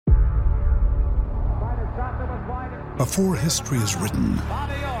Before history is written,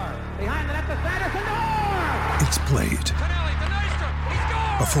 it's played.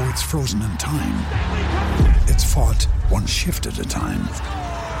 Before it's frozen in time, it's fought one shift at a time.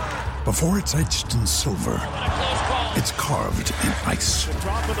 Before it's etched in silver, it's carved in ice.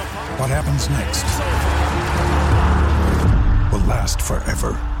 What happens next will last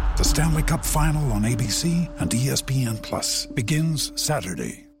forever. The Stanley Cup Final on ABC and ESPN Plus begins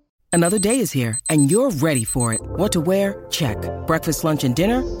Saturday. Another day is here, and you're ready for it. What to wear? Check. Breakfast, lunch, and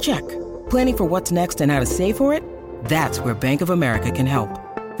dinner? Check. Planning for what's next and how to save for it? That's where Bank of America can help.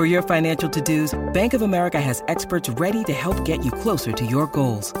 For your financial to-dos, Bank of America has experts ready to help get you closer to your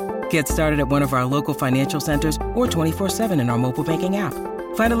goals. Get started at one of our local financial centers or 24/7 in our mobile banking app.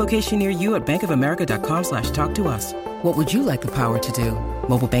 Find a location near you at bankofamerica.com/talktous. What would you like the power to do?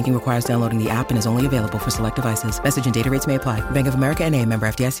 Mobile banking requires downloading the app and is only available for select devices. Message and data rates may apply. Bank of America N.A., member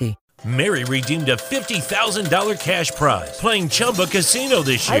FDIC. Mary redeemed a $50,000 cash prize playing Chumba Casino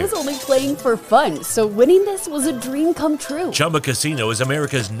this year. I was only playing for fun, so winning this was a dream come true. Chumba Casino is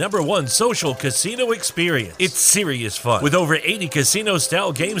America's #1 social casino experience. It's serious fun. With over 80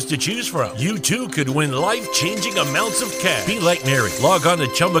 casino-style games to choose from, you too could win life-changing amounts of cash. Be like Mary. Log on to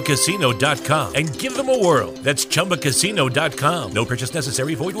ChumbaCasino.com and give them a whirl. That's ChumbaCasino.com. No purchase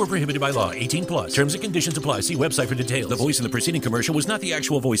necessary. Void or prohibited by law. 18+. Terms and conditions apply. See website for details. The voice in the preceding commercial was not the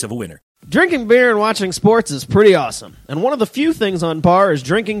actual voice of a winner. Drinking beer and watching sports is pretty awesome, and one of the few things on par is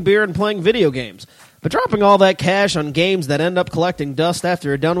drinking beer and playing video games. But dropping all that cash on games that end up collecting dust after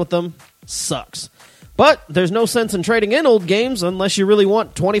you're done with them sucks. But there's no sense in trading in old games unless you really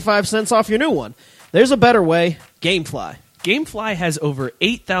want 25 cents off your new one. There's a better way, GameFly. GameFly has over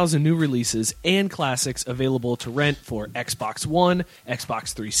 8,000 new releases and classics available to rent for Xbox One,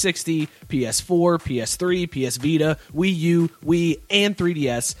 Xbox 360, PS4, PS3, PS Vita, Wii U, Wii, and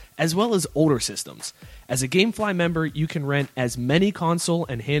 3DS, as well as older systems. As a GameFly member, you can rent as many console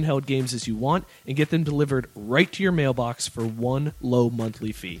and handheld games as you want and get them delivered right to your mailbox for one low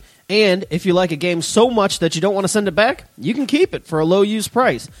monthly fee. And if you like a game so much that you don't want to send it back, you can keep it for a low use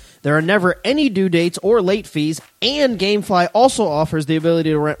price. There are never any due dates or late fees, and GameFly also offers the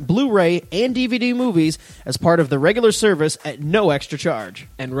ability to rent Blu-ray and DVD movies as part of the regular service at no extra charge.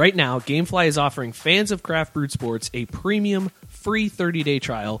 And right now, GameFly is offering fans of Craft Brewed Sports a premium free 30-day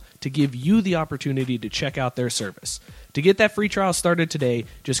trial to give you the opportunity to check out their service. To get that free trial started today,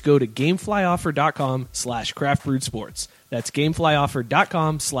 just go to GameFlyOffer.com/craftbrewedsports. That's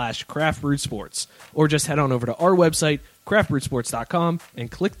GameFlyOffer.com/craftbrewedsports. Or just head on over to our website, craftbrewedsports.com,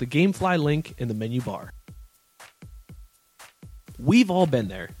 and click the GameFly link in the menu bar. We've all been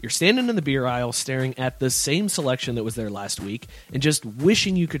there. You're standing in the beer aisle staring at the same selection that was there last week and just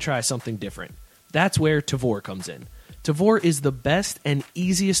wishing you could try something different. That's where Tavour comes in. Tavour is the best and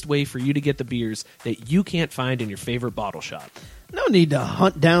easiest way for you to get the beers that you can't find in your favorite bottle shop. No need to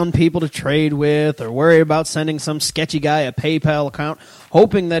hunt down people to trade with or worry about sending some sketchy guy a PayPal account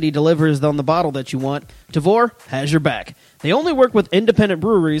hoping that he delivers on the bottle that you want. Tavour has your back. They only work with independent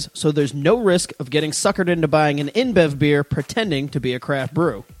breweries, so there's no risk of getting suckered into buying an InBev beer pretending to be a craft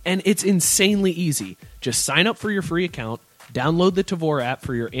brew. And it's insanely easy. Just sign up for your free account, download the Tavour app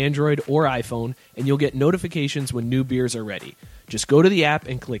for your Android or iPhone, and you'll get notifications when new beers are ready. Just go to the app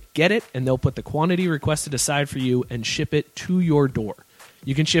and click Get It, and they'll put the quantity requested aside for you and ship it to your door.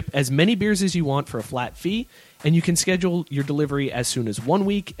 You can ship as many beers as you want for a flat fee, and you can schedule your delivery as soon as 1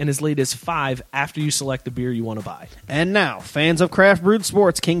 week and as late as 5 after you select the beer you want to buy. And now, fans of Craft Brewed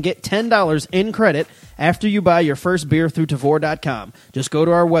Sports can get $10 in credit after you buy your first beer through Tavour.com. Just go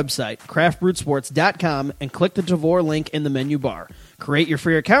to our website, craftbrewedsports.com, and click the Tavour link in the menu bar. Create your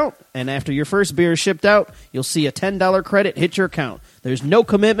free account, and after your first beer is shipped out, you'll see a $10 credit hit your account. There's no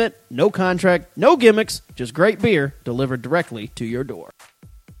commitment, no contract, no gimmicks, just great beer delivered directly to your door.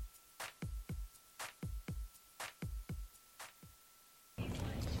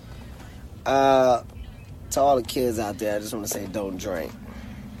 To all the kids out there, I just want to say don't drink.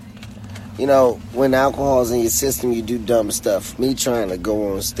 You know, when alcohol's in your system, you do dumb stuff. Me trying to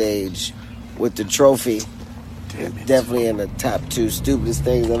go on stage with the trophy, definitely in the top 2 stupidest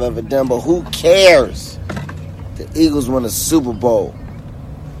things I've ever done, but who cares? The Eagles won a Super Bowl.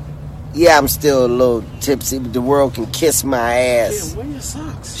 Yeah, I'm still a little tipsy, but the world can kiss my ass. Yeah, wear your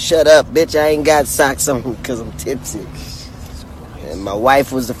socks. Shut up, bitch. I ain't got socks on because I'm tipsy. And my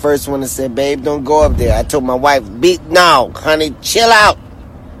wife was the first one that said, babe, don't go up there. I told my wife, no, honey, chill out.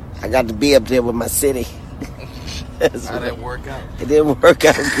 I got to be up there with my city. How did it work out? It didn't work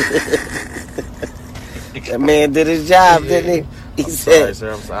out good. That man did his job, didn't he? He said,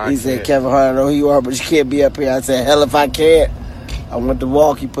 Kevin Hart, I know who you are, but you can't be up here. I said, hell if I can't. I went to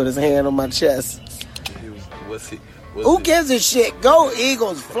walk. He put his hand on my chest. Who gives a shit? Go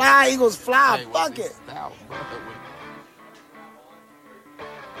Eagles, fly, fuck it.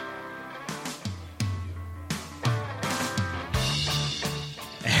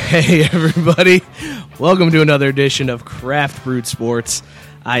 Hey everybody, welcome to another edition of Craft Brewed Sports.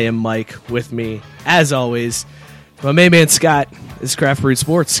 I am Mike. With me, as always, my main man Scott. This is Craft Brewed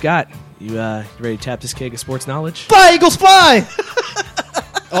Sports. Scott, you ready to tap this keg of sports knowledge? Fly, Eagles, fly!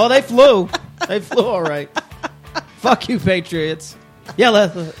 Oh, they flew. They flew all right. Fuck you, Patriots.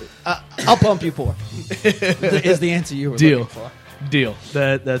 Yeah, I'll pump you for. Is the answer you were looking for. Deal.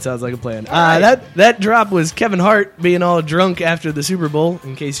 That sounds like a plan. That drop was Kevin Hart being all drunk after the Super Bowl.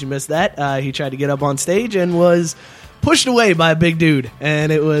 In case you missed that, he tried to get up on stage and was pushed away by a big dude,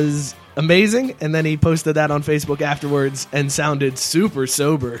 and it was amazing. And then he posted that on Facebook afterwards and sounded super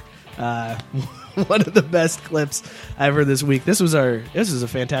sober. One of the best clips I've heard this week. This was a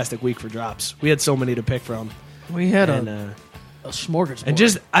fantastic week for drops. We had so many to pick from. We had a smorgasbord.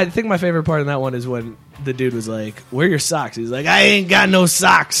 And I think my favorite part of that one is when the dude was like, "Where are your socks?" He's like, "I ain't got no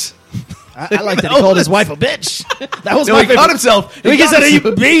socks." I like that he called his wife a bitch. That was my he called himself. He said, "You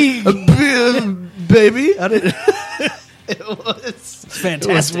baby." I didn't. It's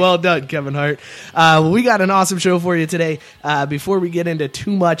fantastic. It was well done, Kevin Hart. We got an awesome show for you today. Before we get into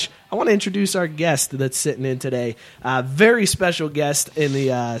too much, I want to introduce our guest that's sitting in today. Very special guest in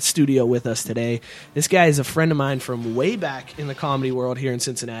the studio with us today. This guy is a friend of mine from way back in the comedy world here in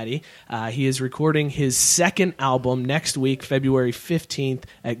Cincinnati. He is recording his second album next week, February 15th,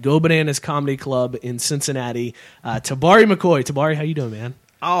 at Go Bananas Comedy Club in Cincinnati. Tabari McCoy. Tabari, how you doing, man?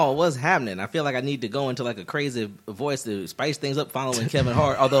 Oh, what's happening? I feel like I need to go into like a crazy voice to spice things up following Kevin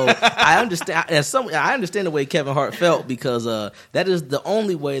Hart. Although I understand the way Kevin Hart felt, because that is the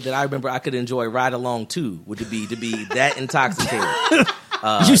only way that I remember I could enjoy Ride Along 2 would be to be that intoxicated.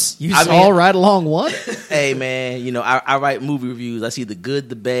 You saw Ride Along 1? Hey man, you know I write movie reviews. I see the good,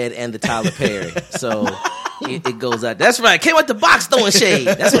 the bad, and the Tyler Perry. So it goes out. That's right. Came out the box throwing shade.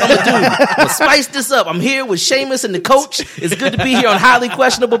 That's what I'm gonna do. I'm gonna spice this up. I'm here with Sheamus and the coach. It's good to be here on Highly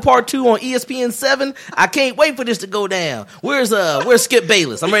Questionable Part 2 on ESPN 7. I can't wait for this to go down. Where's Skip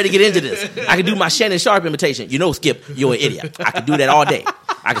Bayless? I'm ready to get into this. I can do my Shannon Sharp imitation. You know, Skip, you're an idiot. I can do that all day.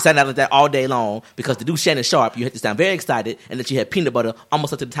 I can sound out like that all day long, because to do Shannon Sharp, you have to sound very excited and that you have peanut butter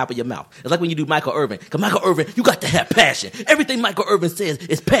almost up to the top of your mouth. It's like when you do Michael Irvin. Because Michael Irvin, you got to have passion. Everything Michael Irvin says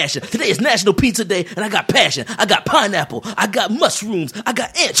is passion. Today is National Pizza Day, and I got passion. I got pineapple. I got mushrooms. I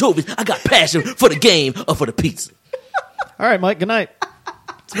got anchovies. I got passion for the game or for the pizza. All right, Mike, good night.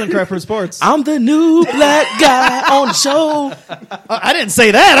 It's been Craft Brewed Sports. I'm the new black guy on the show. I didn't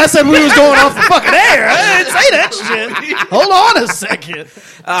say that. I said we was going off the fucking air. I didn't say that shit. Hold on a second.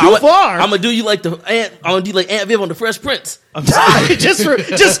 Too far. I'm gonna do you like Aunt Viv on the Fresh Prince. I'm sorry.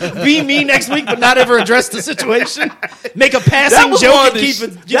 just be me next week, but not ever address the situation. Make a passing joke and keep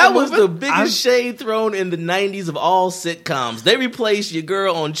it. That was the biggest shade thrown in the 90s of all sitcoms. They replaced your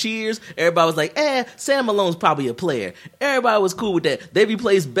girl on Cheers. Everybody was like, Sam Malone's probably a player. Everybody was cool with that. They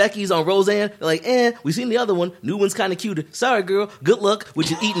replaced Becky's on Roseanne. They're like, we seen the other one. New one's kind of cuter. Sorry, girl. Good luck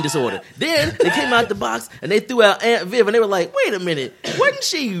with your eating disorder. Then they came out the box and they threw out Aunt Viv, and they were like, wait a minute. Wasn't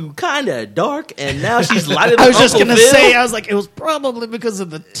she kind of dark? And now she's lighter than I was Uncle just going to Phil? say, I was like, it was probably because of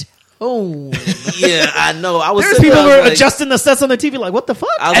the tone. Yeah, I know. There's people who were adjusting the sets on the TV like, what the fuck?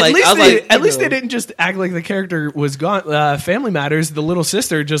 At least they didn't just act like the character was gone. Family Matters, the little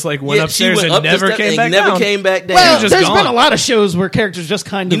sister just like went upstairs and never came back down. Well, there's been a lot of shows where characters just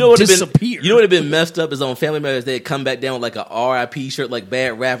kind of disappear. You know what would have been messed up is on Family Matters, they'd come back down with like a RIP shirt, like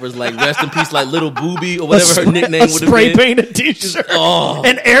bad rappers, like rest in peace, like Little Booby or whatever her nickname would have been. Spray painted t-shirt.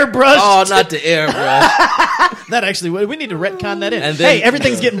 An airbrush. Oh, not the airbrush. That actually, we need to retcon that in. Hey,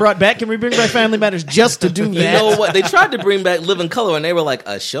 everything's getting brought back. Can we bring back Family Matters just to do that? You know what? They tried to bring back Living Color, and they were like,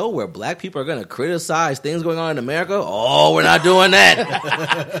 a show where black people are going to criticize things going on in America? Oh, we're not doing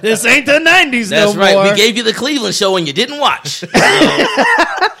that. This ain't the 90s That's no right. more. We gave you the Cleveland show, and you didn't watch.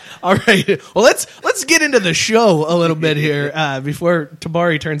 All right. Well, let's get into the show a little bit here before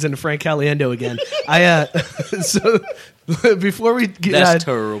Tabari turns into Frank Caliendo again. Before we get, that's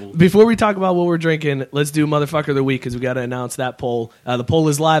terrible. Before we talk about what we're drinking, let's do Motherfucker of the Week, because we got to announce that poll. The poll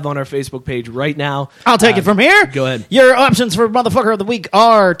is live on our Facebook page right now. I'll take it from here. Go ahead. Your options for Motherfucker of the Week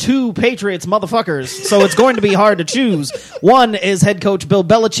are two Patriots motherfuckers, so it's going to be hard to choose. One is head coach Bill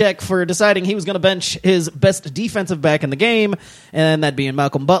Belichick for deciding he was going to bench his best defensive back in the game, and that being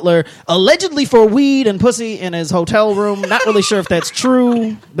Malcolm Butler, allegedly for weed and pussy in his hotel room. Not really sure if that's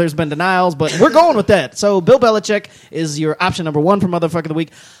true. There's been denials, but we're going with that. So Bill Belichick is is your option number 1 for Motherfucker of the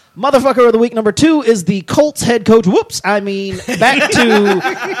Week. Motherfucker of the Week number 2 is the Colts head coach. Back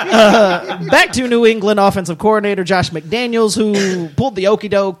to New England offensive coordinator Josh McDaniels, who pulled the okey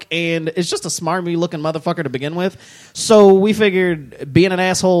doke and is just a smarmy looking motherfucker to begin with. So we figured, being an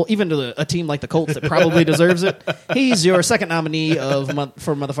asshole, even to a team like the Colts that probably deserves it, he's your second nominee for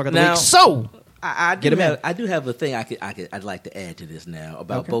Motherfucker of the Week. So I do have a thing I'd like to add to this now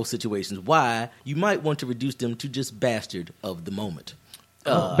about both situations. Why you might want to reduce them to just bastard of the moment.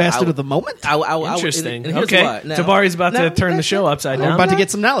 Bastard of the moment? Interesting. And okay. Now, Tabari's about to turn the show upside down. We're about to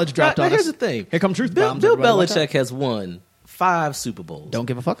get some knowledge dropped on us. Here's the thing. Here come truth bombs. Bill Belichick has won 5 Super Bowls. Don't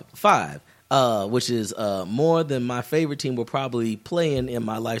give a fuck. 5. Which is more than my favorite team will probably play in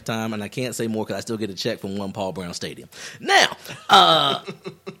my lifetime, and I can't say more because I still get a check from One Paul Brown Stadium. Now,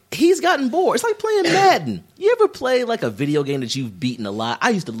 he's gotten bored. It's like playing Madden. You ever play like a video game that you've beaten a lot?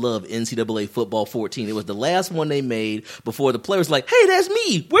 I used to love NCAA Football 14. It was the last one they made before the players were like, hey, that's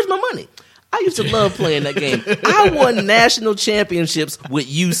me. Where's my money? I used to love playing that game. I won national championships with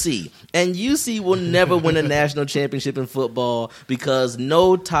UC. And UC will never win a national championship in football because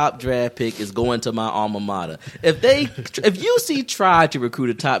no top draft pick is going to my alma mater. If UC tried to recruit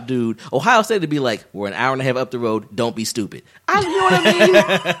a top dude, Ohio State would be like, we're an hour and a half up the road, don't be stupid. You know what I mean? You know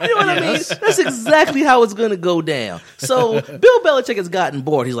what I mean? That's exactly how it's going to go down. So Bill Belichick has gotten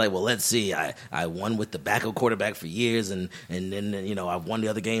bored. He's like, well, let's see. I won with the backup quarterback for years, and then I've won the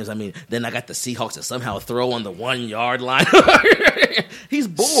other games. I mean, then I got the Seahawks to somehow throw on the 1 yard line. He's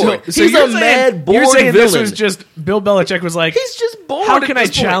bored. So he's a mad, bored You're saying villain. this was just Bill Belichick was like, he's just bored. How can I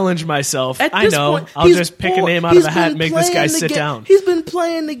point. challenge myself? At I this know. point, I'll he's just pick bored. a name out of the hat and make this guy sit down. He's been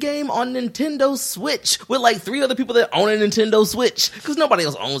playing the game on Nintendo Switch with like 3 other people that own a Nintendo Switch because nobody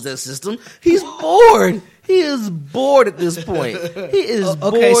else owns that system. He's bored. He is bored at this point. He is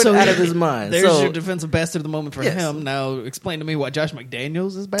bored out of his mind. There's your defensive bastard of the moment for him. Now explain to me why Josh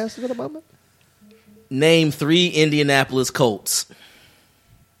McDaniels is bastard of the moment. Name 3 Indianapolis Colts.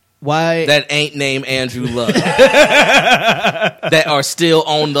 Why that ain't named Andrew Luck that are still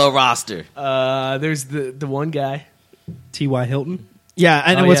on the roster? There's the one guy, T.Y. Hilton. Yeah,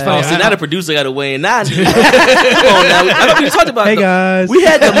 I know what's funny. So now the producer got to weigh in. Come on now. We talked about guys. We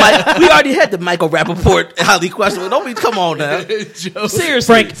already had the Michael Rappaport highly questionable. Don't be. Come on now.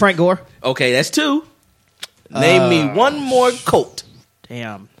 Seriously, Frank Gore. Okay, that's 2. Name me one more Colt.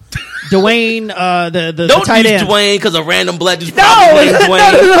 Damn. Dwayne, the don't tight use end. Dwayne because a random black dude's No, probably named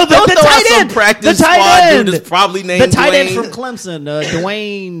Dwayne. no, don't the throw out tight some end. practice The tight squad end. dude that's probably named The tight end Dwayne. from Clemson,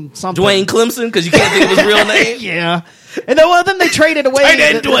 Dwayne something. Dwayne Clemson, because you can't think of his real name. Yeah. And then they traded away Tight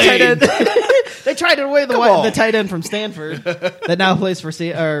end Dwayne. They traded away the tight end from Stanford that now plays for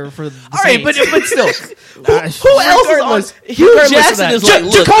the All right, Saints. but still, who else is on? Hugh Jackson is like,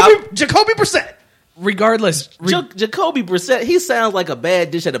 look, Jacoby Brissett. Regardless, Jacoby Brissett, he sounds like a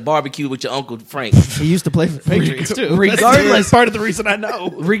bad dish at a barbecue with your Uncle Frank. He used to play for the Patriots too. Regardless, part of the reason I know.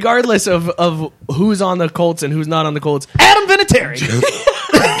 Regardless of who's on the Colts and who's not on the Colts, Adam Vinatieri.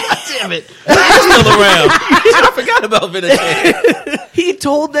 Damn it, he's still around. I forgot about Vinatieri. He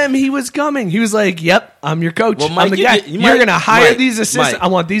told them he was coming. He was like, "Yep, I'm your coach. Well, Mike, I'm the guy. You're going to hire these assistants. Mike, I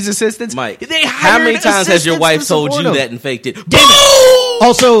want these assistants." Mike, they how many times has your wife told you him? that and faked it? Damn it.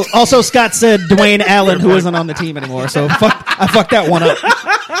 Also, Scott said Dwayne Allen, who isn't on the team anymore. So I fucked that one up.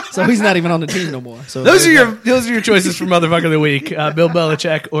 So he's not even on the team no more. So those are your choices for Motherfucker of the Week: Bill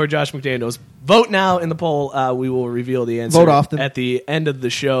Belichick or Josh McDaniels. Vote now in the poll. We will reveal the answer Vote often. at the end of the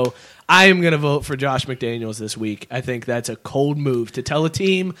show. I am going to vote for Josh McDaniels this week. I think that's a cold move to tell a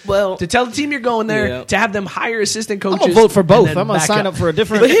team. Well, to tell the team you're going there, to have them hire assistant coaches. I'm gonna vote for both. I'm gonna sign up for a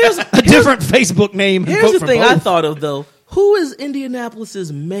different, different Facebook name. And Here's vote the for thing both. I thought of though: who is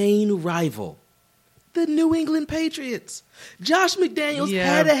Indianapolis's main rival? The New England Patriots. Josh McDaniels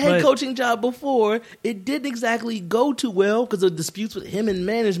had a head coaching job before. It didn't exactly go too well because of disputes with him and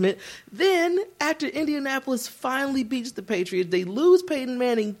management. Then, after Indianapolis finally beats the Patriots, they lose Peyton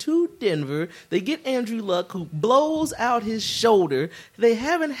Manning to Denver. They get Andrew Luck, who blows out his shoulder. They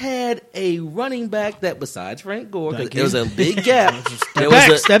haven't had a running back that, besides Frank Gore, there was a big gap. Step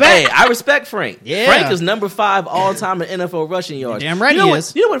back. Hey, I respect Frank. Yeah. Frank is number 5 all time in NFL rushing yards. Damn right you know he what,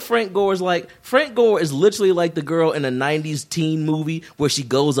 is. You know what Frank Gore is like? Frank Gore is literally like the girl in a 90s teen movie where she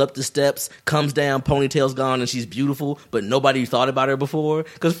goes up the steps, comes down, ponytail's gone, and she's beautiful, but nobody thought about her before.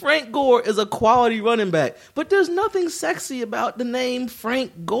 Because Frank Gore is a quality running back. But there's nothing sexy about the name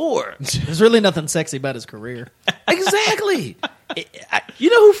Frank Gore. There's really nothing sexy about his career. Exactly. You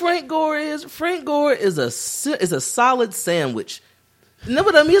know who Frank Gore is? Frank Gore is a solid sandwich. No,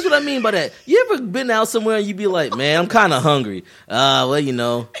 but here's what I mean by that. You ever been out somewhere and you be like, man, I'm kind of hungry. Well, you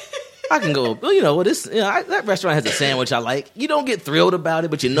know, I can go. Well, that restaurant has a sandwich I like. You don't get thrilled about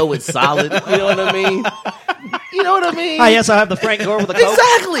it, but you know it's solid. You know what I mean? Ah, yes, I'll have the Frank Gore with a Coke.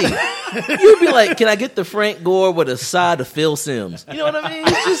 Exactly. You'd be like, can I get the Frank Gore with a side of Phil Simms? You know what I mean?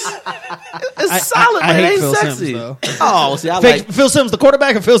 It's solid, but it ain't Phil sexy. Simms, though. Oh, see, I like. Phil Simms, the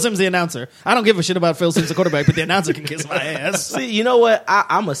quarterback, or Phil Simms, the announcer? I don't give a shit about Phil Simms, the quarterback, but the announcer can kiss my ass. See, you know what?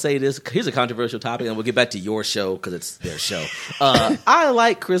 I'm going to say this. Here's a controversial topic, and we'll get back to your show because it's their show. I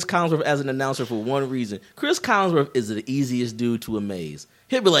like Chris Collinsworth as an announcer for one reason. Chris Collinsworth is the easiest dude to amaze.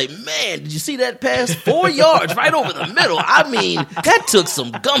 He'll be like, man, did you see that pass? 4 yards right over the middle. I mean, that took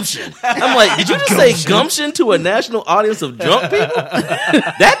some gumption. I'm like, did you just say gumption to a national audience of drunk people?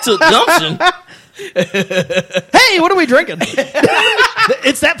 That took gumption. Hey, what are we drinking?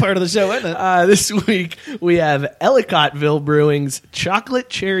 It's that part of the show, isn't it? This week we have Ellicottville Brewing's Chocolate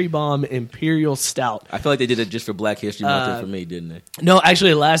Cherry Bomb Imperial Stout. I feel like they did it just for Black History Month and for me, didn't they? No,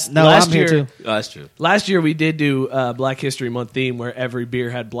 actually, last I'm year, here too. Oh, that's true. last year we did do Black History Month theme where every beer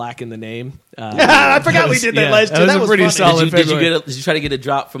had black in the name. I forgot we did that last year. That was pretty funny. solid. Did you try to get a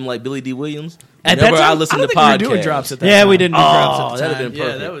drop from like Billy D. Williams? At Whenever that time, I listened don't to think we were podcasts. doing drops at that Yeah, time. we didn't do drops at the that'd time. have been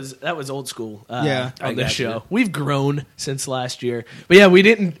perfect. Yeah, that was old school. Yeah, I on this got you. show, we've grown since last year. But yeah, we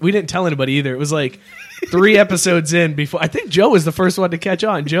didn't tell anybody either. It was like 3 episodes in before. I think Joe was the first one to catch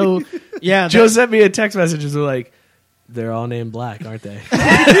on. Joe sent me a text message and was like, "They're all named Black, aren't they?"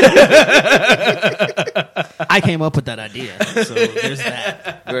 I came up with that idea, so there's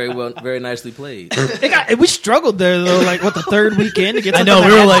that. Very nicely played. We struggled there though. Like the third weekend to get. I something know, that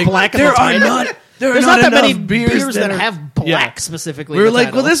we were has like, black. there in the are title. not There's not that many enough beers that are- have black Yeah. specifically. We were in the like,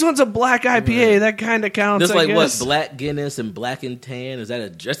 title. well, this one's a black IPA. That kind of counts. There's I like guess. what, Black Guinness and Black and Tan? Is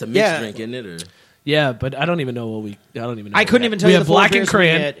that just a mixed drink, isn't it? Or? Yeah, but I don't even know what we. I don't even know. I what couldn't we even had. tell We you had the four Black and beers we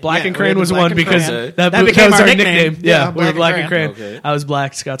Cran. had. Black Yeah, and we Cran had was Black one and because Cran. that became was our our nickname. nickname. Yeah, we Black were and Black Cran. and Cran. Okay. I was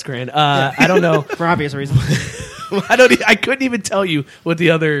Black, Scott's Cran. I don't know. for obvious reasons. I couldn't even tell you what the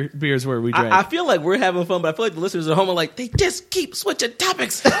other beers were we drank. I feel like we're having fun, but I feel like the listeners at home are like, they just keep switching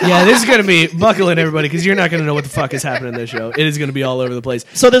topics. Yeah, this is going to be buckle in, everybody, because you're not going to know what the fuck is happening in this show. It is going to be all over the place.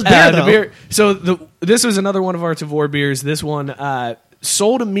 So this beer, though. This was another one of our Tavour beers. This one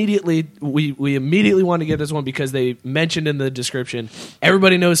sold immediately. We immediately wanted to get this one because they mentioned in the description,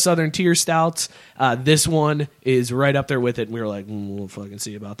 everybody knows Southern Tier Stouts. This one is right up there with it. And we were like, we'll fucking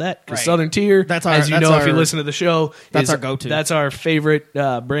see about that. Because Right. Southern Tier, That's as you know if you our- listen to the show, that's is- our go-to. That's our favorite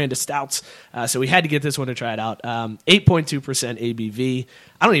brand of stouts. So we had to get this one to try it out. 8.2% ABV.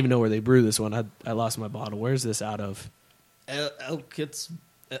 I don't even know where they brew this one. I lost my bottle. Where's this out of?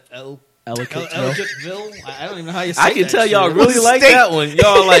 Ellicottville. I don't even know how you say I can that tell y'all shit. really like that one.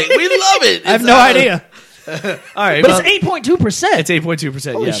 Y'all like, we love it. I have no idea. All right, But well, it's 8.2%. it's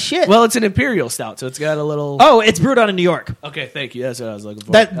 8.2%. Holy yeah. shit. Well, it's an imperial stout, so it's got a little. Oh, it's brewed out in New York. Okay, thank you. That's what I was looking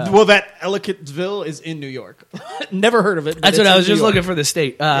for. That Ellicottville is in New York. Never heard of it. but That's it's what I in was New just York. looking for the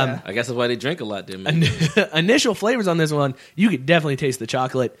state. I guess that's why they drink a lot there, man. Initial flavors on this one, you could definitely taste the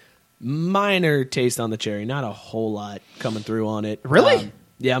chocolate. Minor taste on the cherry, not a whole lot coming through on it. Really?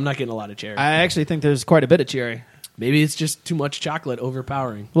 Yeah, I'm not getting a lot of cherry. I actually think there's quite a bit of cherry. Maybe it's just too much chocolate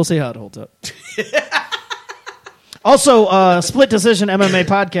overpowering. We'll see how it holds up. Also, Split Decision MMA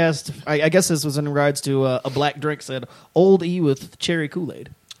podcast. I guess this was in regards to a black drink. Said Old E with cherry Kool-Aid.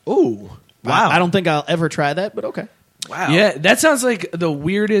 Ooh, wow! I don't think I'll ever try that, but okay. Wow. Yeah, that sounds like the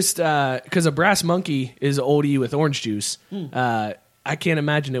weirdest. Because a Brass Monkey is Old E with orange juice. I can't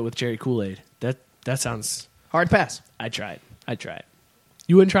imagine it with cherry Kool-Aid. That sounds. Hard pass. I'd try it.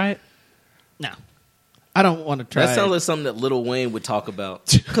 You wouldn't try it? No, I don't want to try. That sounds like something that Lil Wayne would talk about.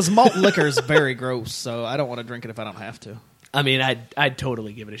 because malt liquor is very gross, so I don't want to drink it if I don't have to. I mean, I'd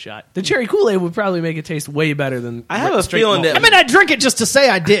totally give it a shot. The cherry Kool-Aid would probably make it taste way better than. I have a straight feeling malt. that- I mean, I'd drink it just to say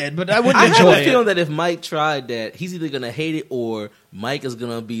I did, but I wouldn't I have enjoy a feeling it. that if Mike tried that, he's either going to hate it or Mike is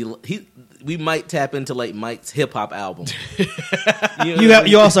going to be... we might tap into like Mike's hip-hop album.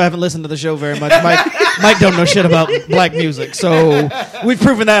 You also haven't listened to the show very much. Mike don't know shit about black music, so we've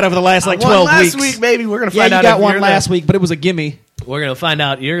proven that over the last 12 last weeks. week, maybe we're gonna Yeah, find you out. got if one you're last week, but it was a gimme. We're gonna find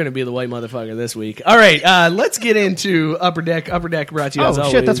out. You're gonna be the white motherfucker this week. All right, let's get into Upper Deck. Upper Deck brought to you as Oh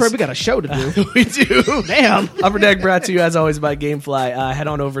always. shit, that's right. We got a show to do. We do. Damn. Upper Deck brought to you as always by GameFly. Head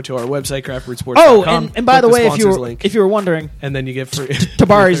on over to our website, craftbrewsports.com. Oh, and by click the way, sponsors if you were wondering, and then you get free.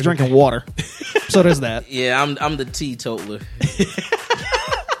 Tabari's drinking water. So there's that. Yeah, I'm the teetotaler.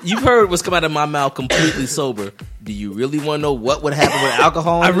 You've heard what's come out of my mouth completely sober. Do you really want to know what would happen with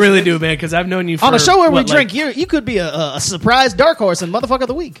alcohol? I really do, man, because I've known you for On a show where we what, drink, you could be a surprise dark horse and motherfucker of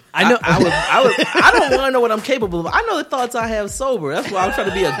the week. I know. I don't want to know what I'm capable of. I know the thoughts I have sober. That's why I'm trying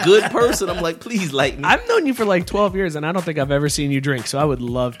to be a good person. I'm like, please lighten me. I've known you for 12 years, and I don't think I've ever seen you drink. So I would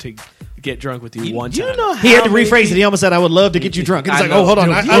love to get drunk with you one time. You know He had to how many rephrase it. He almost said, "I would love to get you drunk." And he's I like, "Oh, hold on,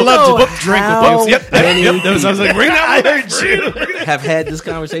 know. I love to drink with you." Yep. I was like, bring that. I heard you. have had this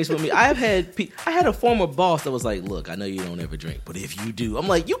conversation with me. I had a former boss that was like, "Look, I know you don't ever drink, but if you do," I'm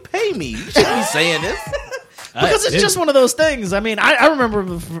like, "You pay me. You shouldn't be saying this." Because it's just one of those things. I mean, I remember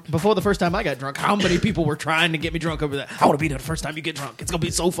before the first time I got drunk, how many people were trying to get me drunk over that. I want to be there the first time you get drunk. It's going to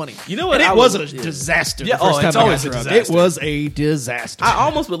be so funny. You know what? And it was a disaster. Yeah, the first it's time I always got a drunk. disaster. It was a disaster. I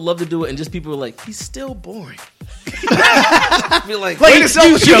almost would love to do it, and just people were like, "He's still boring." I'd be like, Way to sell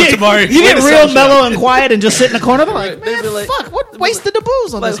the show, Tamari. You get Way to real sell mellow and quiet and just sit in the corner. They're like, They'd man, be like- fuck, what wasted the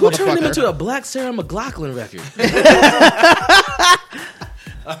booze on like, this who turned him motherfucker? into a Black Sarah McLachlan record?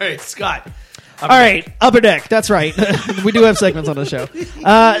 All right, Scott. All right, Upper Deck. That's right. We do have segments on the show.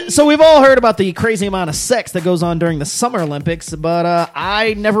 So we've all heard about the crazy amount of sex that goes on during the Summer Olympics, but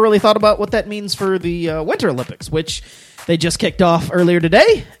I never really thought about what that means for the Winter Olympics, which they just kicked off earlier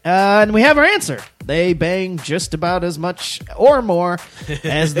today. And we have our answer. They bang just about as much or more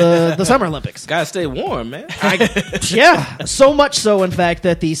as the Summer Olympics. Gotta stay warm, man. Yeah, so much so, in fact,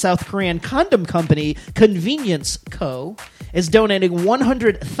 that the South Korean condom company Convenience Co. is donating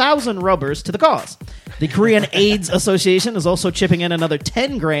 100,000 rubbers to the cause. The Korean AIDS Association is also chipping in another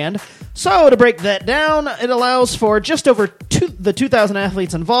 10 grand. So to break that down, it allows for just over the 2,000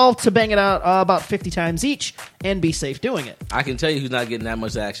 athletes involved to bang it out about 50 times each and be safe doing it. I can tell you who's not getting that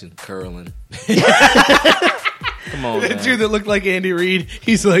much action. Curling. Come on, The man. dude that looked like Andy Reid,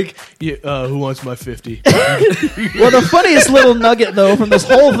 he's like, yeah, who wants my 50? Well, the funniest little nugget, though, from this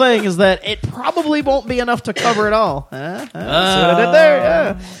whole thing is that it probably won't be enough to cover it all. See what I did there?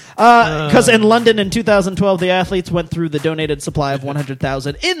 Yeah. Because in London in 2012, the athletes went through the donated supply of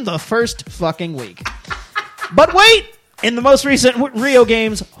 100,000 in the first fucking week. But wait! In the most recent Rio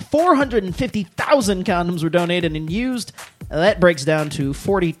Games, 450,000 condoms were donated and used. That breaks down to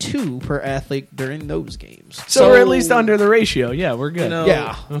 42 per athlete during those games. So we're at least under the ratio. Yeah, we're good. You know,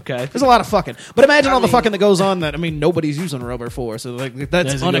 Yeah. Okay. There's a lot of fucking. But imagine all the fucking that goes on that, nobody's using rubber for. So like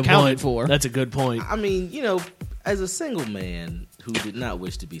that's a good unaccounted point. for. That's a good point. I mean, as a single man who did not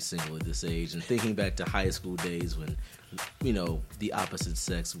wish to be single at this age, and thinking back to high school days when, the opposite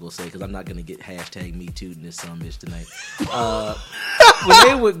sex will say, because I'm not going to get hashtag Me Too in this some bitch tonight. When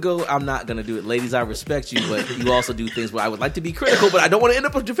they would go, I'm not going to do it. Ladies, I respect you, but you also do things where I would like to be critical, but I don't want to end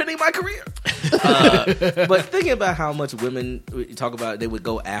up defending my career. But thinking about how much women talk about, they would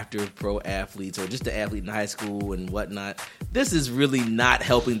go after pro athletes or just the athlete in high school and whatnot. This is really not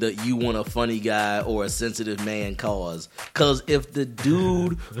helping the you want a funny guy or a sensitive man cause. Because if the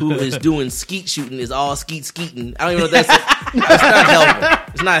dude who is doing skeet shooting is all skeeting, I don't even know if that's not helping.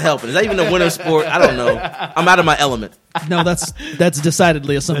 It's not helping. Is that even a winter sport? I don't know. I'm out of my element. No, that's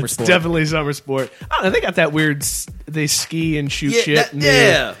decidedly a summer sport. Definitely summer sport. I don't know, they got that weird, they ski and shoot shit.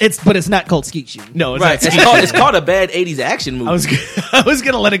 Yeah. But it's not called skeet shooting. No, it's Right. not It's called a bad 80s action movie. I was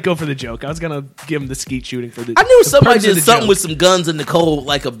gonna let it go for the joke. I was gonna give him the skeet shooting for the. I knew somebody purpose of did the something joke. with some guns in the cold,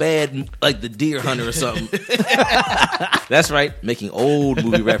 like the Deer Hunter or something. That's right, making old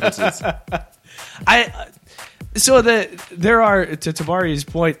movie references. So there are, to Tabari's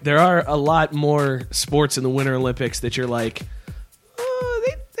point, there are a lot more sports in the Winter Olympics that you're like, oh,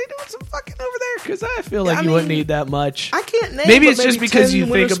 they doing some fucking over there, because I feel like you wouldn't need that much. I can't name. Maybe but it's just because 10 you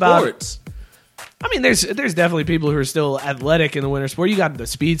winter think about. sports. I mean, there's definitely people who are still athletic in the winter sport. You got the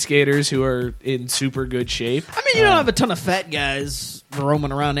speed skaters who are in super good shape. I mean, you don't have a ton of fat guys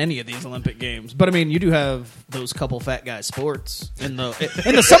roaming around any of these Olympic games, but I mean, you do have those couple fat guy sports in the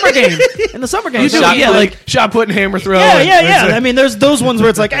summer games. In the summer games, like shot put and hammer throw. Yeah. I mean, there's those ones where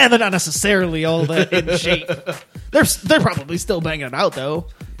it's like, they're not necessarily all that in shape. They're probably still banging it out though.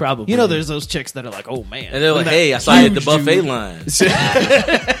 Probably. There's those chicks that are like, oh man, And they're like, "Hey, I saw you at the buffet line."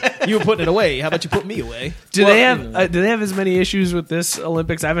 you were putting it away. How about you put me away? Do they have as many issues with this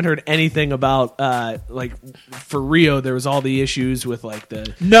Olympics? I haven't heard anything about like for Rio. There was all the issues with like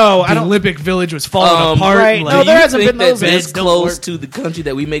the Olympic Village was falling apart. Right. And, No, like, there You hasn't think been those that days. this close to the country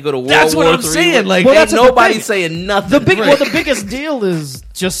that we may go to World That's what War I'm III saying, with? like, well, ain't that's the nobody thing. saying nothing. The biggest deal is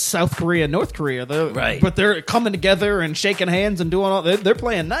just South Korea and North Korea. Right. But they're coming together and shaking hands and doing all. They're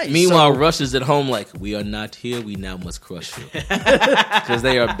playing nice. Meanwhile, So- Russia's at home like, "We are not here. We now must crush you," because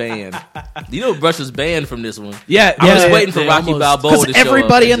they are banned. Russia's banned from this one. Yeah, I was yeah, waiting for they Rocky almost- Balboa to because show up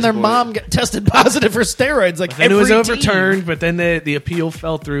everybody at and their this mom point. got tested positive for steroids. Like Then it was every team. overturned, but then the appeal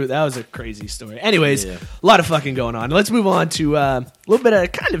fell through. That was a crazy story. Anyways, Yeah. a lot of fucking going on. Let's move on to little bit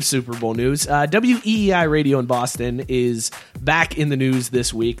of kind of Super Bowl news. WEEI Radio in Boston is back in the news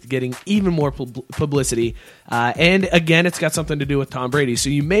this week, getting even more publicity. And again, it's got something to do with Tom Brady. So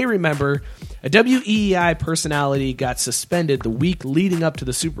you may remember a WEEI personality got suspended the week leading up to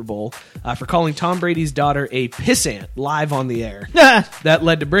the Super Bowl for calling Tom Brady's daughter a pissant live on the air. That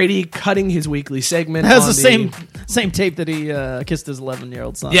led to Brady cutting his weekly segment. That was the same tape that he kissed his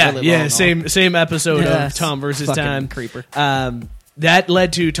 11-year-old son. Yeah, same episode of Tom versus Time. Creeper. That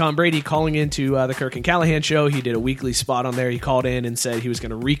led to Tom Brady calling into the Kirk and Callahan show. He did a weekly spot on there. He called in and said he was going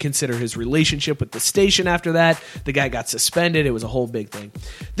to reconsider his relationship with the station after that. The guy got suspended. It was a whole big thing.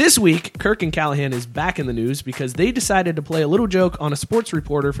 This week, Kirk and Callahan is back in the news because they decided to play a little joke on a sports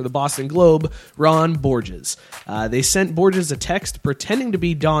reporter for the Boston Globe, Ron Borges. They sent Borges a text pretending to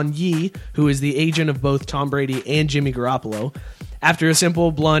be Don Yee, who is the agent of both Tom Brady and Jimmy Garoppolo. After a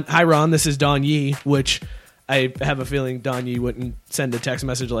simple, blunt, "Hi, Ron, this is Don Yee," which I have a feeling Don Yee wouldn't send a text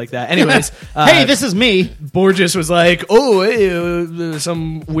message like that. Anyways, hey, this is me. Borges was like, "Oh, hey,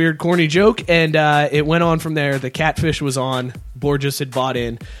 some weird corny joke," and it went on from there. The catfish was on. Borges had bought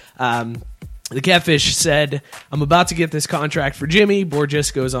in. The catfish said, "I'm about to get this contract for Jimmy."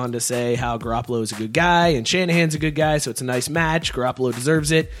 Borges goes on to say how Garoppolo is a good guy and Shanahan's a good guy, so it's a nice match. Garoppolo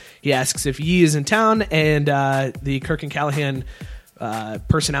deserves it. He asks if Yee is in town, and the Kirk and Callahan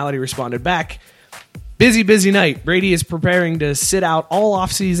personality responded back, Busy night. Brady is preparing to sit out all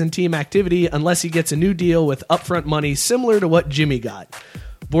offseason team activity unless he gets a new deal with upfront money similar to what Jimmy got.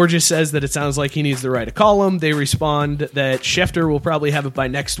 Borges says that it sounds like he needs to write a column. They respond that Schefter will probably have it by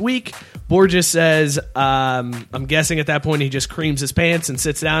next week. Borges says, I'm guessing at that point he just creams his pants and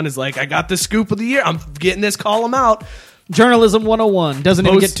sits down and is like, "I got the scoop of the year. I'm getting this column out." Journalism 101. Doesn't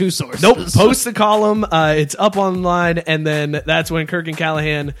even get two sources. Nope. Post the column. It's up online. And then that's when Kirk and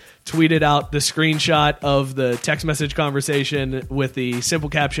Callahan tweeted out the screenshot of the text message conversation with the simple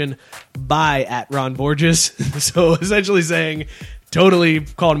caption, "Bye at Ron Borges." So essentially saying, totally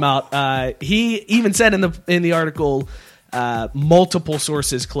called him out. He even said in the article, multiple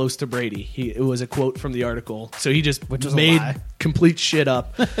sources close to Brady. It was a quote from the article. So he just made complete shit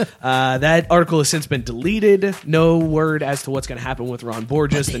up. That article has since been deleted. No word as to what's going to happen with Ron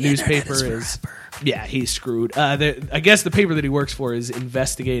Borges. The newspaper is he's screwed. I guess the paper that he works for is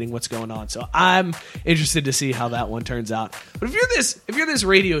investigating what's going on. So I'm interested to see how that one turns out. But if you're this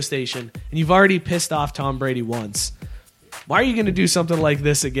radio station and you've already pissed off Tom Brady once, why are you going to do something like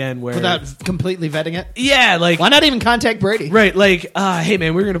this again? Without completely vetting it? Yeah, like... Why not even contact Brady? Right, like, hey,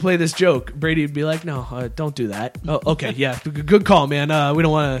 man, we're going to play this joke. Brady would be like, "No, don't do that." "Oh, okay, yeah, good call, man. We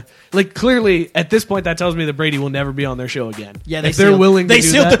don't want to..." Like, clearly, at this point, that tells me that Brady will never be on their show again. Yeah, they sealed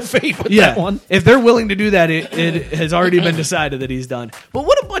their fate with that one. If they're willing to do that, it has already been decided that he's done. But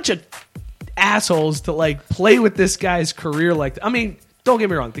what a bunch of assholes to, like, play with this guy's career like that. I mean... Don't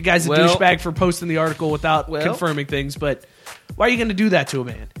get me wrong. The guy's a douchebag for posting the article without confirming things, but why are you going to do that to a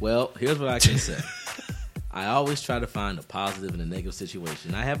man? Well, here's what I can say. I always try to find a positive in a negative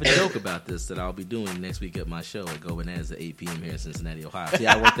situation. I have a joke about this that I'll be doing next week at my show at Go Bananas at 8 p.m. here in Cincinnati, Ohio. See,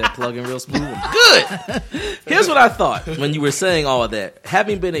 I worked that plug in real smooth. Good! Here's what I thought when you were saying all of that.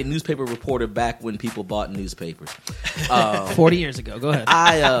 Having been a newspaper reporter back when people bought newspapers. 40 years ago. Go ahead.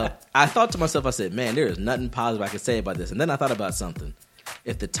 I thought to myself, I said, man, there is nothing positive I can say about this. And then I thought about something.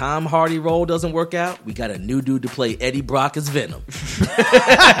 If the Tom Hardy role doesn't work out, we got a new dude to play Eddie Brock as Venom.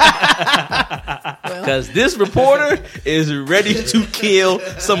 Because this reporter is ready to kill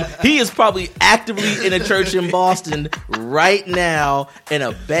some. He is probably actively in a church in Boston right now in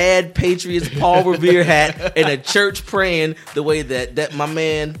a bad Patriots Paul Revere hat in a church praying the way that my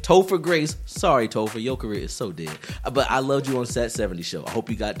man Topher Grace. Sorry, Topher, your career is so dead. But I loved you on Sat 70 show. I hope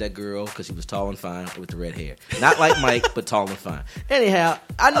you got that girl because she was tall and fine with the red hair. Not like Mike, but tall and fine. Anyhow,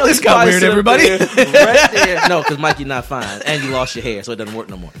 I know this got weird, everybody. Right there. No, because Mike, you're not fine, and you lost your hair, so it doesn't work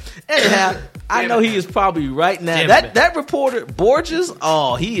no more. Anyhow, I know he is probably right now. That reporter Borges,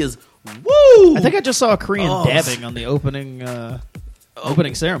 he is. Woo! I think I just saw a Korean dabbing on the opening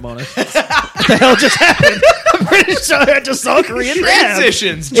ceremony. What the hell just happened? I'm pretty sure I just saw a Korean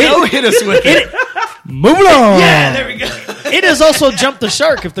transitions. Joe hit us with it. Moving on. Yeah, there we go. It has also jumped the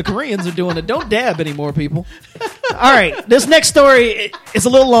shark if the Koreans are doing it. Don't dab anymore, people. All right, this next story is a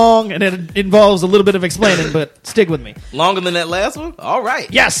little long, and it involves a little bit of explaining, but stick with me. Longer than that last one? All right.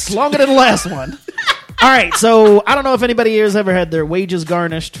 Yes, longer than the last one. All right, so I don't know if anybody here has ever had their wages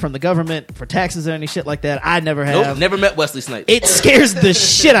garnished from the government for taxes or any shit like that. I never have. Nope, never met Wesley Snipes. It scares the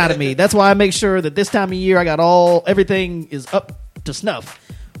shit out of me. That's why I make sure that this time of year I got everything is up to snuff.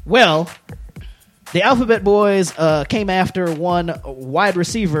 Well, the Alphabet Boys came after one wide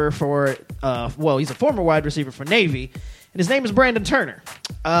receiver for, he's a former wide receiver for Navy, and his name is Brandon Turner.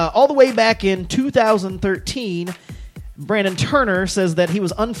 All the way back in 2013, Brandon Turner says that he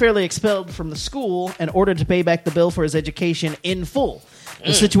was unfairly expelled from the school and ordered to pay back the bill for his education in full.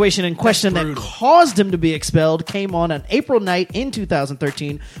 The situation in question that caused him to be expelled came on an April night in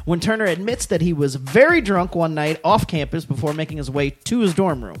 2013 when Turner admits that he was very drunk one night off campus before making his way to his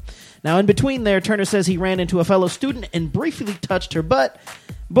dorm room. Now, in between there, Turner says he ran into a fellow student and briefly touched her butt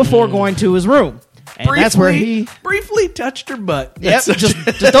before going to his room. And that's where he briefly touched her butt. Yep,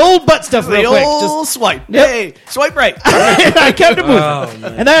 just old butt stuff real quick. Old swipe. Yep. Hey, swipe right. I kept it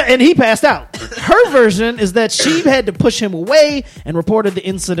moving. And he passed out. Her version is that she had to push him away and reported the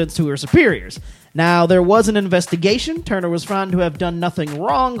incident to her superiors. Now, there was an investigation. Turner was found to have done nothing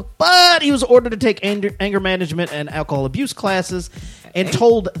wrong, but he was ordered to take anger management and alcohol abuse classes and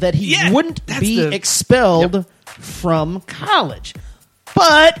told that he wouldn't be expelled from college.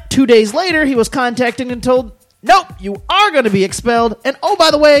 But 2 days later, he was contacted and told, nope, you are going to be expelled. And oh,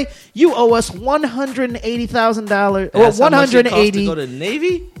 by the way, you owe us $180,000. Or $180,000 to go to the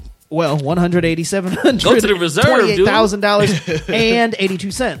Navy? Well, $187,000. Go to the reserve, $28,000 and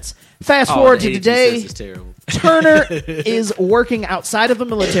 82 cents. Fast forward to today, Turner is working outside of the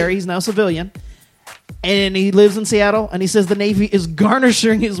military. He's now civilian. And he lives in Seattle, and he says the Navy is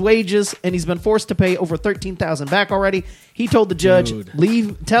garnishing his wages, and he's been forced to pay over $13,000 back already. He told the judge,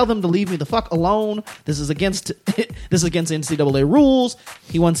 tell them to leave me the fuck alone. This is against NCAA rules.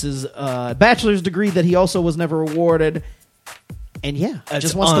 He wants his bachelor's degree that he also was never awarded. And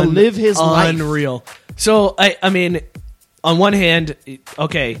just wants to live his life. Unreal. So, I mean, on one hand,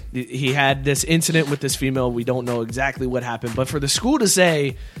 okay, he had this incident with this female. We don't know exactly what happened. But for the school to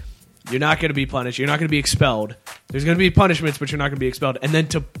say, you're not going to be punished, you're not going to be expelled, there's going to be punishments, but you're not going to be expelled, and then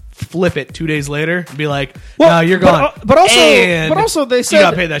to flip it 2 days later and be like, no, you're gone. But also they said you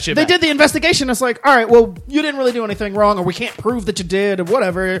gotta pay that shit they back. did the investigation. It's like, all right, well, you didn't really do anything wrong, or we can't prove that you did, or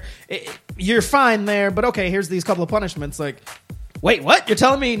whatever. You're fine there, but okay, here's these couple of punishments. Like, wait, what? You're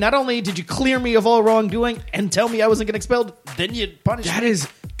telling me not only did you clear me of all wrongdoing and tell me I wasn't getting expelled, then you punished me? That is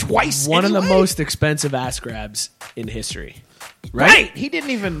twice one anyway? of the most expensive ass grabs in history. Right? He didn't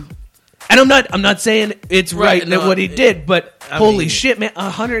even... And I'm not saying it's right that what he did, but holy shit, man,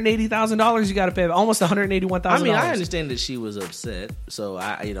 $180,000 you got to pay, almost $181,000. I mean, I understand that she was upset, so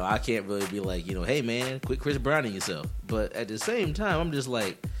I can't really be like, hey man, quit Chris Browning yourself. But at the same time, I'm just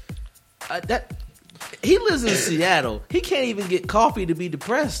like, that he lives in Seattle. He can't even get coffee to be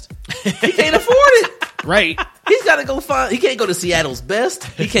depressed. He can't afford it. Right. He's got to go find. He can't go to Seattle's Best.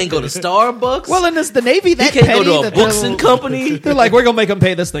 He can't go to Starbucks. Well, and it's the Navy that he can't go to a books and company. They're like, we're gonna make him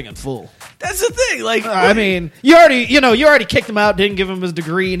pay this thing in full. That's the thing. Like, I mean, you already kicked him out, didn't give him his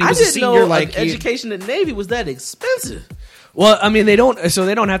degree, and he was a senior. Like, education at Navy was that expensive. Well, I mean, they don't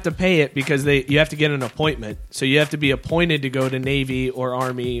have to pay it because you have to get an appointment. So you have to be appointed to go to Navy or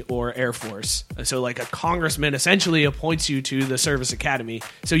Army or Air Force. So like a congressman essentially appoints you to the service academy.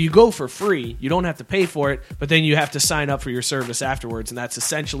 So you go for free. You don't have to pay for it, but then you have to sign up for your service afterwards, and that's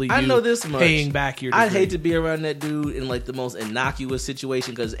essentially you paying back your degree. I'd hate to be around that dude in like the most innocuous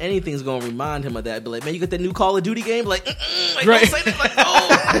situation because anything's going to remind him of that. Be like, man, you got that new Call of Duty game? Like, right. Don't say that. Like,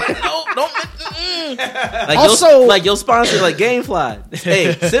 no, don't. Like, also, like your sponsor, like GameFly.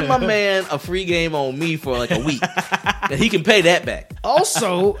 Hey, send my man a free game on me for like a week, and he can pay that back.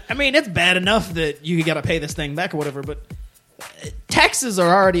 Also, I mean, it's bad enough that you got to pay this thing back or whatever, but taxes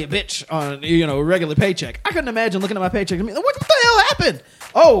are already a bitch on a regular paycheck. I couldn't imagine looking at my paycheck and being like, what the hell happened?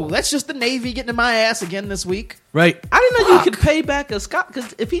 Oh, that's just the Navy getting in my ass again this week. Right. I didn't know you could pay back a Scott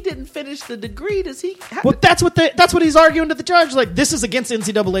because if he didn't finish the degree, does he? Well, that's what he's arguing to the judge. Like, this is against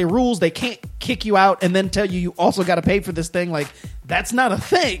NCAA rules. They can't kick you out and then tell you also got to pay for this thing. Like, that's not a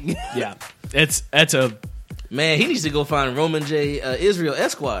thing. Yeah, that's a man. He needs to go find Roman J. Israel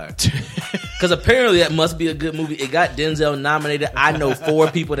Esquire because apparently that must be a good movie. It got Denzel nominated. I know 4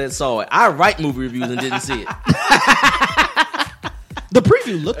 people that saw it. I write movie reviews and didn't see it. The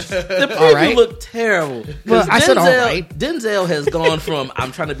preview looked terrible. Well, I said all right. Denzel has gone from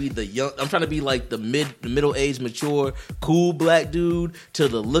I'm trying to be like the middle-aged, mature, cool black dude to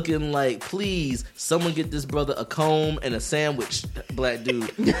the looking like, please, someone get this brother a comb and a sandwich black dude.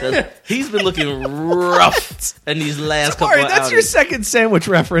 He's been looking rough in these last couple of that's outings. your second sandwich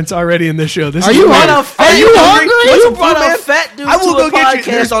reference already in this show. Are you hungry? You brought a fat dude to a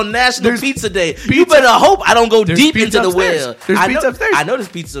podcast on National Pizza Day. You better hope I don't go deep into the well. There's pizza upstairs. I know there's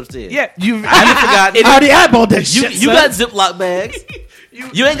pizza upstairs. Yeah, I haven't forgotten. I already eyeballed that shit. You got Ziploc bags.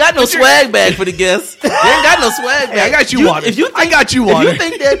 You ain't got no swag bag for the guests. You ain't got no swag bag. Hey, I got you water. I got you water. If you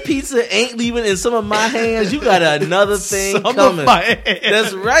think that pizza ain't leaving in some of my hands, you got another thing coming.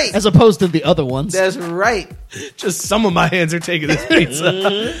 That's right. As opposed to the other ones. That's right. Just some of my hands are taking this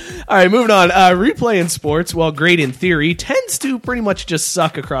pizza. All right, moving on. Replay in sports, while great in theory, tends to pretty much just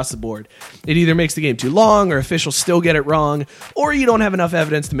suck across the board. It either makes the game too long, or officials still get it wrong, or you don't have enough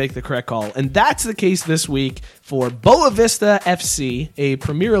evidence to make the correct call. And that's the case this week for Boa Vista FC, a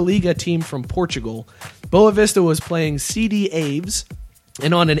Primeira Liga team from Portugal. Boa Vista was playing CD Aves,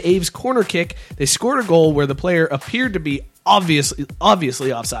 and on an Aves corner kick, they scored a goal where the player appeared to be obviously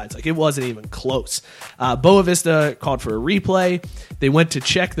offsides. Like, it wasn't even close. Boa Vista called for a replay. They went to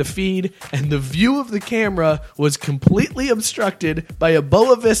check the feed, and the view of the camera was completely obstructed by a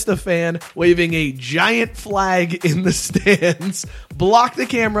Boa Vista fan waving a giant flag in the stands. Block the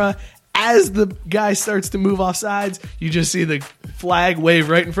camera. As the guy starts to move off sides, you just see the flag wave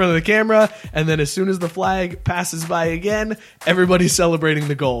right in front of the camera, and then as soon as the flag passes by again, everybody's celebrating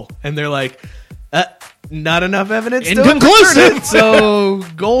the goal. And they're like, not enough evidence. Inconclusive. So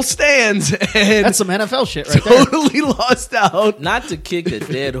goal stands. And that's some NFL shit right there. Totally lost out. Not to kick a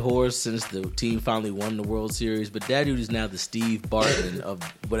dead horse since the team finally won the World Series, but that dude is now the Steve Barton of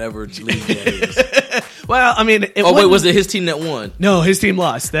whatever league that is. Well, I mean... was it his team that won? No, his team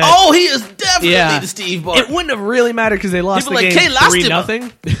lost. He is definitely the Steve Barton. It wouldn't have really mattered because they lost the game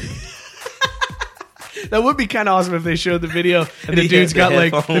 3-0. That would be kind of awesome if they showed the video and the dude's got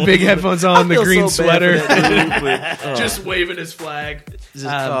like the big headphones on, the green sweater, just waving his flag.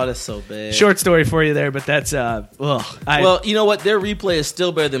 That's so bad. Short story for you there, but that's well, you know what? Their replay is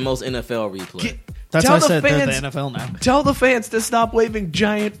still better than most NFL replay. That's why I said they're the NFL now. Tell the fans to stop waving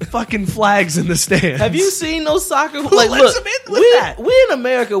giant fucking flags in the stands. Have you seen those soccer? Who lets them in with that? We in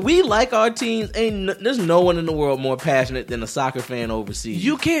America, we like our teams. There's no one in the world more passionate than a soccer fan overseas.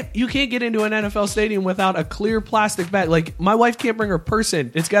 You can't get into an NFL stadium without a clear plastic bag. Like, my wife can't bring her purse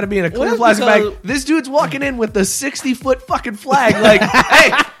in. It's got to be in a clear plastic bag. This dude's walking in with the 60-foot fucking flag. Like,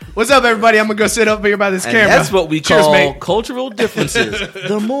 hey, what's up, everybody? I'm gonna go sit up here by this camera. That's what we call cultural differences.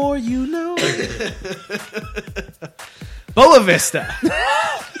 The more you know. Boa Vista.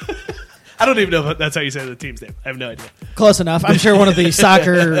 I don't even know if that's how you say the team's name. I have no idea. Close enough. I'm sure one of the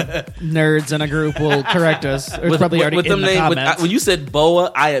soccer nerds in a group will correct us. It's probably already in the comments. When you said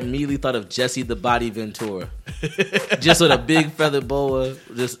boa, I immediately thought of Jesse the Body Ventura. Just with a big feathered boa,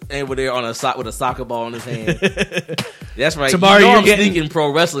 just over there on with a soccer ball in his hand. That's right. Tomorrow I'm sneaking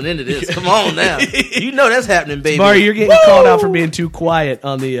pro wrestling into this. Come on now. You know that's happening, baby. Tomorrow you're getting called out for being too quiet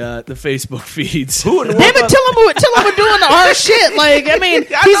on the Facebook feeds. Damn it, tell him we're doing our shit. Like, I mean,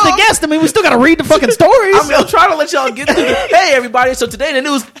 he's the guest. I mean, we still got to read the fucking stories. I'm trying to let y'all get through the... Hey, everybody. So today in the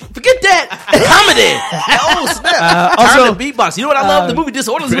news, forget that. Comedy. Oh, snap. Also, beatbox. You know what I love? The movie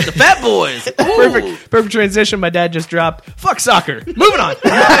Disorders with the Fat Boys. Perfect transition. My dad just dropped. Fuck soccer. Moving on.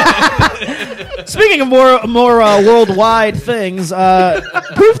 Speaking of more worldwide things,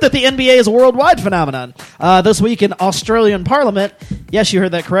 proof that the NBA is a worldwide phenomenon. This week in Australian Parliament, yes, you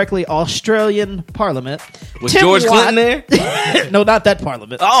heard that correctly, Australian Parliament. Was George Clinton there? No, not that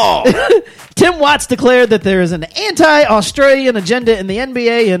Parliament. Oh. Tim Watts declared that there is an anti-Australian agenda in the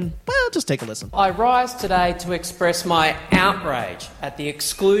NBA, and, well, just take a listen. I rise today to express my outrage at the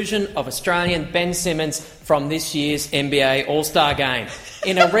exclusion of Australian Ben Simmons from this year's NBA All-Star Game.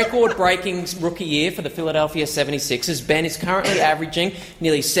 In a record-breaking rookie year for the Philadelphia 76ers, Ben is currently averaging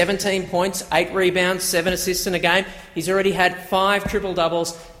nearly 17 points, 8 rebounds, 7 assists in a game. He's already had 5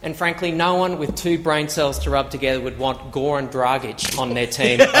 triple-doubles, and frankly, no one with 2 brain cells to rub together would want Goran Dragic on their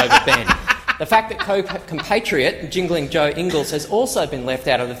team over Ben. The fact that compatriot Jingling Joe Ingles has also been left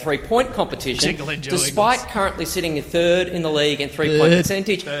out of the three-point competition, despite currently sitting third in the league in three-point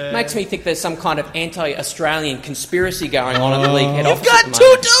percentage, makes me think there's some kind of anti-Australian conspiracy going on in the league head office at the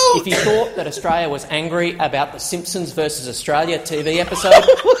moment. If you thought that Australia was angry about the Simpsons versus Australia TV episode,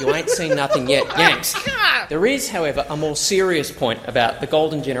 you ain't seen nothing yet, Yanks. There is, however, a more serious point about the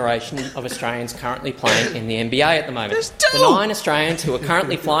golden generation of Australians currently playing in the NBA at the moment. The 9 Australians who are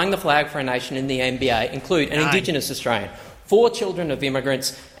currently flying the flag for a nation in the NBA include an Indigenous Australian, 4 children of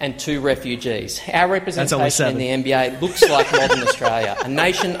immigrants and 2 refugees. Our representation in the NBA looks like modern Australia, a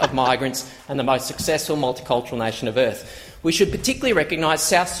nation of migrants and the most successful multicultural nation of Earth. We should particularly recognise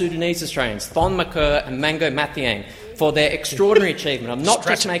South Sudanese Australians, Thon Makur and Mango Mathiang, for their extraordinary achievement of not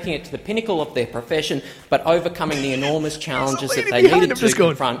just making it to the pinnacle of their profession, but overcoming the enormous challenges that they needed to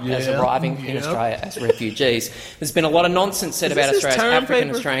confront as arriving in Australia as refugees. There's been a lot of nonsense said about Australia's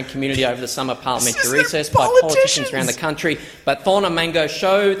African-Australian community over the summer parliamentary recess by politicians around the country, but Thorn and Mango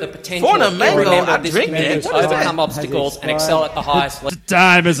show the potential of every member of this community to overcome obstacles and excel at the highest level.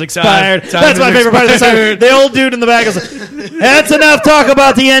 Time is expired. That's my favorite part of the song. The old dude in the back is like, that's enough talk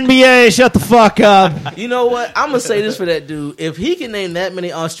about the NBA. Shut the fuck up. You know what? I'm going to say this for that dude. If he can name that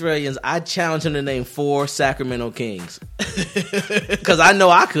many Australians, I challenge him to name 4 Sacramento Kings. Because I know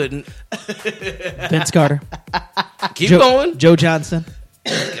I couldn't. Vince Carter. Keep going. Joe Johnson.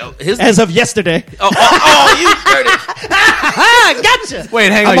 His As of yesterday. Oh, you dirty. Gotcha.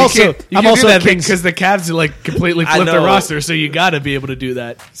 Wait, hang on. You can also do that Kings. because the Cavs like completely flipped their roster, so you got to be able to do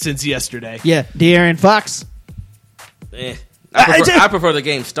that since yesterday. Yeah, De'Aaron Fox. I prefer the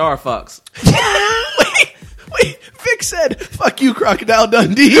game Star Fox. Wait, Vic said, "Fuck you, Crocodile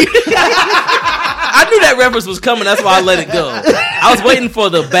Dundee." I knew that reference was coming. That's why I let it go. I was waiting for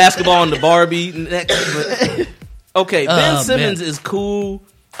the basketball and the Barbie next. But, okay, Ben Simmons is cool.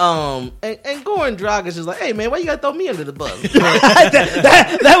 And Goran Dragic is like, hey man, why you gotta throw me under the bus?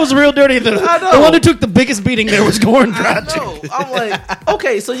 that was real dirty. The one who took the biggest beating there was Goran Dragic. I'm like,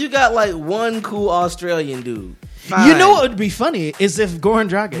 okay, so you got like one cool Australian dude. Fine. You know what would be funny is if Goran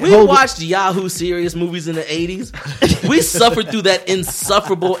Dragic. We watched Yahoo serious movies in the 80s. We suffered through that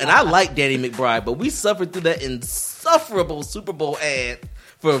insufferable, and I like Danny McBride, but we suffered through that insufferable Super Bowl ad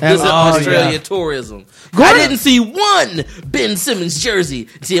for Visit Australia tourism. I didn't see one Ben Simmons jersey.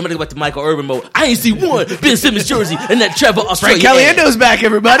 See, I'm going to go back to Michael Irvin mode. I ain't see one Ben Simmons jersey in that Trevor Australia Frank Caliendo's back,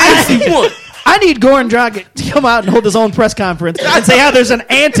 everybody. I didn't see one. I need Goran Dragic to come out and hold his own press conference and say how there's an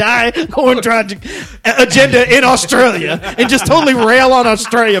anti-Goran Dragic agenda in Australia and just totally rail on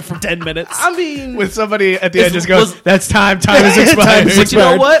Australia for 10 minutes. I mean, with somebody at the end just goes, that's time is expired. But you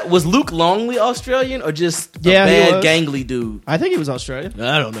know what? Was Luke Longley Australian or just a bad gangly dude? I think he was Australian.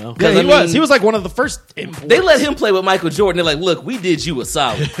 I don't know. Yeah, he was. He was like one of the first imports. They let him play with Michael Jordan. They're like, look, we did you a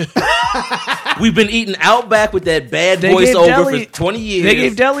solid. We've been eating Outback with that bad voiceover for 20 years. They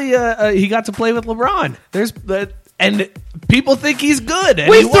gave Delly, he got to play with LeBron. There's and people think he's good. And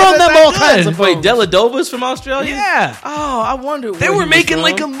we've thrown them all kinds of Wait, Delladova's from Australia? Yeah. Oh, I wonder. They were making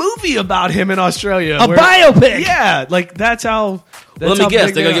like a movie about him in Australia. A biopic. Yeah, like that's how. Let me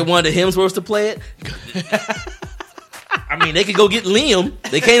guess. They're going to get one of the Hemsworths to play it? I mean, they could go get Liam.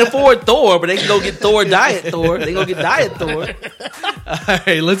 They can't afford Thor, but they can go get Diet Thor. They go get Diet Thor. All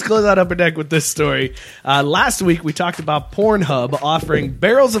right, let's close out Upper Deck with this story. Last week, we talked about Pornhub offering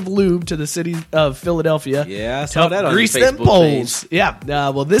barrels of lube to the city of Philadelphia. Yeah, I saw that on grease your them Facebook poles. page. Yeah.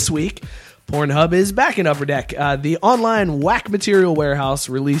 Well, this week, Pornhub is back in Upper Deck. The online Whack Material Warehouse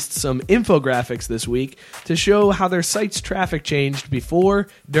released some infographics this week to show how their site's traffic changed before,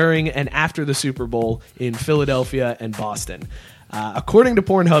 during, and after the Super Bowl in Philadelphia and Boston. According to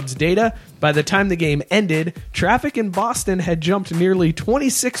Pornhub's data, by the time the game ended, traffic in Boston had jumped nearly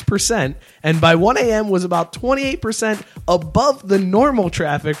 26%, and by 1 a.m. was about 28% above the normal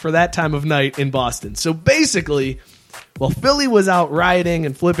traffic for that time of night in Boston. So basically, while Philly was out rioting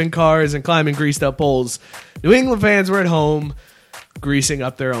and flipping cars and climbing greased up poles, New England fans were at home greasing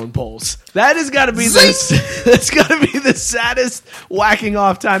up their own poles. That has got to be that's got to be the saddest whacking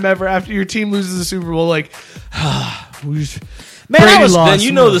off time ever after your team loses the Super Bowl. Like, then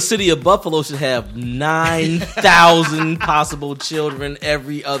you know the city of Buffalo should have 9,000 possible children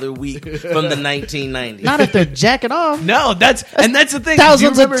every other week from the 1990s. Not if they're jacking off. No, that's the thing.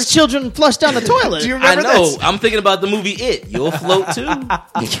 Thousands of children flushed down the toilet. Do you remember I know. I'm thinking about the movie It. You'll float too.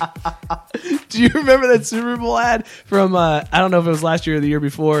 Do you remember that Super Bowl ad from, I don't know if it was last year or the year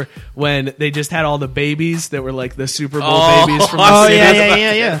before, when they just had all the babies that were like the Super Bowl babies from the city?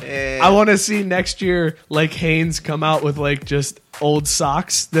 Yeah. I want to see next year, like, Hanes come out with, like, just old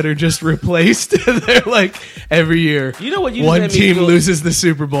socks that are just replaced. They're like, every year, you know what? One team loses the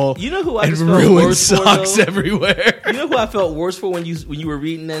Super Bowl. You know who I and just felt ruins worse socks for, everywhere. You know who I felt worse for when you were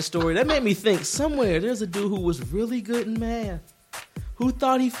reading that story? That made me think somewhere there's a dude who was really good in math, who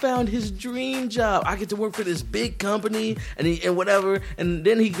thought he found his dream job. I get to work for this big company and whatever. And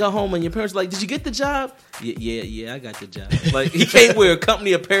then he got home and your parents were like, did you get the job? Yeah, I got the job. Like, he can't wear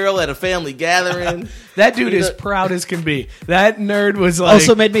company apparel at a family gathering. That dude is proud as can be. That nerd was like...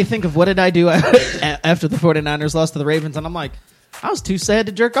 Also made me think of what did I do after the 49ers lost to the Ravens. And I'm like, I was too sad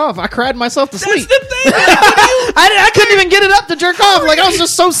to jerk off. I cried myself to sleep. That's the thing. I couldn't even get it up to jerk off. Like, I was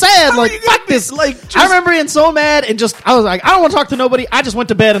just so sad. Like, fuck this. I remember being so mad and I was like, I don't want to talk to nobody. I just went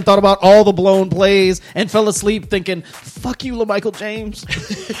to bed and thought about all the blown plays and fell asleep thinking, fuck you, LaMichael James.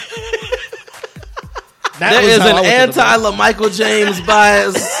 There is an anti-LaMichael James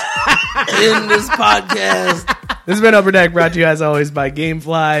bias in this podcast. This has been Upper Deck, brought to you as always by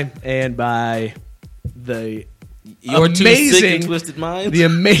GameFly and by Your two sick and twisted minds. The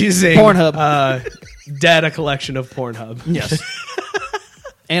amazing Pornhub data collection of Pornhub. Yes.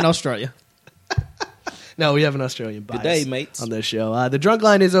 And Australia. No, we have an Australian bias Good day, mates. on this show. The drunk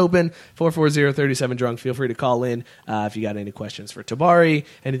line is open, 440-37-DRUNK. Feel free to call in if you got any questions for Tabari,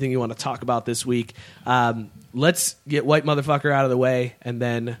 anything you want to talk about this week. Let's get White Motherfucker out of the way, and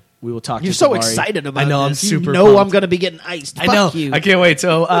then we will talk You're to so Tabari. excited about I know, this. I'm super You know pumped. I'm going to be getting iced. I know. Fuck you. I can't wait.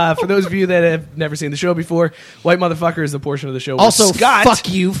 So, for those of you that have never seen the show before, White Motherfucker is the portion of the show where Also, Scott... fuck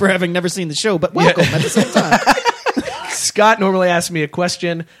you for having never seen the show, but welcome at the same time. Scott normally asks me a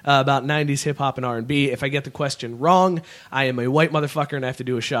question about 90s hip-hop and R&B. If I get the question wrong, I am a white motherfucker and I have to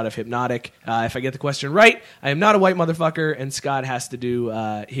do a shot of Hypnotic. If I get the question right, I am not a white motherfucker and Scott has to do,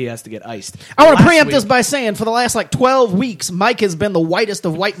 he has to get iced. I want to Last preempt week- this by saying for the last 12 weeks, Mike has been the whitest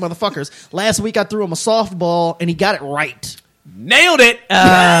of white motherfuckers. Last week I threw him a softball and he got it right. Nailed it!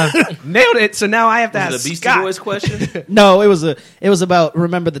 Nailed it! So now I have to Is ask it a Beastie Scott. Boys question? No, it was about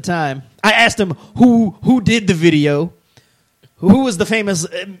Remember the Time. I asked him who did the video, who was the famous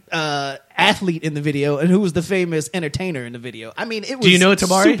athlete in the video, and who was the famous entertainer in the video. I mean, it was. Do you know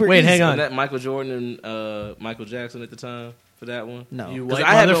Tabari? super Wait, easy. hang on. Was that Michael Jordan and Michael Jackson at the time for that one? No, You 'Cause white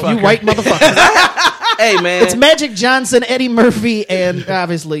I had no- motherfucker. you white motherfucker. Hey, man. It's Magic Johnson, Eddie Murphy, and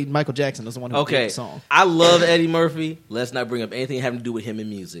obviously Michael Jackson is the one who did Okay, the song. I love Eddie Murphy. Let's not bring up anything having to do with him in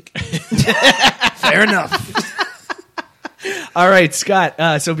music. Fair enough. All right,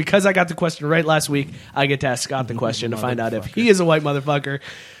 Scott. So because I got the question right last week, I get to ask Scott the question to find out if he is a white motherfucker.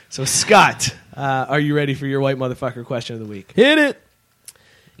 So, Scott, are you ready for your white motherfucker question of the week? Hit it.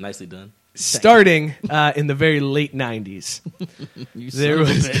 Nicely done. Starting in the very late 90s, there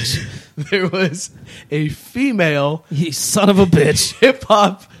was a female You son of a bitch.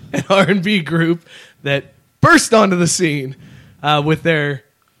 hip-hop and R&B group that burst onto the scene with their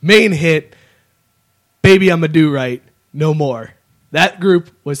main hit, Baby I'ma Do Right, No More. That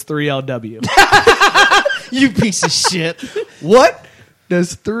group was 3LW. You piece of shit. What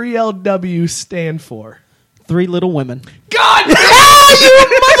does 3LW stand for? Three Little Women. God! You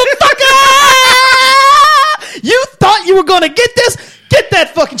motherfucker! You thought you were going to get this? Get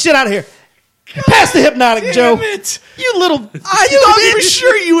that fucking shit out of here. Pass the Hypnotic, Joe. It. You little... I thought for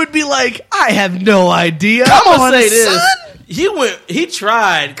sure you would be like, I have no idea. Come I'm on, gonna say this. son. He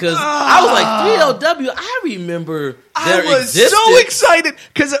tried because I was like 3LW. I remember their I was existence. so excited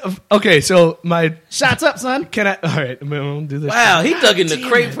because okay, so my Shots up, son. can I? All right, I'm gonna do this. Wow, he dug in the Damn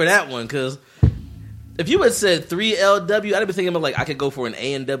crate it. for that one because if you had said 3LW, I'd have been thinking about I could go for an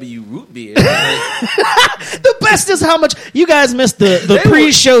A&W root beer. The best is how much you guys missed the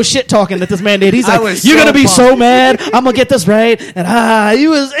pre-show shit talking that this man did. He's I like, was "You're so gonna be so pumped. mad. I'm gonna get this right." And he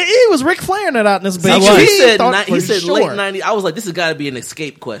was Ric Flairing it out in this bitch. He said thought he for said sure. late 90s. I was like, this has got to be an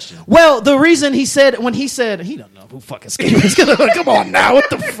escape question. Well, the reason he said he don't know who fucking Escape is gonna come on now. What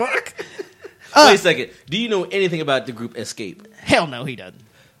the fuck? Wait a second. Do you know anything about the group Escape? Hell no, he doesn't.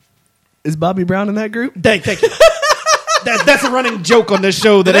 Is Bobby Brown in that group? Thank you. That's a running joke on this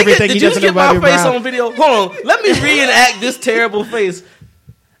show that everything Did he you doesn't just know get about my face Brown. on video? Hold on. Let me reenact this terrible face.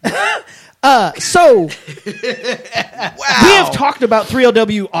 So we have talked about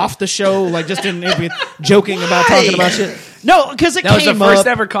 3LW off the show, like just in joking about talking about shit. No, because it That was came the first up.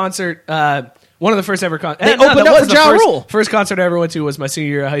 ever concert. One of the first ever concerts. They opened up for Ja Rule. First concert I ever went to was my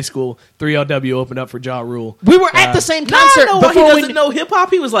senior year of high school. 3LW opened up for Ja Rule. We were at the same Now concert I know why he before doesn't know hip hop.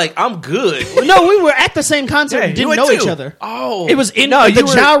 He was like, I'm good. No, we were at the same concert Yeah, and you didn't went know too. each other. Oh. It was in No, the you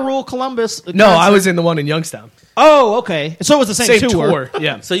were- Ja Rule Columbus. No, I concert. was in the one in Youngstown. Oh, okay. So it was the same, tour.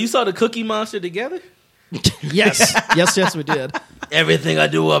 Yeah. So you saw the Cookie Monster together? Yes, yes, we did. Everything I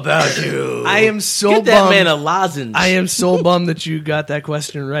do about you. I am so Get that bummed. man a lozenge. I am so bummed that you got that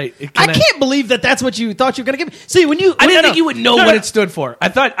question right. I can't believe that's what you thought you were going to give me. See, when you... I didn't no, think you would know no, what no. it stood for. I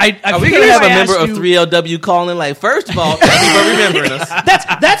thought I Are we figured going to if have I a member asked of you- 3LW calling? Like, first of all, thank you for remembering us.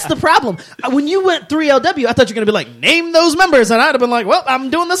 That's the problem. When you went 3LW, I thought you were going to be like, name those members, and I'd have been like, well, I'm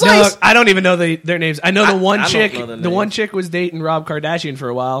doing this No, ice. I don't even know their names. I know the one I don't chick. know their The one names. chick was dating Rob Kardashian for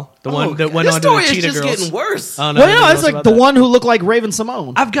a while. The one Oh, that went this on to the story is Cheetah just Girls. getting worse. I don't know Well, anything no, else it's like about the that. one who looked like Raven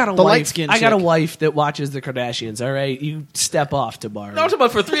Simone. I've got a the wife. light-skinned I got a chick. wife that watches the Kardashians. All right, you step off to bar. No, I'm talking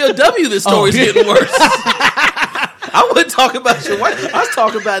about for 3LW, this story's getting worse. I wouldn't talk about your wife. I was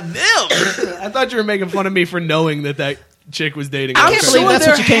talking about them. I thought you were making fun of me for knowing that chick was dating. I'm Rob can't Kardashian. believe sure that's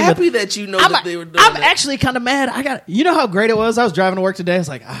they're what you came happy with. that you know that they were doing I'm that. actually kind of mad. You know how great it was? I was driving to work today. I was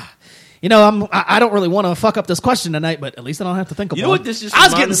like, I don't really want to fuck up this question tonight, but at least I don't have to think about it. You know what this just I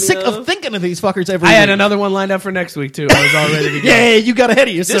was reminded getting me sick of thinking of these fuckers every I week. had another one lined up for next week too. I was all ready to go. Yeah, you got ahead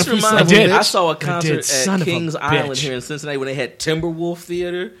of yourself. This you son reminds of a me. bitch. I saw a concert Son at of a Kings bitch. Island here in Cincinnati when they had Timberwolf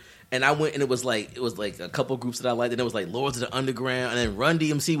Theater. And I went, and it was like a couple groups that I liked, and it was like Lords of the Underground, and then Run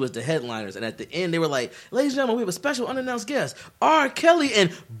DMC was the headliners. And at the end, they were like, "Ladies and gentlemen, we have a special unannounced guest, R. Kelly,"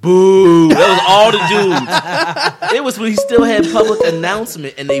 and boo! That was all the dudes. It was when he still had public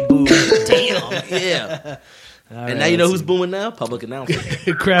announcement, and they booed. Damn, yeah. And now you know who's booing now? Public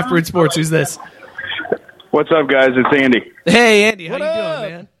announcement. Craft Brewed Sports. Who's this? What's up, guys? It's Andy. Hey, Andy. How What you up?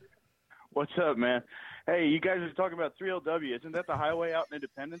 doing, man? What's up, man? Hey, you guys are talking about 3LW. Isn't that the highway out in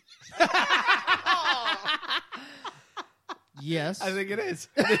Independence? Yes. I think it is.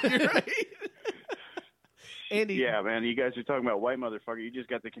 I think you're right. Andy. Yeah, man. You guys are talking about white motherfucker. You just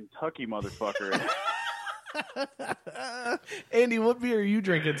got the Kentucky motherfucker. Andy, what beer are you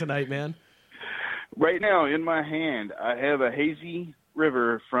drinking tonight, man? Right now, in my hand, I have a Hazy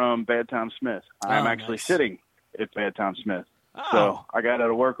River from Bad Tom Smith. I'm actually nice. sitting at Bad Tom Smith. Oh. So I got out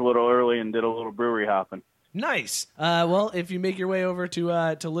of work a little early and did a little brewery hopping. Nice. Well, if you make your way over to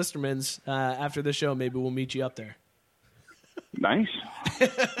Listerman's after the show, maybe we'll meet you up there. Nice.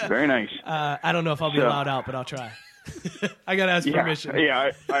 Very nice. I don't know if I'll be So- allowed out, but I'll try. I gotta ask permission.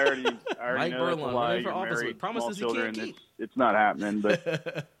 Yeah, I already Mike know that's a Burlon, lie. running for You're office married, with promises small he can't children. keep. It's not happening,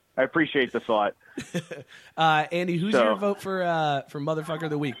 but I appreciate the thought. Andy, who's So- your vote for Motherfucker of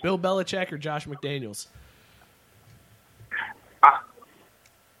the Week? Bill Belichick or Josh McDaniels?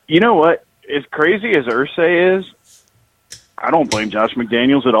 You know what? As crazy as Irsay is, I don't blame Josh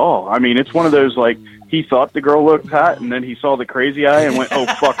McDaniels at all. I mean, it's one of those, like, he thought the girl looked hot, and then he saw the crazy eye and went, oh,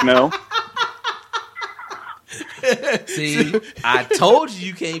 fuck no. See, I told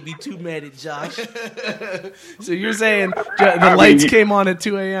you can't be too mad at Josh. So you're saying the lights came on at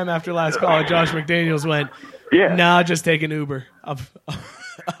 2 a.m. after last call, and Josh McDaniels went, Yeah. nah, just take an Uber.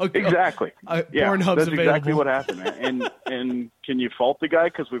 I'll go. Exactly. Yeah, Pornhub's that's available. exactly what happened, man. And can you fault the guy?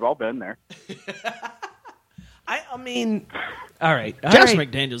 Because we've all been there. I mean, all right. Josh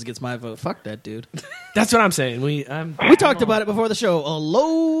McDaniels gets my vote. Fuck that dude. That's what I'm saying. We talked about it before the show. A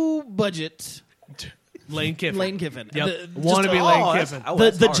low budget Lane Kiffin. Lane Kiffin. Yep. Wanna be Lane Kiffin.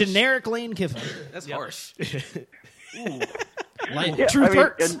 The generic Lane Kiffin. That's harsh. Truth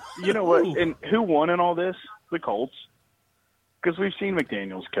hurts. And you know what? And who won in all this? The Colts. Because we've seen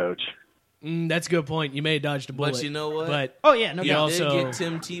McDaniels coach. That's a good point. You may have dodged a bullet. But you know what? But oh yeah, no you doubt. did also get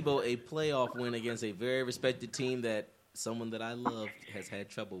Tim Tebow a playoff win against a very respected team that someone that I love has had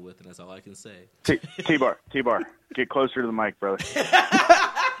trouble with, and that's all I can say. T-Bar, get closer to the mic, brother.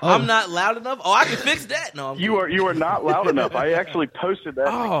 I'm not loud enough. Oh, I can fix that. No, You are not loud enough. I actually posted that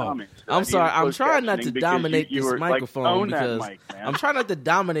in the comments. I'm sorry. I'm Closed trying not to captioning because dominate you this were, microphone like, own because that mic, man. I'm trying not to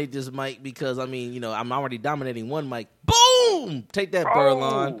dominate this mic because I mean, you know, I'm already dominating one mic. Boom! Take that,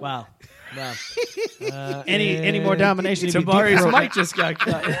 Burlon. wow. Any more domination? he'd be Tabari's deep throated. mic just got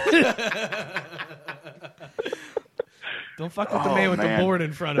cut. Don't fuck with the man with the board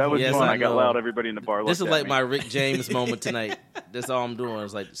in front of That was him. Yes, fun. I I got know. loud. Everybody in the bar This is looked like at my me. Rick James moment tonight. That's all I'm doing.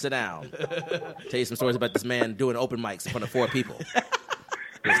 It's like, sit down. Tell you some stories about this man doing open mics in front of 4 people.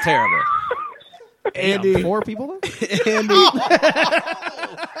 It's terrible. Andy. 4 people though? Andy.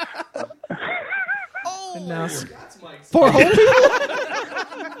 And now, 4 whole people?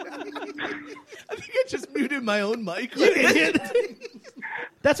 I think I just muted my own mic. You idiot.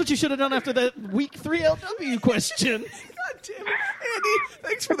 That's what you should have done after the week 3 LW question. God damn it. Andy,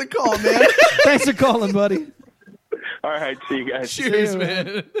 thanks for the call, man. Thanks for calling, buddy. All right, see you guys. Cheers,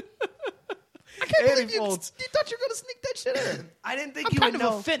 man. I can't Andy believe you Foltz. thought you were going to sneak that shit in. I didn't think I'm you kind would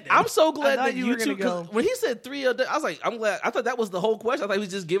of know. offended. I'm so glad I thought that you you were gonna two. go. When he said 3LW, I was like, I'm glad. I thought that was the whole question. I thought he was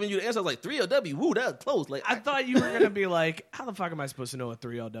just giving you the answer. I was like, 3LW. Woo, that was close. Like, I thought you were going to be like, how the fuck am I supposed to know what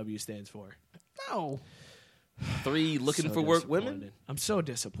 3LW stands for? No. 3 looking So for work disappointed. women. I'm so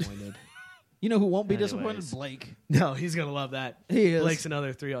disappointed. You know who won't be Anyways. disappointed? Blake. No, he's gonna love that. He is. Blake's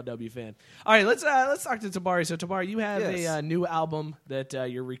another 3LW fan. All right, let's talk to Tabari. So Tabari, you have Yes. a new album that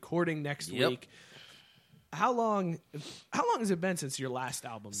you're recording next Yep. week. How long has it been since your last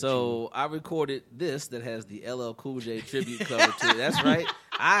album? So I recorded this that has the LL Cool J tribute cover to it. That's right.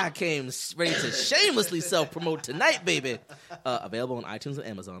 I came ready to shamelessly self-promote tonight, baby. Available on iTunes and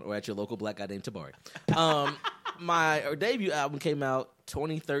Amazon or at your local black guy named Tabari. My debut album came out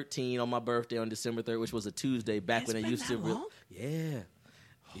 2013 on my birthday on December 3rd, which was a Tuesday back when they used to. Yeah.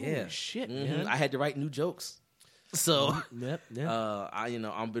 Holy shit, man. I had to write new jokes. So, Yep.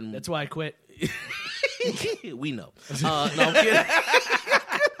 I've been. That's why I quit. We know. No, I'm kidding.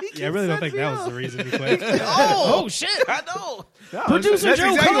 Yeah, I really don't think that was the reason he quit. Oh shit! I know. No, Producer that's Joe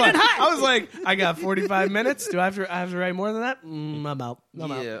exactly coming in what- hot. I was like, I got 45 minutes. Do I have to write more than that? I'm out. I'm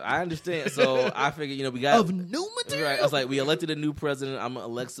out. Yeah, I understand. So I figured, we got Of new material? Right. I was like, we elected a new president. I'm gonna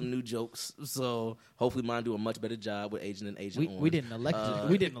elect some new jokes. So hopefully, mine do a much better job with Agent and Agent We Orange. didn't elect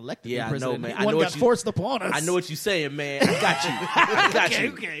we didn't elect the yeah, new president. I know, man. I One know got what you, forced upon us. I know what you're saying, man. I got you. I got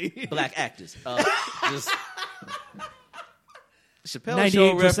you. Okay. Black actors. Just Chappelle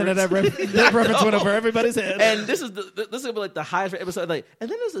Show 98% of that reference went over everybody's head. And this is gonna be like the highest episode. Like, and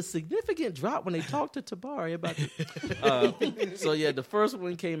then there's a significant drop when they talked to Tabari about it. So yeah, the first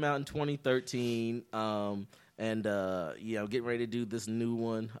one came out in 2013. I'm getting ready to do this new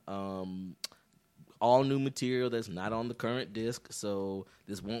one. All new material that's not on the current disc, so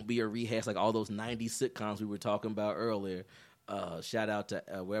this won't be a rehash like all those 90s sitcoms we were talking about earlier. Shout out to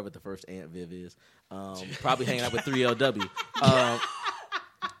wherever the first Aunt Viv is. Probably hanging out with 3LW.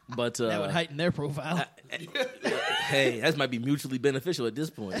 But that would heighten their profile. Hey, that might be mutually beneficial at this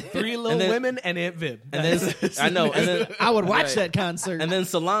point. 3 Little Women and Aunt Viv. And then I know. And then I would watch that concert. And then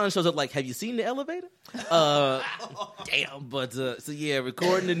Solange shows up like, "Have you seen the elevator?" Damn. But so yeah,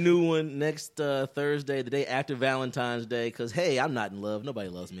 recording the new one next Thursday, the day after Valentine's Day. Because hey, I'm not in love. Nobody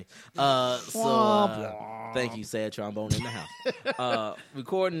loves me. Thank you, sad trombone in the house.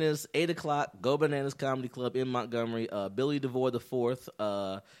 Recording this 8:00. Go Bananas Comedy Club in Montgomery. Billy DeVore the fourth.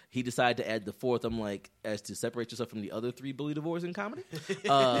 He decided to add the fourth. I'm like, as to separate yourself from the other three Billy DeVores in comedy.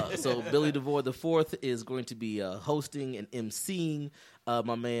 So Billy DeVore the fourth is going to be hosting and emceeing.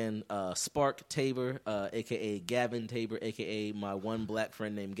 My man Spark Tabor, a.k.a. Gavin Tabor, a.k.a. my one black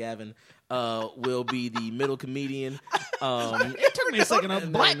friend named Gavin, will be the middle comedian. It took me a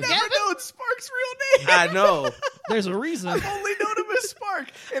second. Black I've never Gavin? known Spark's real name. I know. There's a reason. I've only known him as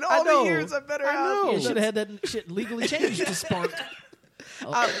Spark. In I all know. the years I've been I around. know. You should have had that shit legally changed to Spark.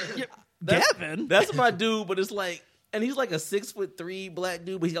 Gavin? That's my dude, but it's like, and he's like a 6'3" black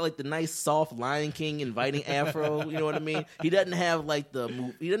dude, but he's got like the nice soft Lion King inviting afro. You know what I mean? He doesn't have like the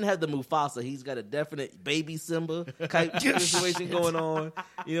Mufasa. He's got a definite baby Simba type situation going on.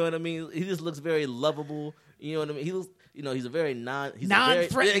 You know what I mean? He just looks very lovable. You know what I mean? He looks, he's a very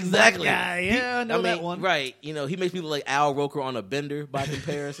non-threatening exactly guy. Yeah, I know that one. Right. He makes me look like Al Roker on a bender by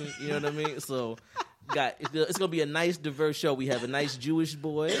comparison. You know what I mean? So. It's going to be a nice, diverse show. We have a nice Jewish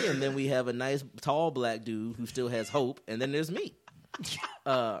boy, and then we have a nice, tall black dude who still has hope, and then there's me.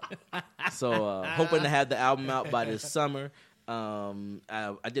 So hoping to have the album out by this summer.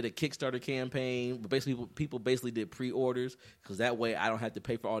 I did a Kickstarter campaign, but basically people did pre-orders because that way I don't have to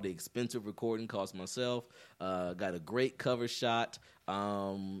pay for all the expensive recording costs myself. Got a great cover shot.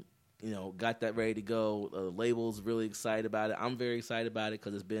 Got that ready to go. Label's really excited about it. I'm very excited about it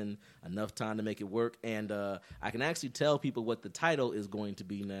because it's been enough time to make it work. And I can actually tell people what the title is going to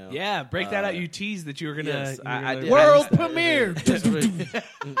be now. Yeah, break that out. You teased that you were going to... Yes, I did. World premiere. That's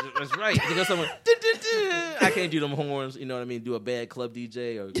right. Because someone... I can't do them horns, you know what I mean? Do a bad club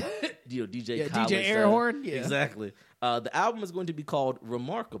DJ or DJ Khaled DJ air horn. Yeah. Exactly. The album is going to be called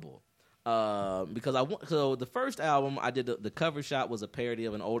Remarkable. So the first album I did, the cover shot was a parody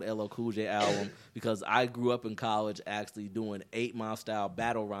of an old LL Cool J album because I grew up in college actually doing 8 Mile style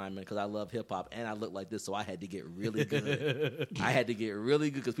battle rhyming because I love hip hop and I look like this, so I had to get really good.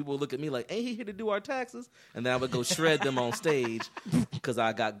 Because people would look at me like, "Ain't he here to do our taxes?" And then I would go shred them on stage because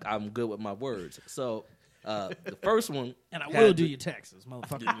I'm good with my words. So. The first one, and I will do your taxes,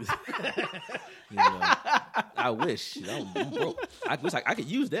 motherfucker. I wish. I'm broke. I wish I could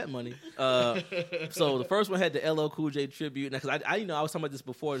use that money. So the first one had the LL Cool J tribute, because I was talking about this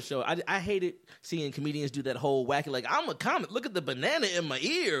before the show. I hated seeing comedians do that whole wacky, like, I'm a comic. Look at the banana in my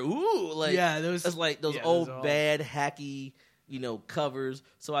ear. Ooh, like it's like those old bad hacky. Covers.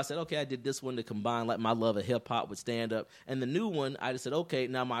 So I said, okay, I did this one to combine like my love of hip hop with stand up. And the new one, I just said, okay,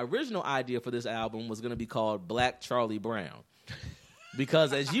 now my original idea for this album was going to be called Black Charlie Brown.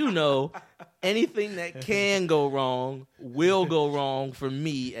 Because as you know, anything that can go wrong will go wrong for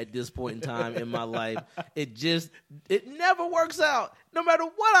me at this point in time in my life. It never works out. No matter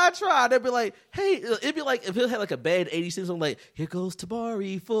what I try, they'd be like, hey, it'd be like if it had like a bad 80s scene, like, here goes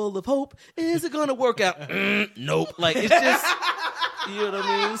Tabari full of hope. Is it going to work out? Nope. Like, it's just, you know what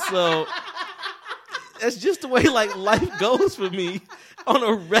I mean? So that's just the way like life goes for me on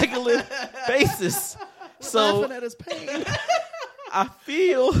a regular basis. So laughing at his pain. I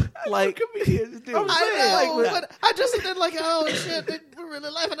feel like comedians do. I know, but I just did like, oh shit, we're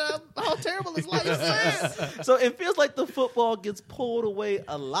really laughing at how terrible his life is. So it feels like the football gets pulled away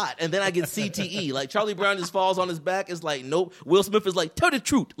a lot, and then I get CTE. Like Charlie Brown just falls on his back. It's like, nope. Will Smith is like, tell the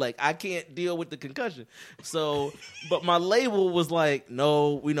truth. Like I can't deal with the concussion. So, but my label was like,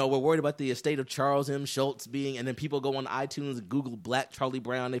 no, we're worried about the estate of Charles M. Schultz being, and then people go on iTunes and Google Black Charlie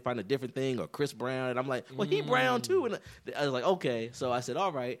Brown, they find a different thing, or Chris Brown, and I'm like, well, he Brown too. And I was like, okay. So I said,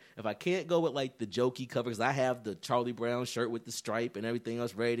 all right, if I can't go with like the jokey cover, because I have the Charlie Brown shirt with the stripe and everything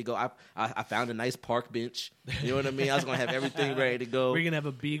else ready to go. I found a nice park bench. You know what I mean? I was gonna have everything ready to go. We're gonna have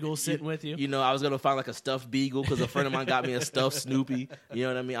a beagle sitting with you. You know, I was gonna find like a stuffed beagle because a friend of mine got me a stuffed Snoopy. You know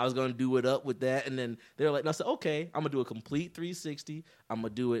what I mean? I was gonna do it up with that, and then they were like, and I said, okay, I'm gonna do a complete 360. I'm gonna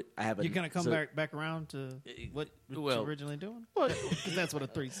do it. You're gonna come back around to what you were originally doing? Because that's what a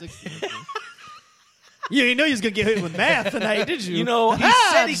 360 is. You didn't know you was gonna get hit with math tonight, did you? You know, he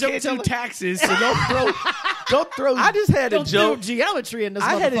said he can't do taxes, so don't throw. I just had a joke. Geometry in this.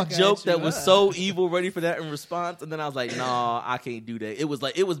 I had a joke that was so evil, ready for that in response, and then I was like, "Nah, I can't do that." It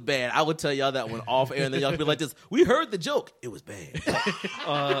was bad. I would tell y'all that one off air, and then y'all could be like, "This, we heard the joke. It was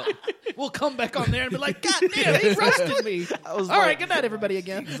bad." We'll come back on there and be like, "God damn, he roasted me." All right, good night, everybody.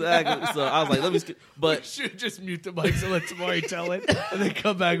 Again, exactly. So I was like, "Let me." But we should just mute the mics and let Tamari tell it, and then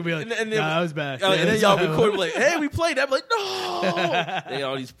come back and be like, "Nah, that was bad." And then y'all record like, "Hey, we played that." I'm like, "No!" They got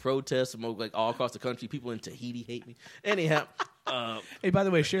all these protests from like all across the country. People in Tahiti hate me. Anyhow, hey, by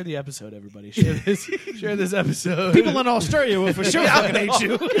the way, share the episode, everybody. Share this episode. People in Australia will for sure fucking hate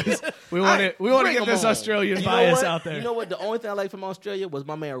you. We want to get this Australian bias out there. You know what? The only thing I like from Australia was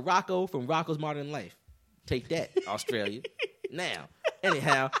my man Rocco from Rocco's Modern Life. Take that, Australia. Now,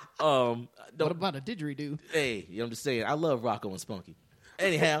 anyhow, what about a didgeridoo? Hey, I'm just saying, I love Rocco and Spunky.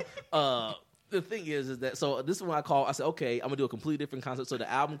 Anyhow, the thing is that, so this is what I said, okay, I'm going to do a completely different concept. So the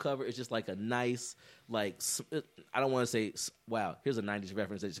album cover is just like a nice, like, I don't want to say, wow, here's a 90s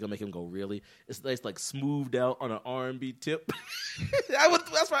reference that's going to make him go really. It's like smoothed out on an R&B tip.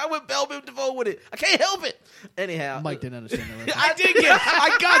 That's why I went Bell Biv DeVoe with it. I can't help it. Anyhow. Mike didn't understand that reference. I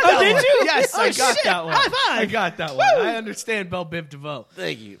got that one. Did you? Yes, I got shit. that one. High five. I got that one. I understand Bell Biv DeVoe.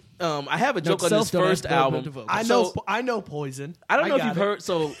 Thank you. I have a joke on this first album. I know Poison. I don't know if you've heard.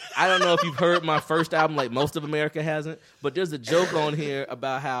 So I don't know if you've heard my first album, like most of America hasn't. But there's a joke on here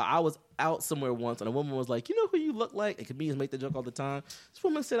about how I was out somewhere once, and a woman was like, "You know who you look like?" And comedians make the joke all the time. This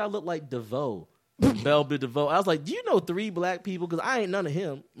woman said I look like DeVoe, Bell Biv DeVoe. I was like, "Do you know 3 black people? Because I ain't none of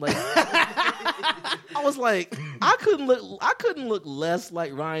him." Like, I was like, I couldn't look less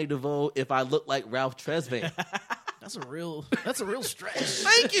like Ryan DeVoe if I looked like Ralph Tresvant. That's a real stretch.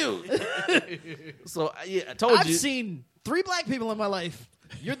 Thank you. So yeah, I told you. I've seen 3 black people in my life.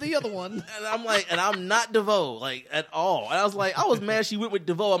 You're the other one. And I'm like, and I'm not DeVoe, like, at all. And I was like, I was mad she went with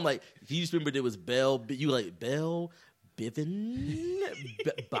DeVoe. I'm like, you just remember there was Bell, you like Bell, Bivin,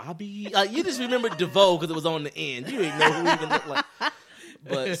 Bobby. Like, you just remember DeVoe because it was on the end. You didn't know who he even looked like.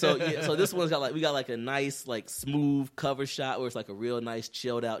 But so this one's got we got like a nice like smooth cover shot where it's like a real nice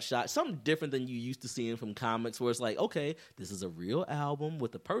chilled out shot, something different than you used to seeing from comics where it's like, okay, this is a real album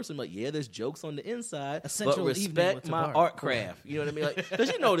with a person, like, yeah, there's jokes on the inside, but respect my art craft. You know what I mean? Like,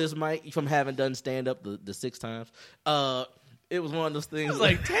 because you know this, Mike, from having done stand up the 6 times. It was one of those things. It was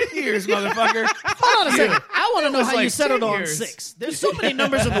like 10 years, motherfucker. Hold on a second. I want to know how you settled on 6. There's so many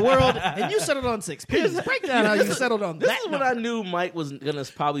numbers in the world, and you settled on 6. Please break down how you settled on that. This is when I knew Mike was gonna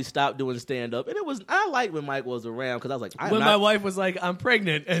probably stop doing stand up, and I liked when Mike was around because I was like, my wife was like, "I'm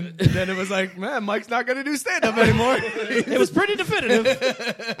pregnant," and then it was like, "Man, Mike's not gonna do stand up anymore." It was pretty definitive.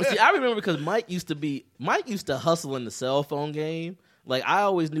 But see, I remember because Mike used to hustle in the cell phone game. Like, I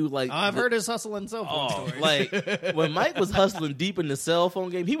always knew, like... I've heard his hustling cell phone stories. Like, when Mike was hustling deep in the cell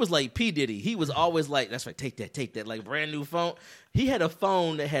phone game, he was like P. Diddy. He was always like, that's right, take that, like, brand new phone. He had a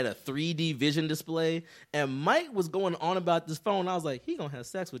phone that had a 3D vision display, and Mike was going on about this phone. I was like, he gonna have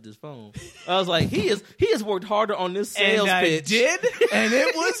sex with this phone. I was like, he has worked harder on this sales pitch. Did, and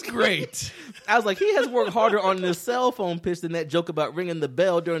it was great. I was like, he has worked harder on this cell phone pitch than that joke about ringing the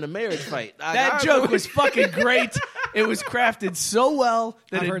bell during the marriage fight. That joke was fucking great. It was crafted so well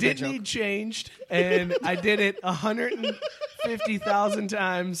that it didn't need changed, and I did it 150,000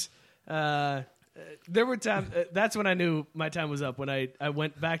 times. There were times, that's when I knew my time was up, when I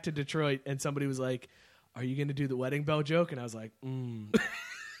went back to Detroit and somebody was like, "Are you going to do the wedding bell joke?" And I was like,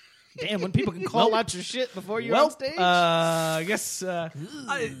 Damn, when people can call out your shit before you're on stage? I guess,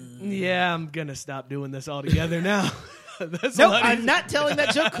 I'm going to stop doing this altogether now. I'm not telling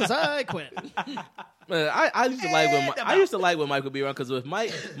that joke because I quit. Man, I used to like when Mike would be around because if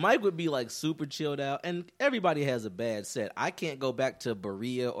Mike would be like super chilled out, and everybody has a bad set. I can't go back to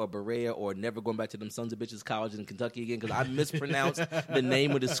Berea or never going back to them sons of bitches colleges in Kentucky again because I mispronounced the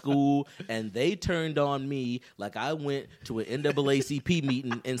name of the school, and they turned on me like I went to an NAACP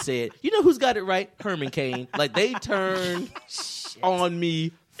meeting and said, "You know who's got it right? Herman Cain." Like they turned on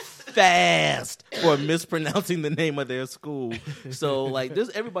me fast for mispronouncing the name of their school. So like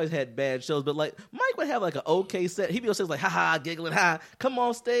everybody's had bad shows, but like Mike would have like an okay set. He'd be on stage like ha giggling, come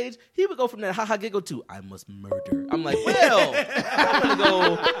on stage. He would go from that ha giggle to I must murder. I'm like, well,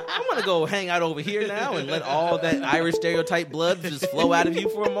 I'm gonna go hang out over here now and let all that Irish stereotype blood just flow out of you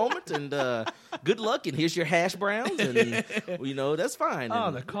for a moment, and good luck, and here's your hash browns, and that's fine.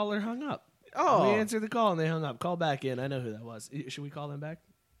 Oh, the caller hung up. Oh, we answered the call and they hung up. Call back in. I know who that was. Should we call them back?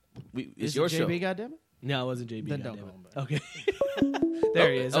 It's your show. JB, goddammit? No, it wasn't JB. Then don't call him back. Okay.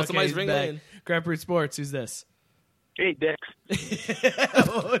 There he is. Okay, somebody's ringing back. in. Craft Root Sports. Who's this? Hey, Dix.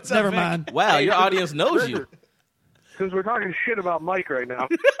 What's up, Never Vic? mind. Wow, your audience knows you. Because we're talking shit about Mike right now.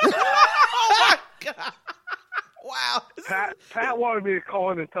 Oh my god! Wow. Pat wanted me to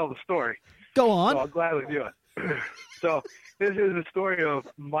call in and tell the story. Go on. So I'll gladly do it. So this is the story of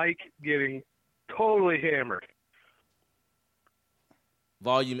Mike getting totally hammered.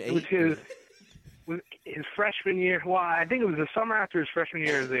 Volume 8. It was his freshman year. Well, I think it was the summer after his freshman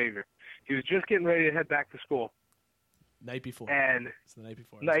year at Xavier. He was just getting ready to head back to school. Night before. And it's the night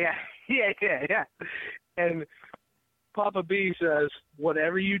before. No, yeah. And Papa B says,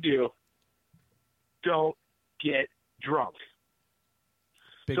 whatever you do, don't get drunk.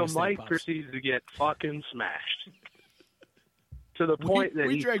 Big so mistake, Mike Pops. proceeds to get fucking smashed. To the point that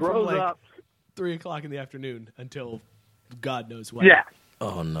we he drank throws from like up. 3:00 in the afternoon until God knows when. Yeah.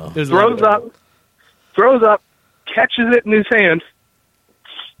 Oh no. Throws up, catches it in his hand,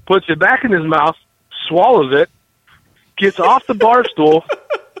 puts it back in his mouth, swallows it, gets off the bar stool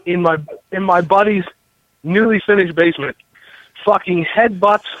in my buddy's newly finished basement, fucking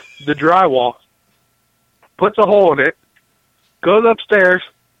headbutts the drywall, puts a hole in it, goes upstairs,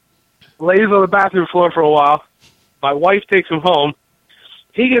 lays on the bathroom floor for a while. My wife takes him home.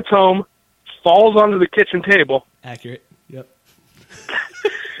 He gets home, falls onto the kitchen table. Accurate. Yep.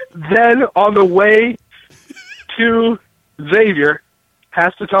 Then on the way to Xavier,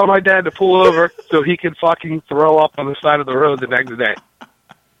 has to tell my dad to pull over so he can fucking throw up on the side of the road the next day.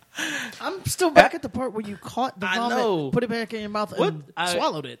 I'm still back at the part where you caught the I vomit, know. put it back in your mouth, and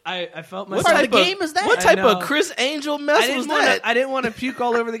swallowed it. I felt What myself. part of the game is that? What I type of know. Chris Angel mess was that? I didn't want to puke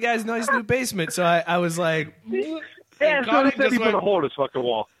all over the guy's nice new basement, so I was like, Yeah, so he said he just put a hole in his fucking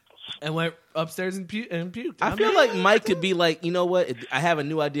wall. and went upstairs and puked. I feel like Mike could be like, you know what? I have a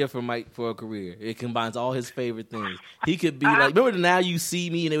new idea for Mike for a career. It combines all his favorite things. He could be like, remember the Now You See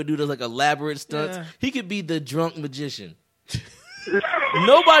Me and they would do those like elaborate stunts? Yeah. He could be the drunk magician.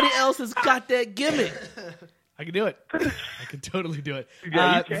 Nobody else has got that gimmick. I can do it. I can totally do it.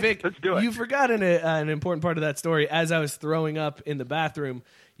 Yeah, you can. Vic, Let's do it. you forgot an important part of that story. As I was throwing up in the bathroom,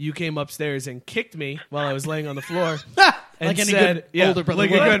 you came upstairs and kicked me while I was laying on the floor. And Like any said, good older brother like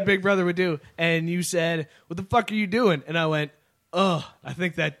would. a good big brother would do. And you said, "What the fuck are you doing?" And I went, "Oh, I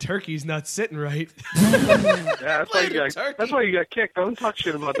think that turkey's not sitting right." Yeah, that's why you got kicked. Don't talk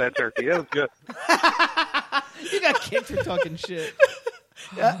shit about that turkey. That was good. You got kicked for talking shit.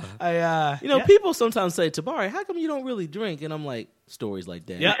 People sometimes say, Tabari, how come you don't really drink? And I'm like, stories like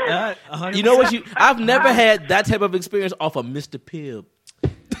that. Yeah, 100%. You know what? I've never had that type of experience off of Mr. Pibb.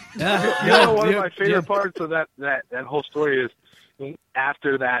 One of my favorite parts of that whole story is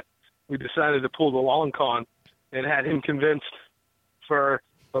after that, we decided to pull the long con and had him convinced for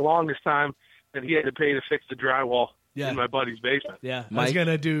the longest time that he had to pay to fix the drywall in my buddy's basement. Yeah, Mike?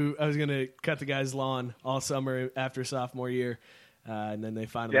 I was gonna cut the guy's lawn all summer after sophomore year, and then they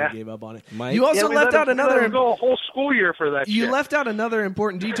finally gave up on it. Mike? You also left out another. Go a whole school year for that. You shit. left out another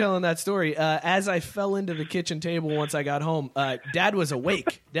important detail in that story. As I fell into the kitchen table once I got home, Dad was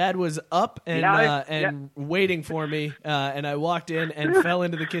awake. Dad was up and waiting for me. And I walked in and fell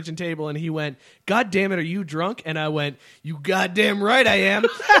into the kitchen table, and he went, "God damn it, are you drunk?" And I went, "You goddamn right I am."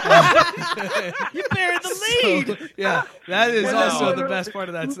 You buried the lead. So, yeah, that is also the best part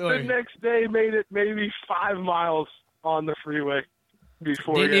of that The story. next day made it maybe 5 miles on the freeway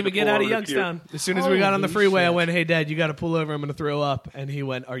before Didn't he had even to get pull out of over to puke. Youngstown. As soon as we got on the Holy freeway, I shit. went, "Hey, Dad, you got to pull over. I'm going to throw up." And he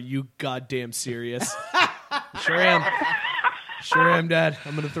went, "Are you goddamn serious?" Sure am. Sure am, Dad.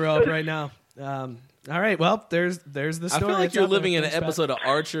 I'm going to throw up right now. All right. Well, there's the story. I feel like that's you're out there. living in an Thanks, Pat. episode of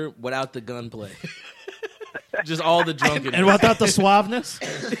Archer without the gunplay. Just all the drunkenness. And without the suaveness?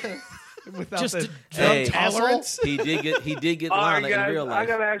 without Just the a drug Hey, tolerance. He did get All right, Lana in guys, real I life.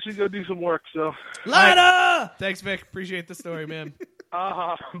 gotta actually go do some work. So, Lana! Thanks, Vic. Appreciate the story, man.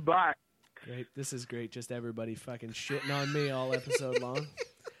 bye. Great. This is great. Just everybody fucking shitting on me all episode long.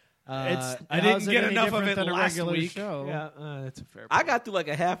 It's- I how's didn't it get any enough of different it than a last regular week. show? Yeah, that's a fair point. I got through like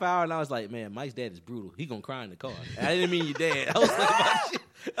a half hour and I was like, man, Mike's dad is brutal. He gonna cry in the car. And I didn't mean your dad. I was like,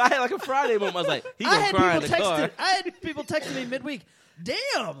 I had like a Friday moment. I was like, he gonna cry in the car. I had people texting me midweek.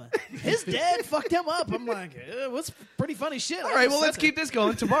 Damn, his dad fucked him up. I'm like, what's pretty funny shit. All right, well, let's keep this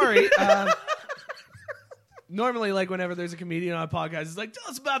going. Tabari, normally, like, whenever there's a comedian on a podcast, it's like, tell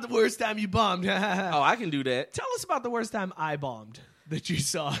us about the worst time you bombed. Oh, I can do that. Tell us about the worst time I bombed that you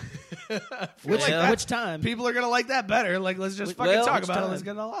saw. Which time? People are going to like that better. Like, let's just fucking Well, talk which about it. time? Let's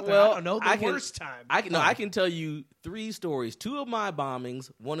get it all out there. Well, I don't know. The worst time. I can tell you 3 stories. 2 of my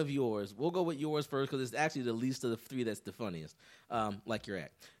bombings, 1 of yours. We'll go with yours first because it's actually the least of the 3 that's the funniest. Like your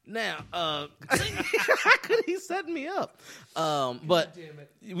act. Now, how could he set me up? But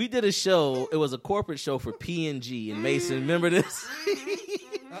we did a show. It was a corporate show for P&G in Mason. Remember this?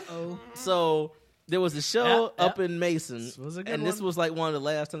 Uh-oh. So there was a show Yeah, up in Mason, This was a good and this one. was like one of the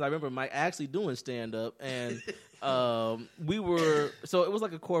last times I remember Mike actually doing stand up, and we were so it was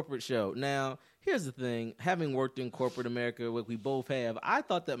like a corporate show. Now here's the thing: having worked in corporate America, what we both have, I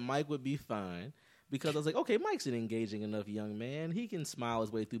thought that Mike would be fine because I was like, okay, Mike's an engaging enough young man; he can smile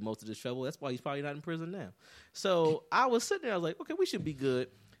his way through most of this trouble. That's why he's probably not in prison now. So I was sitting there, I was like, okay, we should be good.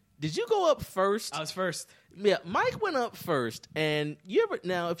 Did you go up first? I was first. Yeah, Mike went up first, and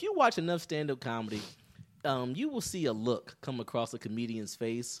if you watch enough stand-up comedy, you will see a look come across a comedian's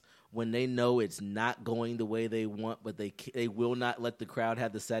face when they know it's not going the way they want, but they will not let the crowd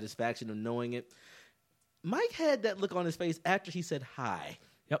have the satisfaction of knowing it. Mike had that look on his face after he said hi.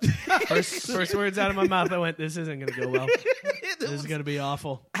 Yep. First words out of my mouth, I went, this isn't going to go well. This is going to be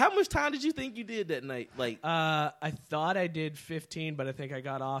awful. How much time did you think you did that night? Like, I thought I did 15, but I think I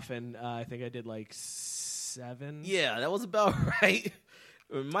got off, and I think I did like 7. yeah, that was about right.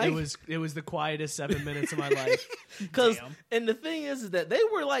 Mike, It was the quietest 7 minutes of my life. And the thing is that they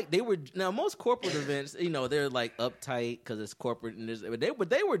were now most corporate events, they're like uptight because it's corporate, and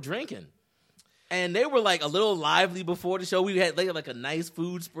they were drinking. And they were like a little lively before the show. They had like a nice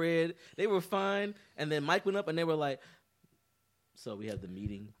food spread. They were fine. And then Mike went up and they were like, so we have the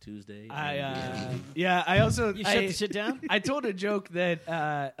meeting Tuesday. I also You shut the shit down? I told a joke that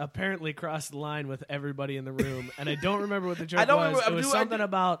apparently crossed the line with everybody in the room, and I don't remember what the joke was. It was something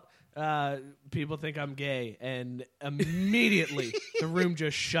about people think I'm gay, and immediately the room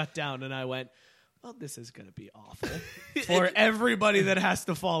just shut down, and I went, well, this is going to be awful for everybody that has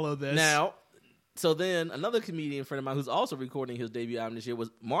to follow this. Now, so then another comedian friend of mine who's also recording his debut album this year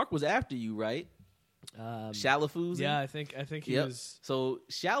Mark was after you, right? Shalafu. Yeah, I think he was. So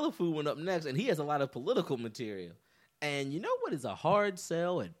Shalafu went up next, and he has a lot of political material. And you know what is a hard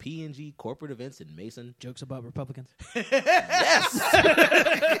sell at P&G corporate events in Mason? Jokes about Republicans. Yes.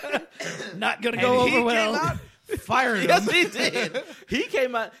 Not going to go over well. Came out, fired him. Yes, he did. He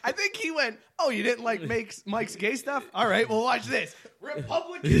came out. I think he went, oh, you didn't like Mike's gay stuff? All right, well, watch this.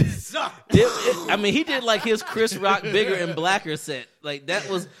 Republicans suck. He did like his Chris Rock bigger and blacker set. Like that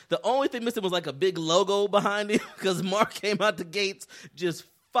was the only thing missing was like a big logo behind him because Mark came out the gates just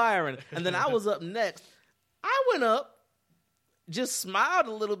firing. And then I was up next. I went up, just smiled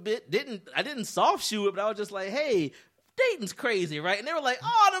a little bit. I didn't soft shoe it, but I was just like, hey, Dayton's crazy, right? And they were like,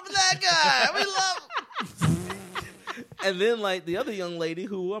 oh, the black guy. We love him. And then, like, the other young lady,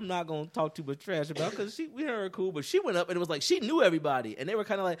 who I'm not going to talk too much trash about because we heard her cool, but she went up and it was like she knew everybody. And they were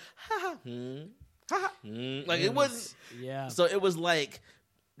kind of like, ha ha, ha, like, it wasn't. Yeah. So it was like,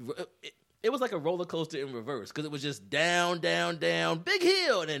 it was like a roller coaster in reverse because it was just down, down, down, big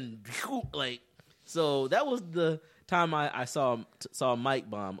hill, and then, like, so that was the time I saw Mike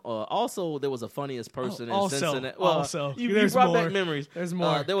bomb. Also, there was a funniest person in Cincinnati. Well, you brought back memories. There's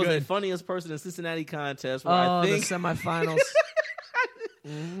more. There was a funniest person in Cincinnati contest where I think the semifinals.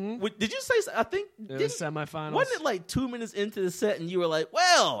 Did you say? I think the semifinals. Wasn't it like 2 minutes into the set and you were like,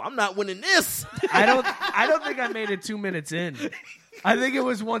 "Well, I'm not winning this." I don't think I made it 2 minutes in. I think it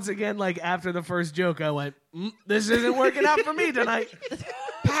was once again like after the first joke, I went, "This isn't working out for me tonight."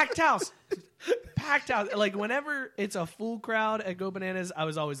 Packed house. Like whenever it's a full crowd at Go Bananas, I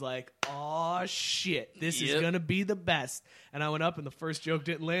was always like, "Oh shit, this is gonna be the best." And I went up, and the first joke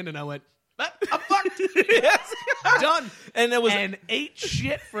didn't land, and I went, I'm fucked. Yes. Done. And there was ate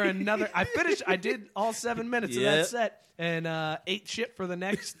shit for another. I did all 7 minutes of that set and ate shit for the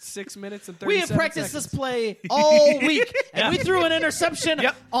next 6 minutes and 30 We have seconds. practiced this play all week, and we threw an interception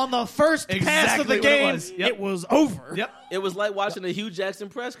on the first pass of the Exactly what it game. was. Yep. It was over. Yep. It was like watching a Hugh Jackson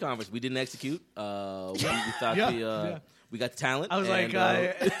press conference. We didn't execute. We thought we got the talent. I was and,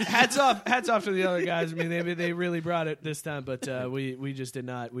 hats off to the other guys. I mean, they really brought it this time, but we just did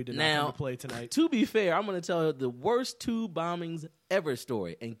not. We did not come to play tonight. To be fair, I'm going to tell you the worst 2 bombings ever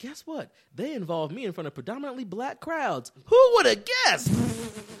story. And guess what? They involved me in front of predominantly black crowds. Who would have guessed?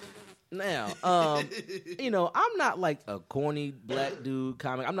 Now, I'm not like a corny black dude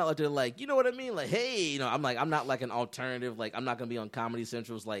comic. I'm not like they're like, you know what I mean? Like, hey, I'm not like an alternative. Like, I'm not gonna be on Comedy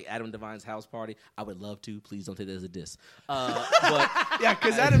Central's like Adam Devine's house party. I would love to. Please don't take that as a diss. But yeah,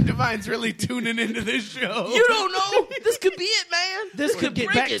 because Adam Devine's really tuning into this show. You don't know. This could be it, man. This could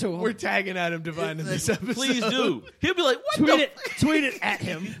get back to him. We're tagging Adam Devine in this episode. Please do. He'll be like, what Tweet it at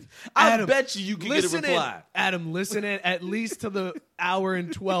him. I bet you can get a reply. Adam, listen in at least to the hour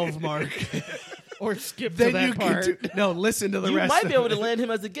and 12 mark. Or skip then to that you part. No, listen to the you rest. You might be able of to it. land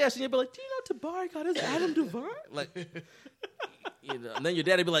him as a guest, and you'll be like, do you know Tabari got his Adam Devine? Like, and then your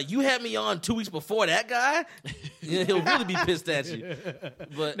daddy be like, you had me on 2 weeks before that guy? He'll really be pissed at you.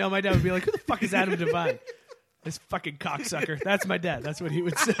 But no, my dad would be like, who the fuck is Adam Devine? This fucking cocksucker. That's my dad. That's what he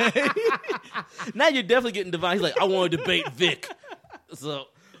would say. Now you're definitely getting Devine. He's like, I want to debate Vic.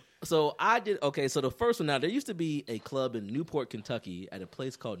 So I did, okay, so the first one now, there used to be a club in Newport, Kentucky at a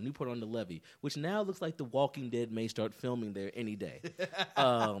place called Newport on the Levee, which now looks like The Walking Dead may start filming there any day.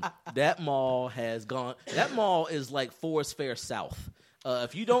 That mall is like Forest Fair South.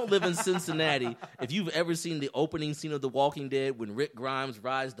 If you don't live in Cincinnati, if you've ever seen the opening scene of The Walking Dead when Rick Grimes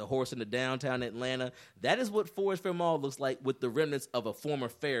rides the horse into downtown Atlanta, that is what Forest Fair Mall looks like with the remnants of a former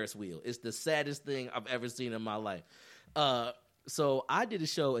Ferris wheel. It's the saddest thing I've ever seen in my life. So I did a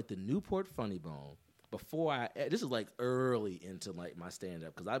show at the Newport Funny Bone this is like early into like my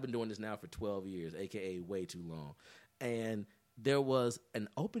stand-up because I've been doing this now for 12 years, a.k.a. way too long. And there was an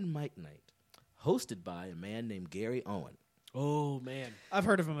open mic night hosted by a man named Gary Owen. Oh, man. I've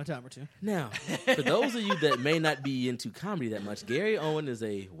heard of him a time or two. Now, for those of you that may not be into comedy that much, Gary Owen is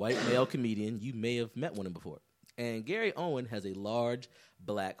a white male comedian. You may have met one of him before. And Gary Owen has a large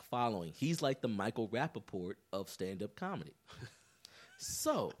black following. He's like the Michael Rappaport of stand-up comedy.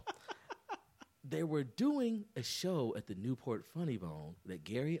 So, they were doing a show at the Newport Funny Bone that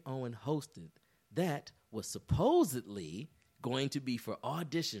Gary Owen hosted that was supposedly going to be for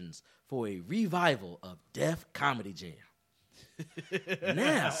auditions for a revival of Def Comedy Jam.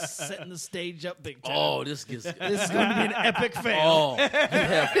 Now, setting the stage up big time. Oh, this is going to be an epic fail. Oh,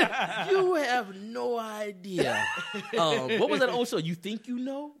 you have no idea. What was that old show? You think you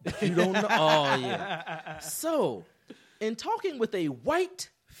know? You don't know? Oh, yeah. So, in talking with a white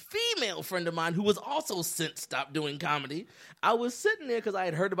female friend of mine who was also since stopped doing comedy, I was sitting there because I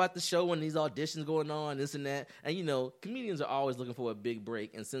had heard about the show and these auditions going on, this and that. And, comedians are always looking for a big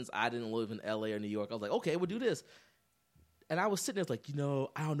break. And since I didn't live in L.A. or New York, I was like, okay, we'll do this. And I was sitting there like,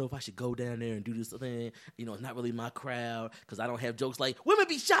 I don't know if I should go down there and do this thing. It's not really my crowd because I don't have jokes like, women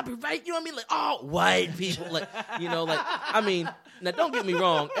be shopping, right? You know what I mean? Like, oh, white people. Now don't get me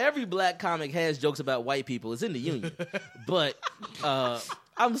wrong. Every black comic has jokes about white people. It's in the union. But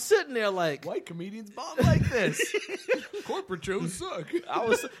I'm sitting there like, white comedians bomb like this. Corporate shows suck. I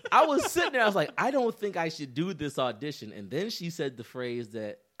was sitting there. I was like, I don't think I should do this audition. And then she said the phrase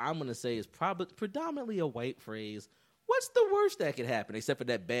that I'm going to say is probably predominantly a white phrase. What's the worst that could happen? Except for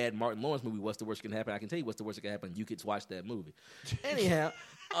that bad Martin Lawrence movie, What's the Worst That Can Happen? I can tell you what's the worst that can happen. You could watch that movie. Anyhow,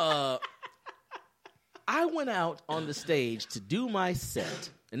 I went out on the stage to do my set.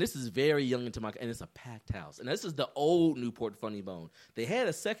 And this is very young into and it's a packed house. And this is the old Newport Funny Bone. They had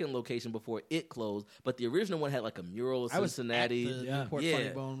a second location before it closed, but the original one had like a mural of Cincinnati. I was at the Newport Funny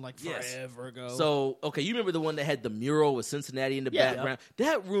Bone forever ago. So, okay, you remember the one that had the mural with Cincinnati in the background? Yep.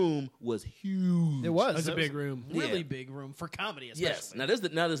 That room was huge. It was. It was a big room. Really big room for comedy, especially. Yes. Now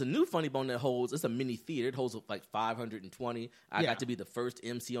there's a new Funny Bone that holds, it's a mini theater. It holds like 520. I got to be the first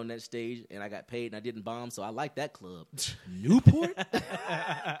MC on that stage, and I got paid, and I didn't bomb, so I like that club. Newport?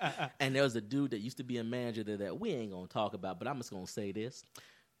 And there was a dude that used to be a manager there that we ain't gonna talk about, but I'm just gonna say this.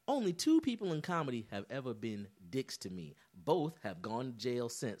 Only 2 people in comedy have ever been dicks to me. Both have gone to jail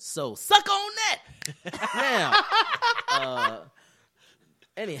since. So suck on that. Now,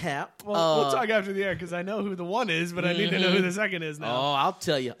 anyhow. Well, we'll talk after the air because I know who the one is, but I need to know who the second is now. Oh, I'll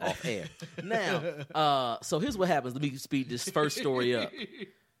tell you off air. Now, so here's what happens. Let me speed this first story up.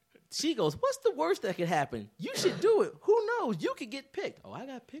 she goes, what's the worst that could happen? You should do it. Who knows? You could get picked. Oh, I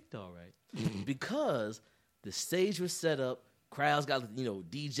got picked all right. Because the stage was set up, crowds got,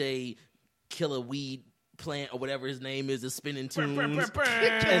 DJ Killer Weed Plant or whatever his name is spinning tunes.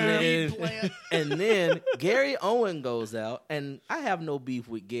 and then Gary Owen goes out, and I have no beef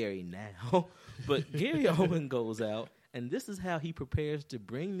with Gary now, but Gary Owen goes out, and this is how he prepares to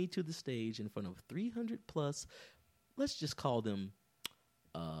bring me to the stage in front of 300 plus, let's just call them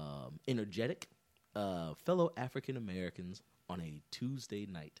energetic fellow African Americans on a Tuesday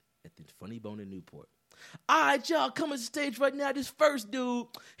night at the Funny Bone in Newport. All right, y'all, coming to the stage right now. This first dude,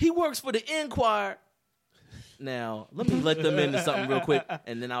 he works for the Enquirer. Now, let me let them into something real quick,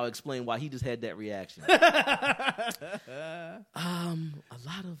 and then I'll explain why he just had that reaction. A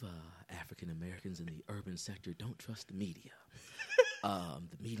lot of African Americans in the urban sector don't trust the media. The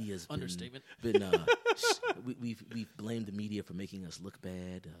media's understatement. We've blamed the media for making us look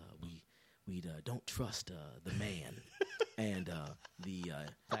bad. We don't trust the man, and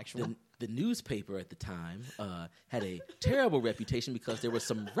the newspaper at the time had a terrible reputation because there were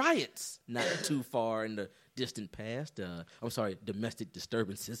some riots not too far in the distant past. Domestic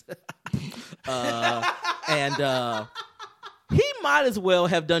disturbances, and he might as well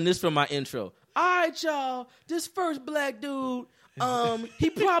have done this for my intro. All right, y'all, this first black dude. He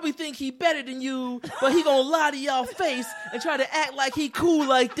probably think he better than you, but he gonna lie to y'all face and try to act like he cool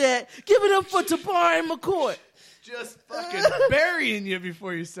like that. Give it up for Tabari McCoy. Just fucking burying you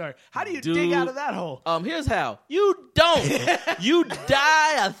before you start. How do you dig out of that hole? Here's how. You don't. You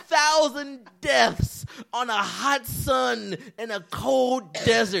die 1,000 deaths on a hot sun in a cold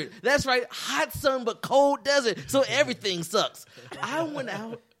desert. That's right, hot sun but cold desert, so everything sucks. I went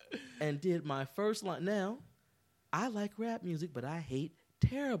out and did my first line. Now, I like rap music, but I hate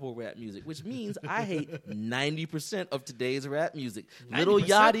terrible rap music, which means I hate 90% of today's rap music. Little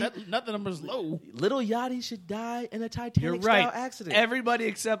Yachty, not the number's low. Little Yachty should die in a Titanic You're right. style accident. Everybody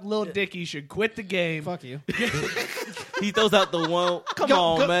except Lil Dicky should quit the game. Fuck you. He throws out the one. Come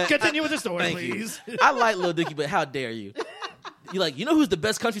on, man. Continue with the story, Thank please. You. I like Lil Dicky, but how dare you? You like, you know who's the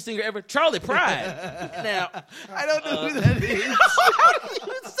best country singer ever? Charlie Pride. Now, I don't know who that is.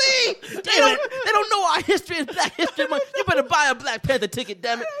 See, they don't know our history is Black History Month. You better buy a Black Panther ticket,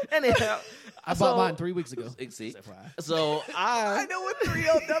 damn it. Anyhow, I bought mine 3 weeks ago. See, so I know what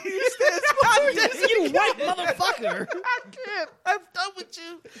 3LW stands for. You white motherfucker. I can't. I'm done with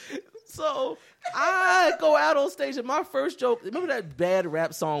you. So I go out on stage and my first joke. Remember that bad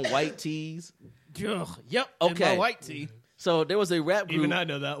rap song White Tees? Yep. Okay. And my white tee. So there was a rap group. Even I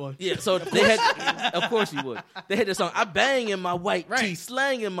know that one. Yeah, so they had, of course you would. They had this song, I bang in my white tee,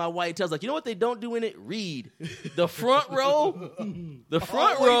 slang in my white tee. I was like, you know what they don't do in it? Read. The front row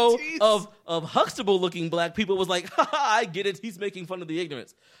of Huxtable looking black people was like, ha ha, I get it. He's making fun of the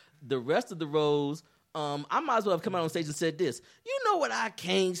ignorance. The rest of the rows, I might as well have come out on stage and said this. You know what I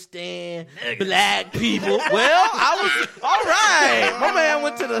can't stand? Black people. Well, I was, all right. My man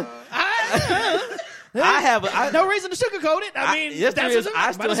went to the... I have no reason to sugarcoat it. I mean, yes, that's there is. what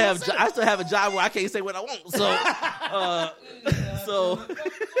I still have a job where I can't say what I want. So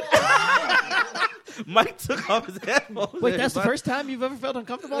Mike took off his headphones. Wait, that's the first time you've ever felt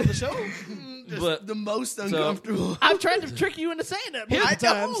uncomfortable on the show? But the most uncomfortable. I've tried to trick you into saying that I times.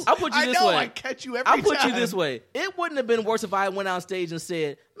 know. I'll put you this way. I catch you every I'll time. put you this way. It wouldn't have been worse if I went on stage and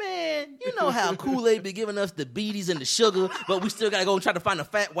said, man, you know how Kool-Aid be giving us the beaties and the sugar, but we still got to go and try to find a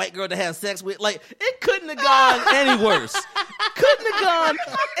fat white girl to have sex with. Like, it couldn't have gone any worse. Couldn't have gone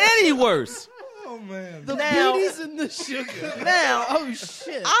any worse. Oh, man. The beaties and the sugar. Now, oh,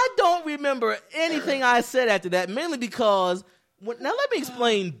 shit. I don't remember anything I said after that, mainly because... now, let me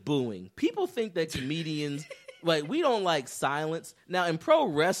explain booing. People think that comedians... Like, we don't like silence. Now, in pro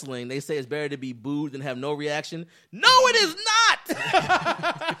wrestling, they say it's better to be booed than have no reaction. No, it is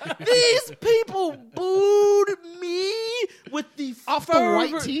not! These people booed me with the Off fervor. the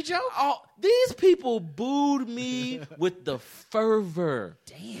white tea joke? Oh, these people booed me with the fervor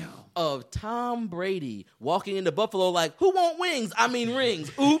of Tom Brady walking into Buffalo like, who want wings? I mean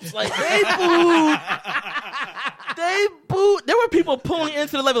rings. Oops. Like, they booed. They booed. There were people pulling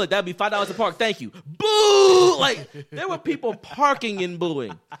into the level like, that'd be $5 a park. Thank you. Boo! Like, there were people parking and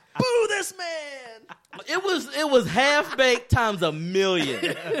booing. Boo this man! It was half-baked times a million.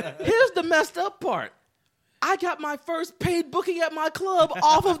 Here's the messed up part. I got my first paid booking at my club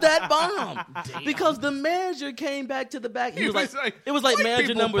off of that bomb. Because the manager came back to the back. He was like it was like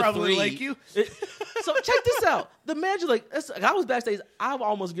manager number 3. Like you. So check this out. The manager, I was backstage. I was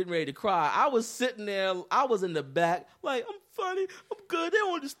almost getting ready to cry. I was sitting there. I was in the back. Like, I'm funny. I'm good. They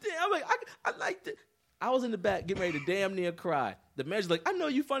don't understand. I'm like, I like it. I was in the back getting ready to damn near cry. The manager's like, I know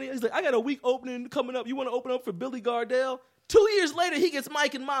you funny. He's like, I got a week opening coming up. You want to open up for Billy Gardell? 2 years later, he gets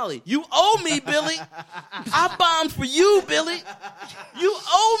Mike and Molly. You owe me, Billy. I bombed for you, Billy. You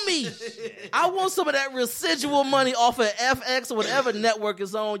owe me. I want some of that residual money off of FX or whatever network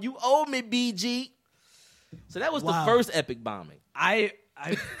is on. You owe me, BG. So that was the first epic bombing. I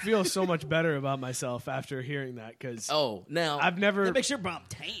feel so much better about myself after hearing that because now I've never. That makes your bomb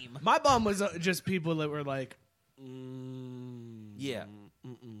tame. My bomb was just people that were like,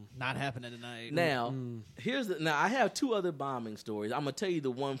 not happening tonight. Now, I have 2 other bombing stories. I'm gonna tell you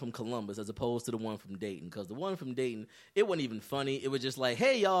the one from Columbus as opposed to the one from Dayton because the one from Dayton, it wasn't even funny. It was just like,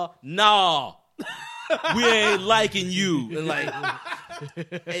 hey y'all, nah, we ain't liking you, and like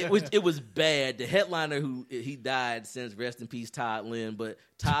it was bad. The headliner he died since, rest in peace, Todd Lynn. But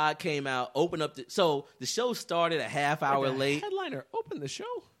Todd came out, opened up so the show started a half hour late. Headliner opened the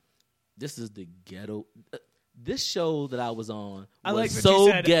show. This is the ghetto. This show that I was on I was like what so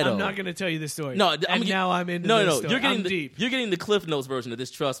you said. ghetto. I'm not going to tell you this story. No, now I'm into no. this story. You're getting deep. You're getting the Cliff Notes version of this.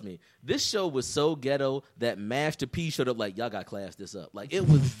 Trust me. This show was so ghetto that Master P showed up like, y'all got to class this up. Like it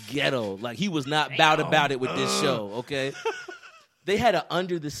was ghetto. Like he was not bout about it with this show. Okay. They had an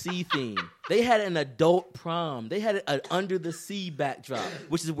Under the Sea theme. They had an adult prom. They had an Under the Sea backdrop,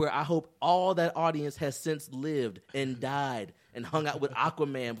 which is where I hope all that audience has since lived and died and hung out with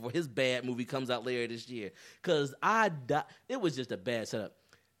Aquaman before his bad movie comes out later this year. Because it was just a bad setup.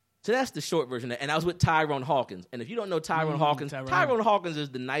 So that's the short version of that. And I was with Tyrone Hawkins. And if you don't know Tyrone Hawkins, Tyrone Hawkins is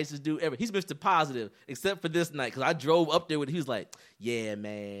the nicest dude ever. He's Mr. Positive, except for this night. Because I drove up there with him. He was like, yeah,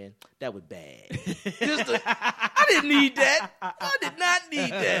 man, that was bad. I didn't need that. I did not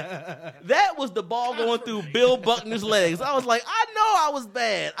need that. That was the ball going through Bill Buckner's legs. I was like, I know I was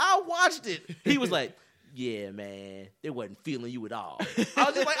bad. I watched it. He was like, yeah, man, they wasn't feeling you at all. I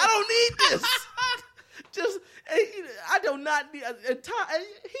was just like, I don't need this. I do not need. He's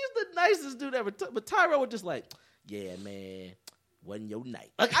the nicest dude ever. But Tyrone was just like, yeah, man, wasn't your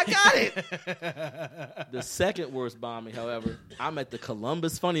night. Like I got it. The second worst bombing, however, I'm at the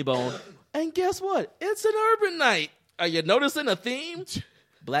Columbus Funny Bone, and guess what? It's an urban night. Are you noticing a theme?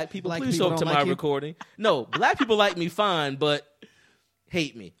 Black people, please show up to my recording. No, black people like me fine, but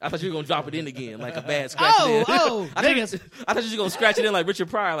hate me. I thought you were gonna drop it in again like a bad scratch. I thought you were gonna scratch it in like Richard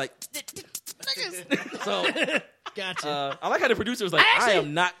Pryor, like. So, gotcha. I like how the producer was like, I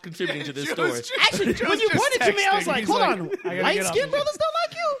am not contributing to this story. Actually, when you pointed to me, I was like, hold on. Light-skinned brothers don't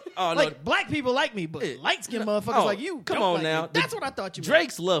like you? Oh, like, no. black people like me, but light-skinned motherfuckers like you Come don't on like now. me. That's what I thought you meant.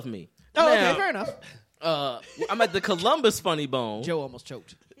 Drakes love me. Oh, now, okay, fair enough. I'm at the Columbus Funny Bone. Joe almost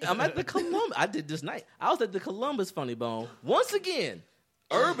choked. I'm at the Columbus. I did this night. I was at the Columbus Funny Bone. Once again,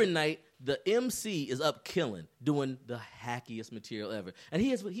 urban night. The MC is up killing, doing the hackiest material ever. And he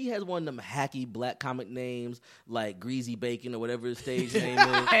has one of them hacky black comic names like Greasy Bacon or whatever his stage name is.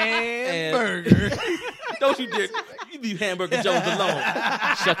 Hamburger. Don't you dare. You leave Hamburger Jones alone.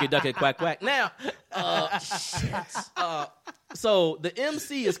 Shucky ducky quack quack. Now, so the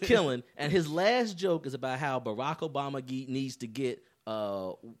MC is killing, and his last joke is about how Barack Obama needs to get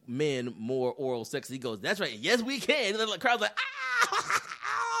men more oral sex. He goes, that's right. Yes, we can. And the crowd's like, ah!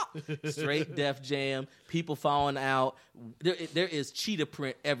 Straight Def Jam, people falling out. There is cheetah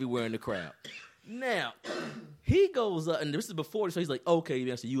print everywhere in the crowd. Now, he goes up, and this is before the show. He's like, okay,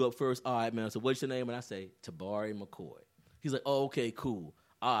 man, so you up first. All right, man, so what's your name? And I say, Tabari McCoy. He's like, oh, okay, cool.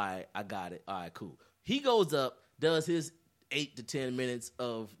 All right, I got it. All right, cool. He goes up, does his 8 to 10 minutes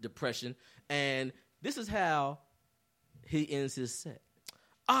of depression, and this is how he ends his set.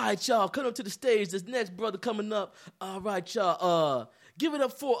 All right, y'all, come up to the stage. This next brother coming up. All right, y'all, give it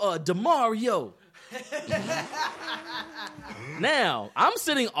up for DeMario. Now, I'm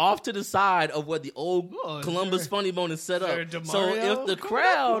sitting off to the side of where the old Columbus Funny Bone is set up. So if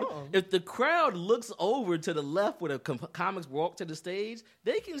the crowd looks over to the left where the comics walk to the stage,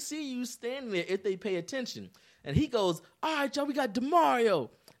 they can see you standing there if they pay attention. And he goes, all right, y'all, we got DeMario.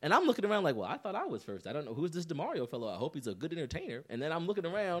 And I'm looking around like, well, I thought I was first. I don't know who's this DeMario fellow. I hope he's a good entertainer. And then I'm looking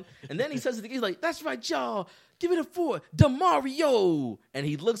around, and then he says it again. He's like, that's right, y'all. Give it up for DeMario. And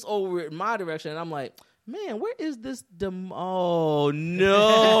he looks over in my direction, and I'm like, man, where is this Oh,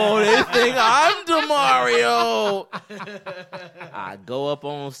 no, they think I'm DeMario. I go up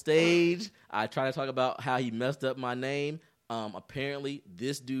on stage. I try to talk about how he messed up my name. Apparently,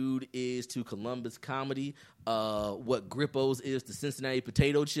 this dude is to Columbus comedy what Grippos is to Cincinnati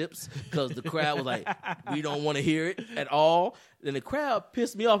potato chips because the crowd was like, we don't want to hear it at all. Then the crowd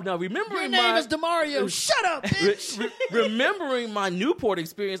pissed me off. Now, remembering Your name is DeMario. Shut up, bitch. Remembering my Newport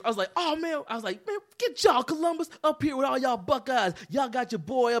experience, I was like, man, get y'all Columbus up here with all y'all Buckeyes. Y'all got your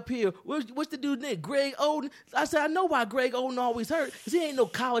boy up here. What's the dude's name? Greg Oden. I said, I know why Greg Oden always hurt because he ain't no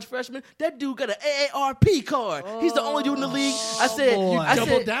college freshman. That dude got an AARP card. He's the only dude in the league. I said,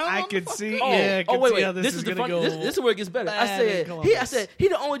 doubled down. I could see. Wait. This is going to go. This is where it gets better. I said, he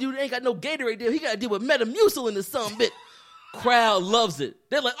the only dude that ain't got no Gatorade deal. He got to deal with Metamucil in the some bit. Crowd loves it.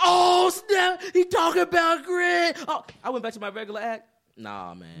 They're like, oh, snap. He talking about Greg. Oh, I went back to my regular act.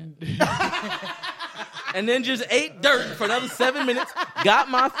 Nah, man. And then just ate dirt for another 7 minutes. Got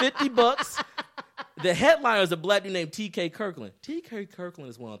my $50. The headliner is a black dude named T.K. Kirkland. T.K. Kirkland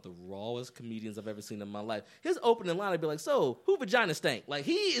is one of the rawest comedians I've ever seen in my life. His opening line would be like, so, who vagina stank? Like,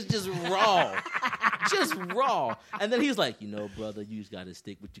 he is just raw. Just raw. And then he's like, brother, you just got to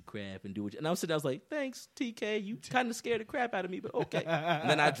stick with your craft and do what you... And I'm sitting there, I was like, thanks, TK. You kind of scared the crap out of me, but okay. And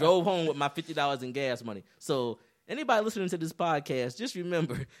then I drove home with my $50 in gas money. So... anybody listening to this podcast, just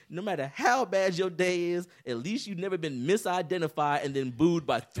remember, no matter how bad your day is, at least you've never been misidentified and then booed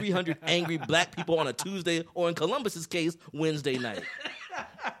by 300 angry black people on a Tuesday, or in Columbus's case, Wednesday night.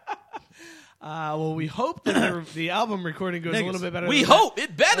 Well, we hope that the album recording goes a little bit better. We hope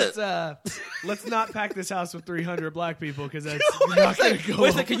it better. Let's not pack this house with 300 black people because that's not going to go. Wait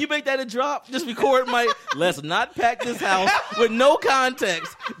a second, can you make that a drop? Just record my. Let's not pack this house with no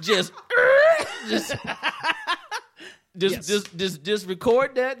context. Just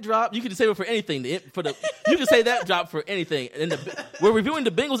record that drop. You can save it for anything. You can say that drop for anything. And we're reviewing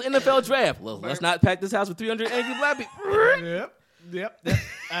the Bengals NFL draft. Well, let's not pack this house with 300 angry black people. Yep.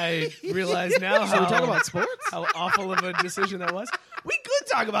 I realize now Should we talk about sports? How awful of a decision that was. We could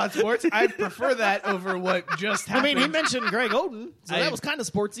talk about sports. I'd prefer that over what just happened. I mean, he mentioned Greg Oden, so that was kind of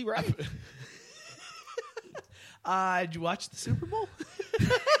sportsy, right? Did you watch the Super Bowl?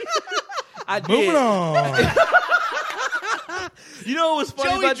 I did. Moving on. You know what was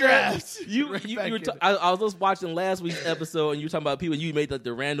funny Joey about drafts. that? You were I was just watching last week's episode, and you were talking about people. You made like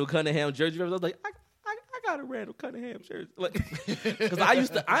the Randall Cunningham jersey. I was like, I got a Randall Cunningham jersey. Because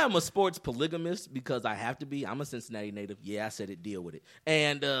I am a sports polygamist because I have to be. I'm a Cincinnati native. Yeah, I said it. Deal with it.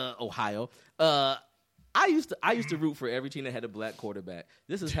 And Ohio. I used to root for every team that had a black quarterback.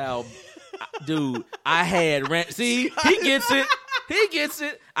 This is how, dude. I had see, he gets it. He gets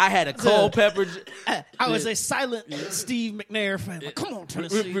it. I had a Culpepper. I was a silent Steve McNair fan. Like, come on,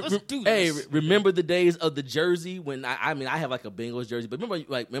 Tennessee, let's do this. Hey, remember the days of the jersey when I have like a Bengals jersey, but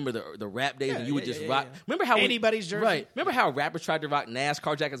remember the rap days when you would just rock. Remember how anybody's jersey? Right. Remember how rappers tried to rock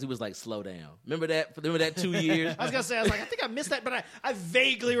NASCAR jackets? He was like, slow down. Remember that? Remember that 2 years? I was gonna say, I think I missed that, but I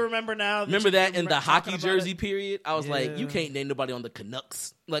vaguely remember now. Remember that in the hockey jersey period? I was like, you can't name nobody on the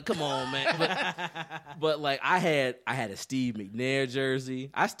Canucks. Like, come on, man. But like, I had a Steve McNair jersey.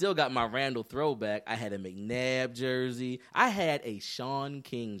 I still got my Randall throwback. I had a McNabb jersey. I had a Sean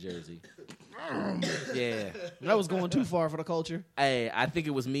King jersey. Yeah. That was going too far for the culture. Hey, I think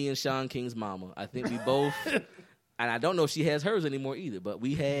it was me and Sean King's mama. I think we both... And I don't know if she has hers anymore either, but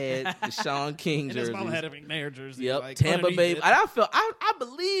we had the Sean King jersey. His mama had a McNair jersey. Yep, like, Tampa Bay. And I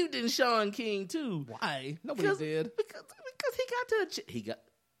believed in Sean King too. Why? Nobody did. Because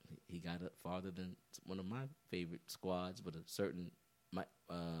he got it farther than one of my favorite squads, but a certain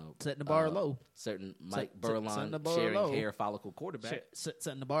setting the bar low. Certain Mike Burlon sharing hair follicle quarterback.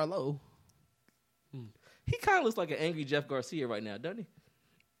 Setting the bar low. He kind of looks like an angry Jeff Garcia right now, doesn't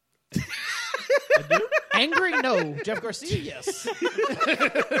he? I do? Angry? No. Jeff Garcia? Yes.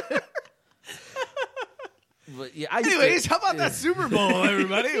 But yeah, anyways, how about that Super Bowl,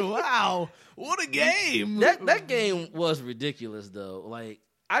 everybody? Wow. What a game. That game was ridiculous, though. Like,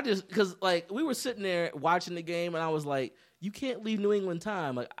 because we were sitting there watching the game, and I was like, you can't leave New England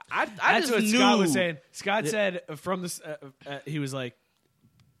time. Like, That's just what knew. Scott was saying. Scott said from this, he was like,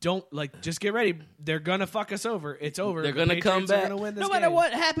 just get ready. They're gonna fuck us over. It's over. They're gonna come back. Gonna win this no matter game.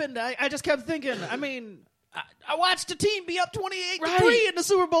 what happened, I just kept thinking. I mean, I watched the team be up 28-3 in the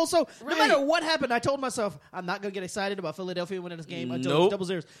Super Bowl. So no matter what happened, I told myself I'm not gonna get excited about Philadelphia winning this game until it's double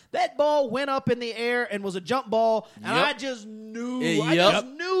zeros. That ball went up in the air and was a jump ball, and I just knew. I just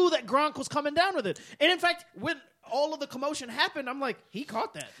knew that Gronk was coming down with it. And in fact, when all of the commotion happened, I'm like, he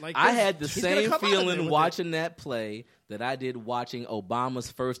caught that. Like, I had the same feeling watching that play that I did watching Obama's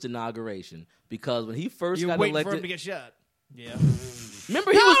first inauguration, because when he first got waiting elected, for him to get shot. Yeah.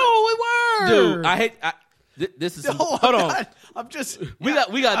 Remember we were. Dude, This is hold on. I'm just we got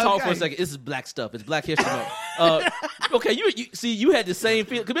to talk for a okay. second. This is black stuff. It's Black History Month. Okay, you had the same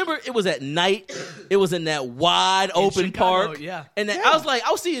feel. Remember, it was at night. It was in that wide open Chicago, park. yeah. And then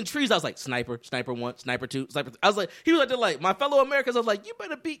I was seeing trees. I was like, sniper 1, sniper 2, sniper 3. I was like, he was like my fellow Americans. I was like, you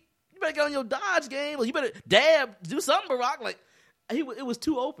better get on your Dodge game. Or you better do something, Barack. Like, it was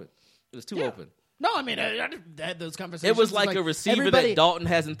too open. It was too open. No, I mean, I had those conversations. It was like a receiver that Dalton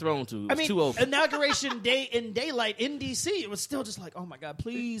hasn't thrown to. It was too open. Inauguration day in daylight in D.C., it was still just like, oh my God,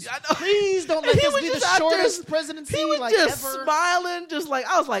 please don't let this be the shortest presidency He was like just ever. smiling, just like,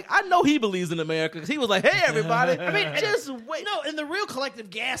 I was like, I know he believes in America, because he was like, hey, everybody. I mean, just wait. No, and the real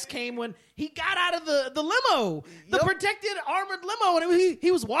collective gas came when he got out of the limo, the protected armored limo, and he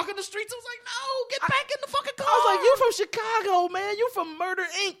was walking the streets. I was like, no, get back in the fucking car. I was like, you from Chicago, man. You from Murder,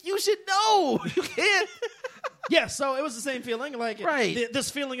 Inc. You should know. You can't. Yeah, so it was the same feeling, like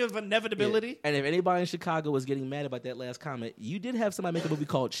this feeling of inevitability. Yeah. And if anybody in Chicago was getting mad about that last comment, you did have somebody make a movie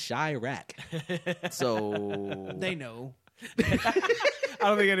called Chirac. So they know. I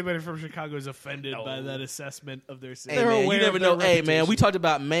don't think anybody from Chicago is offended by that assessment of their city. Hey, man, you never know. Hey, man, we talked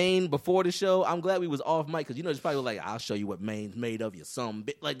about Maine before the show. I'm glad we was off mic, because it's probably like, I'll show you what Maine's made of. You some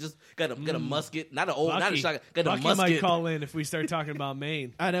bit like just got a musket, not a shotgun, got a musket. Might call in if we start talking about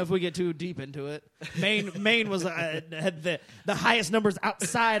Maine. I know if we get too deep into it. Maine was had the highest numbers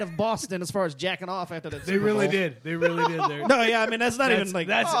outside of Boston as far as jacking off after that. They really did. They really did. There. No, yeah, I mean that's not even like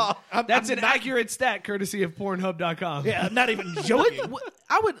that's an accurate stat courtesy of Pornhub.com. Yeah, I'm not even joking.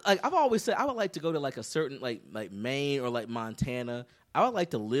 I've always said I would like to go to like a certain like Maine or like Montana. I would like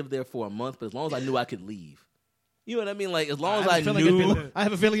to live there for a month, but as long as I knew I could leave. You know what I mean? Like, as long as I knew. I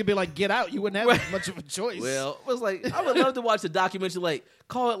have a feeling it'd be like, get out. You wouldn't have much of a choice. Well, it was like, I would love to watch the documentary, like,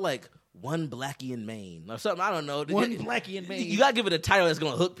 call it like One Blackie in Maine or something. I don't know. One Blackie in Maine. You got to give it a title that's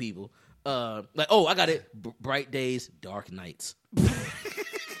going to hook people. Like, oh, I got it. Bright Days, Dark Nights.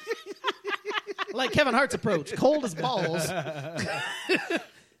 Like Kevin Hart's approach. Cold as balls.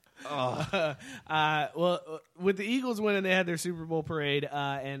 Well, with the Eagles winning, they had their Super Bowl parade,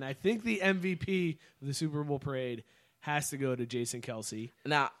 and I think the MVP of the Super Bowl parade has to go to Jason Kelce.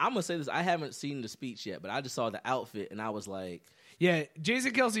 Now, I'm going to say this. I haven't seen the speech yet, but I just saw the outfit, and I was like... Yeah,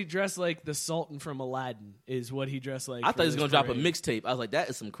 Jason Kelce dressed like the Sultan from Aladdin is what he dressed like. I thought he was going to drop a mixtape. I was like, that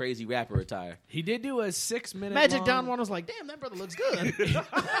is some crazy rapper attire. He did do a 6-minute Magic Don one was like, damn, that brother looks good.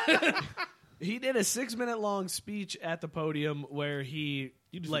 He did a 6-minute long speech at the podium where he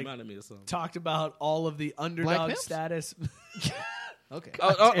reminded me of something. Talked about all of the underdog status. Okay.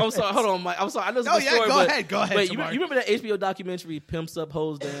 I'm sorry. Hold on, Mike. I'm sorry. I know this is a story. Go ahead. Wait, you remember that HBO documentary "Pimps Up,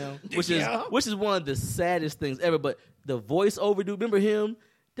 Hoes Down," which is one of the saddest things ever. But the voiceover dude, remember him?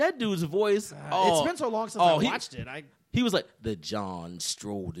 That dude's voice. It's been so long since I watched it. He was like, the John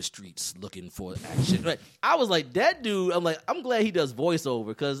strolled the streets looking for action. Like, I was like, that dude, I'm glad he does voiceover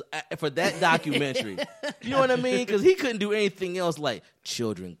because for that documentary, you know what I mean? Because he couldn't do anything else like,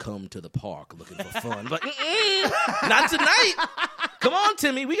 children come to the park looking for fun. But not tonight. Come on,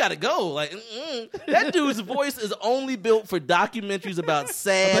 Timmy, we got to go. Like, that dude's voice is only built for documentaries about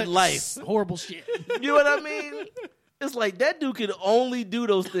sad life. Horrible shit. You know what I mean? It's like that dude could only do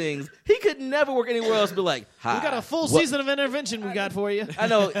those things. He could never work anywhere else. Be like, hi. We got a full season of intervention we got for you. I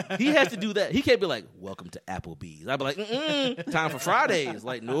know he has to do that. He can't be like, welcome to Applebee's. I'd be like, time for Fridays.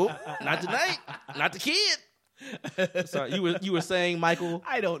 Like, nope, not tonight, not the kid. Sorry, you were saying, Michael?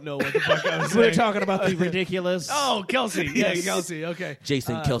 I don't know what the fuck I was saying. We're talking about the ridiculous. Oh, Kelce. Yeah, Kelce. Okay.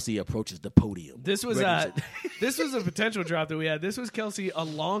 Jason Kelce approaches the podium. This was a potential drop that we had. This was Kelce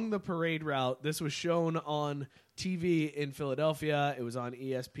along the parade route. This was shown on TV in Philadelphia. It was on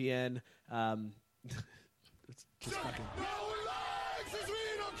ESPN. It's just fucking...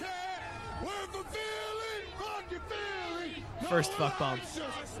 First fuck bomb.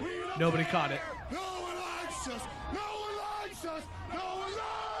 Nobody caught it.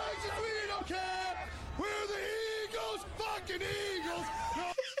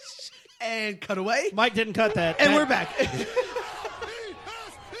 And cut away. Mike didn't cut that. And we're back.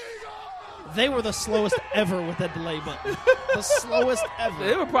 They were the slowest ever with that delay button. The slowest ever.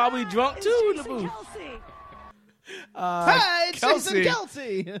 They were probably drunk too in the booth. Hi, it's Jason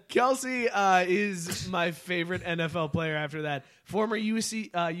Kelce. Kelce is my favorite NFL player after that. Former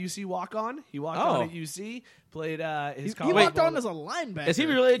UC walk-on. He walked on at UC. Played his college. He walked on as a linebacker. Is he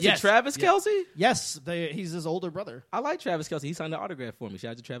related to Travis Kelce? Yes, he's his older brother. I like Travis Kelce. He signed an autograph for me.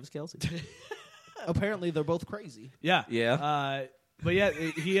 Shout out to Travis Kelce. Apparently, they're both crazy. Yeah. But yeah,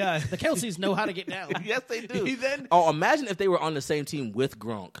 the Kelce's know how to get down. Yes, they do. He then imagine if they were on the same team with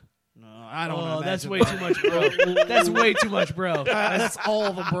Gronk. No, I don't know. That's way too much, bro. That's way too much, bro. That's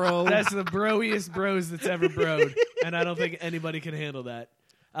all the bro. That's the broiest bros that's ever broed, and I don't think anybody can handle that.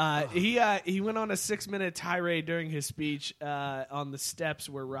 He went on a 6-minute tirade during his speech on the steps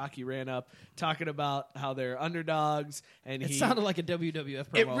where Rocky ran up, talking about how they're underdogs, and it sounded like a WWF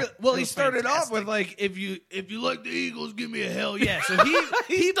promo. He started off with like, if you like the Eagles, give me a hell yeah. So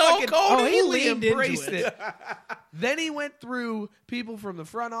he leaned into embraced it. Then he went through people from the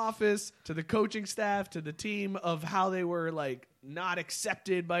front office to the coaching staff to the team of how they were like not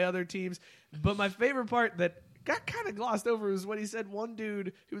accepted by other teams. But my favorite part that got kind of glossed over was when he said one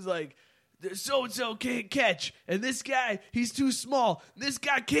dude who was like, so-and-so can't catch, and this guy, he's too small. This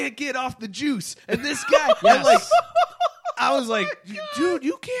guy can't get off the juice, and this guy, I was like, dude,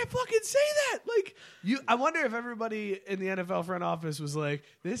 you can't fucking say that. Like, I wonder if everybody in the NFL front office was like,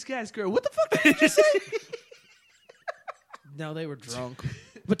 this guy's girl. What the fuck did you say? No, they were drunk.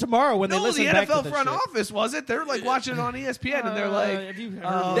 But tomorrow when they listen the back NFL to the front shit, office was it? They're like watching it on ESPN, and they're like, have you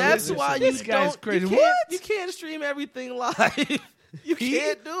heard That's this why this you guy's don't. crazy. You can't stream everything live. You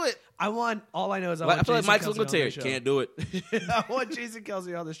can't do it. All I know is I feel like Jason Mike Kelce on Singletary the show. can't do it. I want Jason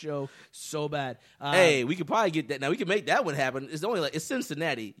Kelce on the show so bad. Hey, we could probably get that. Now we can make that one happen. It's only it's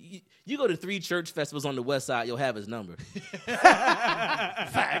Cincinnati. You go to 3 church festivals on the west side, you'll have his number.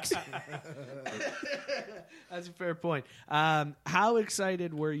 facts. That's a fair point. How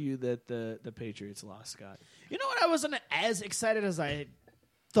excited were you that the Patriots lost, Scott? You know what? I wasn't as excited as I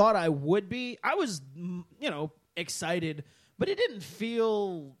thought I would be. I was, excited, but it didn't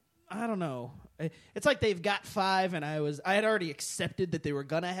feel. I don't know. It's like they've got 5, and I had already accepted that they were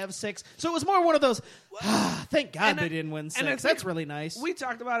gonna have 6. So it was more one of those. Thank God they didn't win 6. That's really nice. We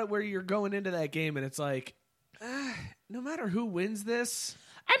talked about it where you're going into that game, and it's like, no matter who wins this.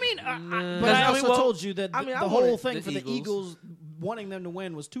 I mean, but I also told you that the whole thing for the Eagles wanting them to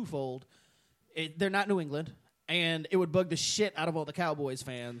win was twofold. They're not New England, and it would bug the shit out of all the Cowboys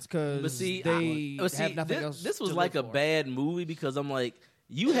fans because they have nothing else. This was to like a live for. bad movie because I'm like,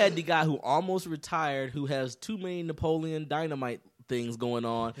 you had the guy who almost retired who has too many Napoleon Dynamite things going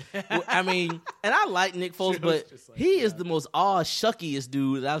on. I mean, and I like Nick Foles, but he is the most shuckiest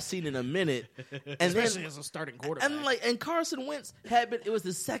dude that I've seen in a minute. And especially as a starting quarterback. And Carson Wentz it was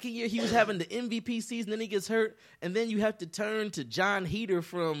the second year he was having the MVP season, then he gets hurt, and then you have to turn to John Heater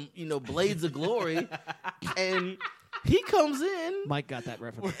from Blades of Glory, and he comes in. Mike got that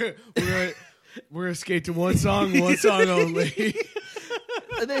reference. We're gonna skate to one song only.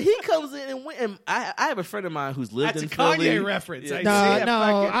 And then he comes in and win. And I have a friend of mine who's lived That's in a Philly. Kanye reference.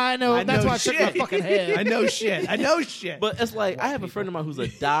 I know. That's why I shook my fucking head. I know shit. But it's like I have a friend of mine who's a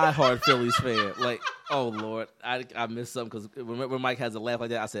diehard Phillies fan. Like, oh Lord, I missed something because when Mike has a laugh like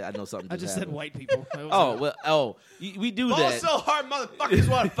that, I said I know something. I just happened. said white people. We do Ball that. so hard, motherfuckers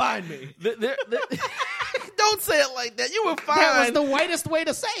want to find me. Don't say it like that. You were fine. That was the whitest way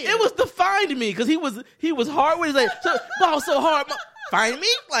to say it. It was defined to me because he was hard when he's like ball so hard. Find me?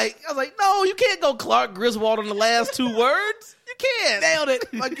 Like I was like, no, you can't go Clark Griswold on the last 2 words. You can't. Nailed it.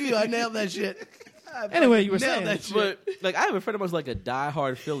 Fuck you. I nailed that shit. Anyway, you were saying that shit. But like I have a friend of mine who's like a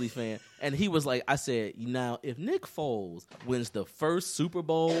diehard Philly fan, and he was like, I said, now if Nick Foles wins the first Super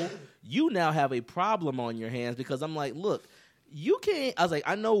Bowl, you now have a problem on your hands because I'm like, look, you can't. I was like,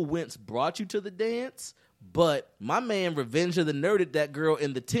 I know Wentz brought you to the dance, but my man Revenge of the Nerded that girl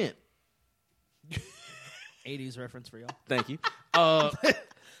in the tent. 80s reference for y'all. Thank you.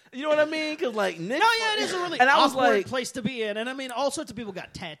 You know what I mean? Because like Nick, it is a really and I was awkward like, place to be in. And I mean, all sorts of people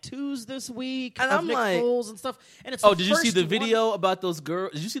got tattoos this week and of I'm Nick like, Foles and stuff. And it's did you see the video about those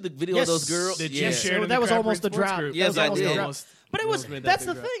girls? Did you see the video of those girls? Did you share that was almost a drop. Yes, I did. But it was. That's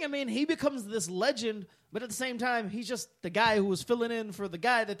the thing. I mean, he becomes this legend, but at the same time, he's just the guy who was filling in for the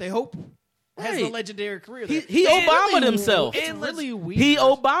guy that they hope has the legendary career. He Obama'd himself. It's really weird. He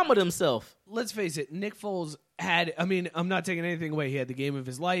Obama'd himself. Let's face it, Nick Foles had, I mean, I'm not taking anything away. He had the game of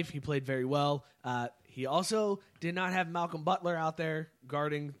his life. He played very well. He also did not have Malcolm Butler out there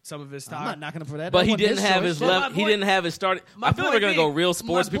guarding some of his stock. I'm not knocking him for that. But he didn't have his left. He didn't have his start. I feel like we're going to go real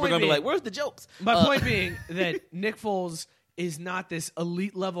sports. People are going to be like, where's the jokes? My point being that Nick Foles is not this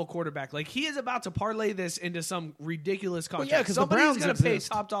elite level quarterback. Like, he is about to parlay this into some ridiculous contract. yeah, 'cause the somebody's Browns going to pay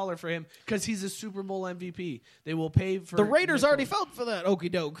exist. top dollar for him because he's a Super Bowl MVP. They will pay for The Raiders Nick already Foles. felt for that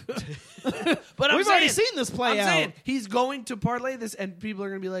okie doke. But We've already seen this play out. Saying, he's going to parlay this, and people are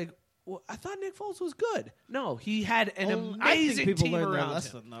going to be like, well, I thought Nick Foles was good. No, he had an amazing people team learned their around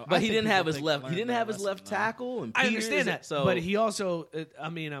lesson, him. though. But he didn't have his left. He didn't have his left tackle. And I Peters, understand that. So, but he also, I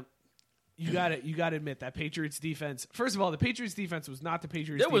mean, You got to admit that Patriots defense. First of all, the Patriots defense was not the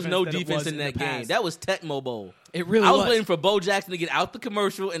Patriots. There was defense no that it defense was in that the game. past. That was Tecmo Bowl. It really I was was. waiting for Bo Jackson to get out the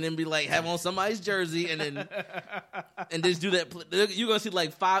commercial and then be like, have on somebody's jersey and then and just do that. You're gonna see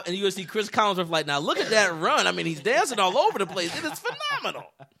like 5, and you're gonna see Chris Collinsworth like, now look at that run. I mean, he's dancing all over the place. It is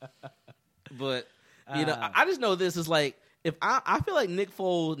phenomenal. But I just know this is like, if I feel like Nick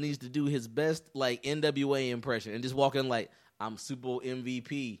Foles needs to do his best like NWA impression and just walk in like, I'm Super Bowl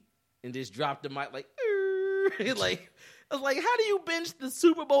MVP, and just drop the mic like. Like, I was like, how do you bench the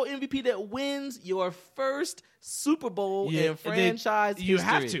Super Bowl MVP that wins your first Super Bowl in franchise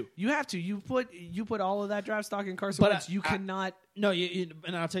history? You have to. You put all of that draft stock in Carson Wentz. You cannot. No,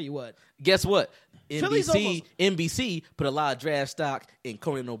 and I'll tell you what. Guess what? Philly's NBC put a lot of draft stock in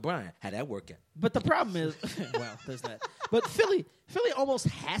Conan O'Brien. How'd that work out? But the problem is, well, there's that. But Philly almost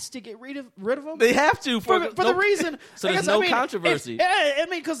has to get rid of him. They have to for the reason. So there's no controversy. I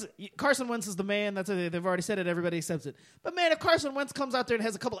mean, because Carson Wentz is the man. They've already said it. Everybody accepts it. But man, if Carson Wentz comes out there and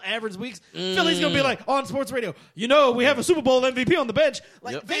has a couple average weeks, Philly's gonna be like on sports radio. We have a Super Bowl MVP on the bench.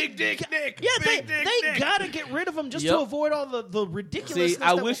 Like Big Dick Nick. Yeah, Big they gotta get rid of him just to avoid all the ridiculousness. See,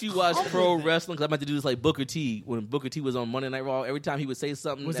 I wish you watched pro wrestling because I'm about to do this like Booker T. When Booker T was on Monday Night Raw, every time he would say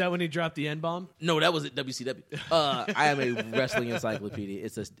something. Was that when he dropped the N-bomb? No, that was at WCW. I am a wrestling encyclopedia.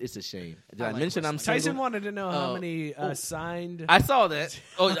 It's a shame. Did I mention I'm single? Tyson wanted to know how many signed. I saw that.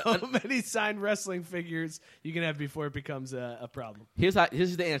 How many signed wrestling figures you can have before it becomes a problem? Here's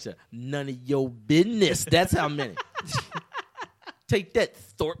the answer. None of your business. That's how many. Take that,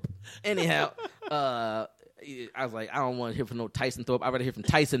 Thorpe. Anyhow, I was like, I don't want to hear from no Tyson Thorpe. I'd rather hear from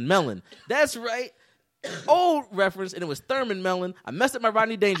Tyson Mellon. That's right. Old reference, and it was Thurman Mellon. I messed up my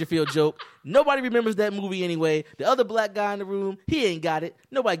Rodney Dangerfield joke. Nobody remembers that movie anyway. The other black guy in the room, he ain't got it.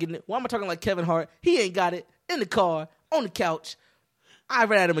 Nobody getting it. Why am I talking like Kevin Hart? He ain't got it. In the car, on the couch. I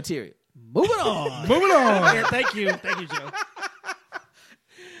ran out of material. Moving on. Yeah, thank you, Joe.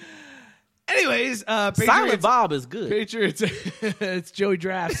 Anyways, Silent Bob is good. Patriots. It's Joey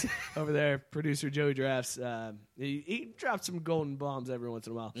Drafts over there, producer Joey Drafts. He drops some golden bombs every once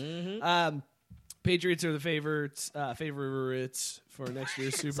in a while. Mm-hmm. Patriots are the favorites for next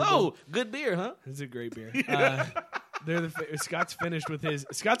year's Super So, Bowl. good beer, huh? It's a great beer. They're Scott's finished with his.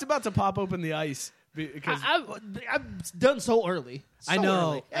 Scott's about to pop open the ice because I've done so early. I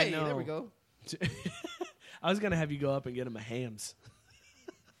know. Early. I Hey, know. there we go. I was gonna have you go up and get him a Hams.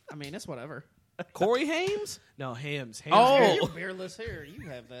 I mean, it's whatever. Corey Hames? No, Hams. Oh, you're beerless here. You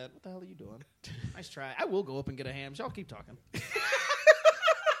have that. What the hell are you doing? Nice try. I will go up and get a Hams. Y'all keep talking.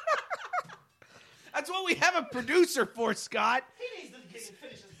 That's what we have a producer for, Scott. He needs to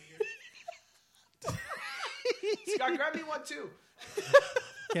finish his beer. Scott, grab me one too.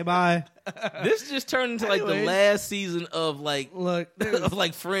 Okay, bye. This just turned into like the Anyways. last season of like of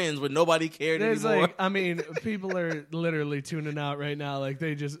like Friends where nobody cared anymore. Like, I mean, people are literally tuning out right now. Like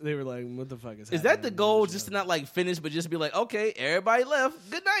they were like, "What the fuck is that happening?" the goal? Just to not like finish, but just be like, okay, everybody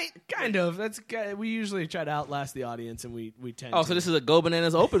left. Good night. Kind of. We usually try to outlast the audience, and we tend. Oh, so this is a Go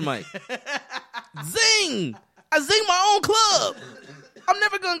Bananas open mic. Zing! I zing my own club. I'm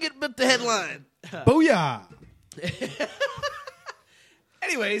never gonna get the headline. Booyah!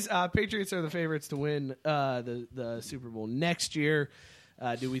 Anyways, Patriots are the favorites to win the Super Bowl next year.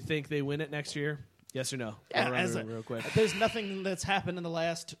 Do we think they win it next year? Yes or no? Yeah, Real quick. There's nothing that's happened in the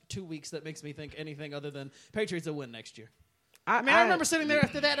last 2 weeks that makes me think anything other than Patriots will win next year. I remember sitting there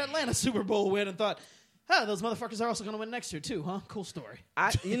after that Atlanta Super Bowl win and thought, those motherfuckers are also going to win next year too, huh? Cool story.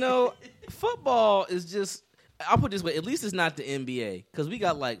 Football is just, I'll put it this way, at least it's not the NBA, because we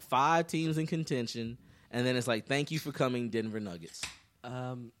got like 5 teams in contention, and then it's like, thank you for coming, Denver Nuggets.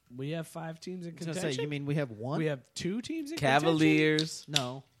 We have 5 teams in I was gonna contention. say, you mean we have one? We have 2 teams in Cavaliers,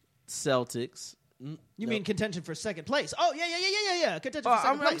 No. Celtics. You mean contention for second place? Oh, yeah. Contention for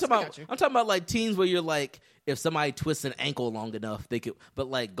second place. I'm talking about like teams where you're like, if somebody twists an ankle long enough, they could. But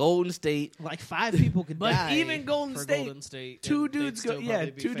like Golden State, like 5 people could But die. even Golden for State, Golden State, two and dudes they'd go. still Yeah,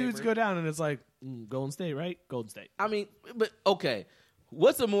 probably be two dudes favored. go down, and it's like Golden State, right? Golden State. I mean, but okay.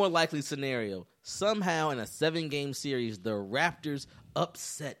 What's a more likely scenario? Somehow in a 7-game series, the Raptors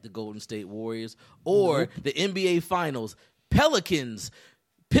upset the Golden State Warriors, or the NBA Finals, Pelicans,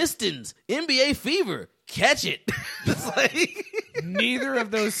 Pistons, NBA Fever, catch it. It's like Neither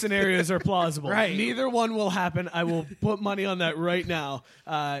of those scenarios are plausible. Right. Neither one will happen. I will put money on that right now.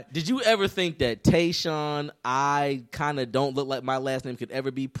 Did you ever think that Tayshaun, I kind of don't look like my last name could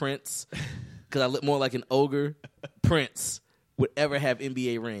ever be Prince, because I look more like an ogre, Prince, would ever have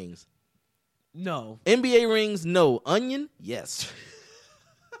NBA rings? No. NBA rings, no. Onion, yes.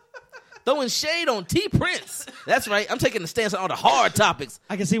 Throwing shade on T. Prince. That's right. I'm taking a stance on all the hard topics.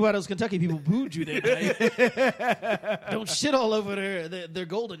 I can see why those Kentucky people booed you there, Jay. Don't shit all over their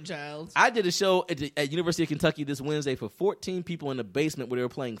golden child. I did a show at University of Kentucky this Wednesday for 14 people in the basement where they were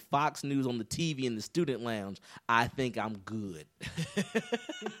playing Fox News on the TV in the student lounge. I think I'm good.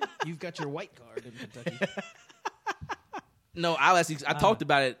 You've got your white card in Kentucky. No, I talked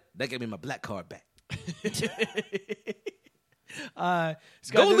about it. That gave me my black card back.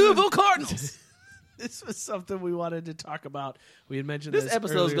 Go Louisville Cardinals. This was something we wanted to talk about. We had mentioned this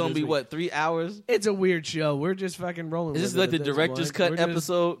episode's going to be, week. 3 hours? It's a weird show. We're just fucking rolling Is with this like the director's cut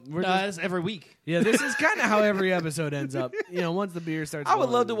episode? It's every week. Yeah, this is kind of how every episode ends up. Once the beer starts I would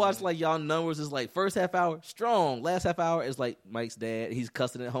flowing, love to watch like y'all numbers is like first half hour, strong. Last half hour is like Mike's dad. He's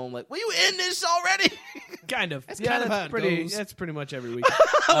cussing at home like, will you end this already? Kind of. That's kind of how it goes. That's pretty much every week.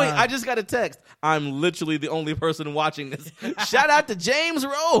 Wait, I just got a text. I'm literally the only person watching this. Shout out to James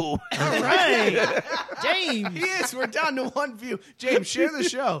Rowe. All right. James. Yes, we're down to one view. James, share the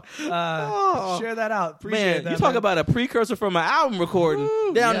show. Share that out. Appreciate Man, that. you talk about a precursor from an album recording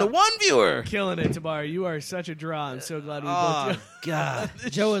down to one viewer. Killing it, Tamar. You are such a draw. I'm so glad we booked you. God.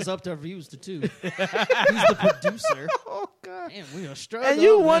 Joe has upped our views to 2. He's the producer. Oh, God. Damn, we are struggling. And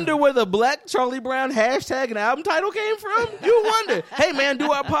you wonder where the Black Charlie Brown hashtag and album title came from? You wonder. Hey, man,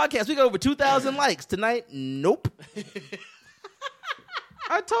 do our podcast. We got over 2,000 likes tonight. Nope.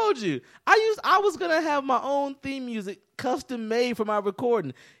 I told you. I was going to have my own theme music custom made for my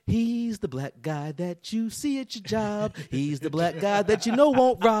recording. He's the black guy that you see at your job. He's the black guy that you know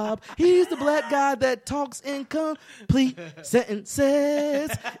won't rob. He's the black guy that talks in complete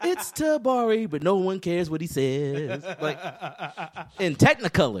sentences. It's Tabari, but no one cares what he says. Like in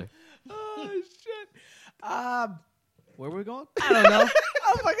Technicolor. Oh, shit. Where are we going? I don't know.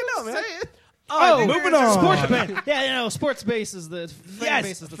 I don't fucking know, man. Oh, moving on. Sports base. Yeah, sports base is the fan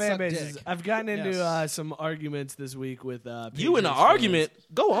bases that fan suck bases. dick. I've gotten into some arguments this week with You in an Patriots argument? fans.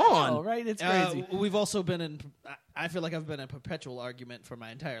 Go on. Oh, right? It's crazy. We've also been in. I feel like I've been in a perpetual argument for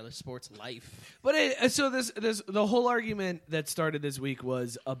my entire sports life. But the whole argument that started this week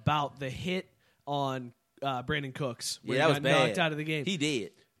was about the hit on Brandon Cooks. Where Yeah, that he was got bad. knocked out of the game. He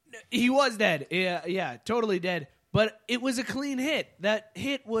did. He was dead. Yeah, totally dead. But it was a clean hit. That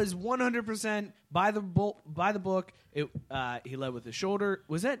hit was 100% by the book. He led with the shoulder.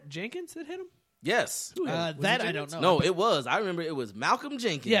 Was that Jenkins that hit him? Yes. That I don't know. No, it was. I remember it was Malcolm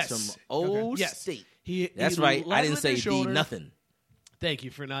Jenkins from Old State. That's right. I didn't say the nothing. Thank you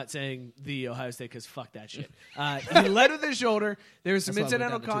for not saying the Ohio State because fuck that shit. He led with his shoulder. There was some That's why we're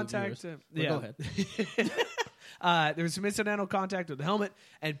incidental down to 2 contact. viewers. Go ahead. There was some incidental contact with the helmet,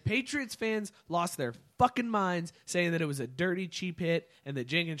 and Patriots fans lost their fucking minds saying that it was a dirty, cheap hit and that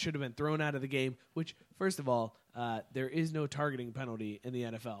Jenkins should have been thrown out of the game, which, first of all, there is no targeting penalty in the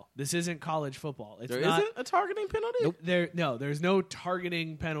NFL. This isn't college football. It's There not, isn't a targeting penalty? Nope. There's no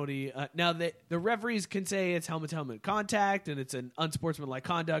targeting penalty. Now, the referees can say it's helmet-to-helmet contact and it's an unsportsmanlike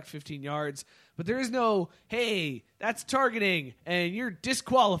conduct, 15 yards, but there is no, hey, that's targeting and you're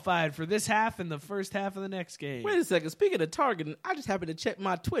disqualified for this half and the first half of the next game. Wait a second. Speaking of targeting, I just happened to check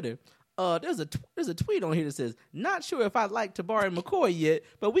my Twitter. There's a tweet on here that says, not sure if I like Tabari McCoy yet,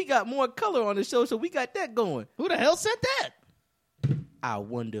 but we got more color on the show, so we got that going. Who the hell said that? I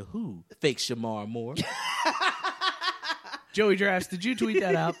wonder who. Fake Shamar Moore. Joey Drafts, did you tweet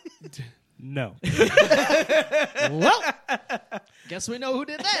that out? No. Well, guess we know who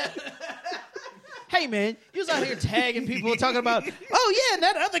did that. Hey, man, you was out here tagging people talking about, oh, yeah,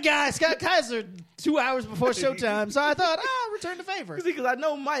 that other guy, Scott Kaiser, 2 hours before showtime. So I thought, return the favor. Because I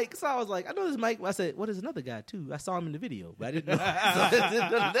know Mike, so I was like, I know this Mike. I said, well, there's another guy, too. I saw him in the video, but I didn't know.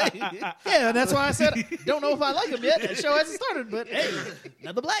 Yeah, that's why I said, don't know if I like him yet. That show hasn't started, but hey,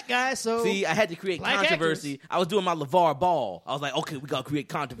 another black guy, so. See, I had to create controversy. Actors. I was doing my LeVar Ball. I was like, okay, we got to create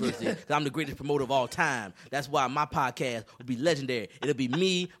controversy because I'm the greatest promoter of all time. That's why my podcast will be legendary. It'll be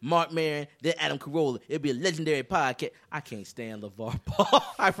me, Mark Maron, then Adam Carolla. It'll be a legendary podcast. I can't stand LeVar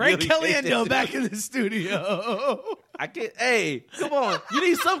Ball. Frank Caliendo back in the studio. I can't. Hey, come on. You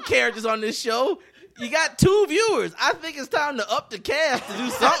need some characters on this show. You got 2 viewers. I think it's time to up the cast to do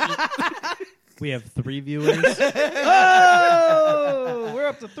something. We have 3 viewers. Oh, we're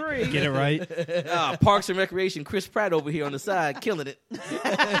up to 3. Get it right. Parks and Recreation, Chris Pratt over here on the side, killing it.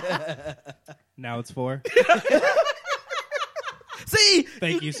 Now it's 4. See?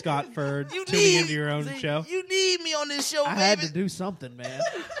 Thank you, Scott, for tuning into your own show. You need me on this show, I baby. had to do something, man.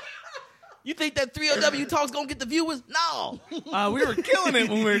 You think that 3LW talk's going to get the viewers? No. We were killing it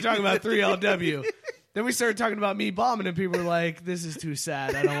when we were talking about 3LW. Then we started talking about me bombing, and people were like, this is too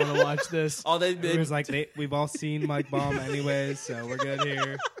sad. I don't want to watch this. Oh, It was like, we've all seen Mike Baum anyways, so we're good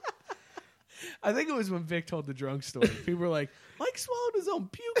here. I think it was when Vic told the drunk story. People were like, Mike swallowed his own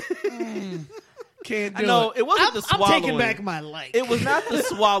puke. Can't do No, it wasn't the swallowing. I'm taking back my like. It was not the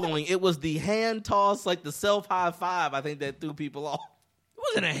swallowing. It was the hand toss, like the self high five. I think that threw people off. It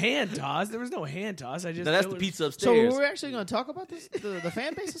wasn't a hand toss. There was no hand toss. I just No, that's the pizza So upstairs. we're actually going to talk about this? The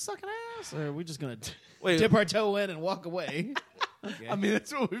fan base is sucking ass? Or are we just going to Wait. dip our toe in and walk away? Okay. I mean,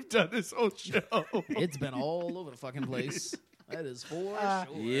 that's what we've done this whole show. It's been all over the fucking place. That is for sure.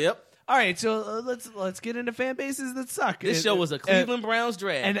 Yep. All right, so let's get into fan bases that suck. This show was a Cleveland Browns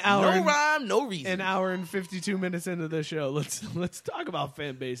draft. An hour, no rhyme, no reason. An hour and 52 minutes into the show. Let's talk about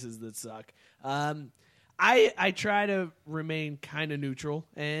fan bases that suck. I try to remain kind of neutral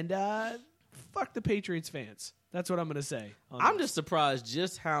and fuck the Patriots fans. That's what I'm going to say. I'm just surprised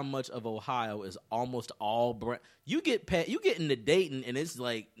just how much of Ohio is almost all You get into Dayton and it's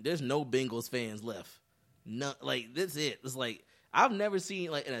like there's no Bengals fans left. No, like that's it. It's like I've never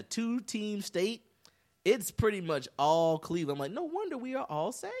seen like in a 2-team state. It's pretty much all Cleveland. I'm like, no wonder we are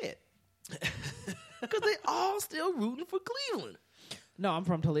all sad because they all still rooting for Cleveland. No, I'm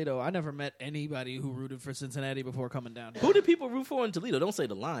from Toledo. I never met anybody who rooted for Cincinnati before coming down here. Who do people root for in Toledo? Don't say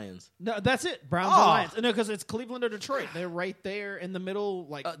the Lions. No, that's it. Browns and Lions. No, because it's Cleveland or Detroit. They're right there in the middle,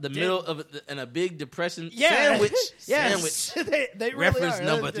 like middle of in a big depression sandwich. Sandwich. they really Reference are.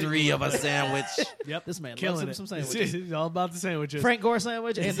 number 3 of a sandwich. Yep, this man Killing loves it. some sandwiches. It's all about the sandwiches. Frank Gore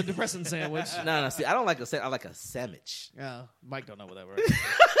sandwich and the depressing sandwich. No. See, I don't like a sandwich. I like a sandwich. Yeah, Mike don't know what that word.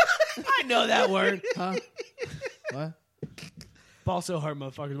 I know that word. Huh? What? Ball so hard,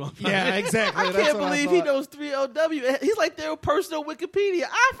 motherfuckers. Yeah, exactly. I can't believe he knows 3LW. He's like their personal Wikipedia.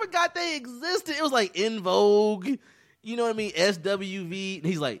 I forgot they existed. It was like In Vogue. You know what I mean? SWV. And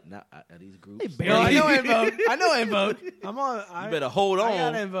he's like, nah, are these groups? No, I know In Vogue. I know In Vogue. I'm on. You better hold I got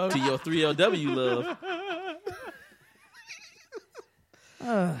on In Vogue. to your 3LW love.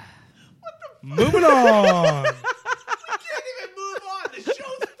 Moving on. We can't even move on. The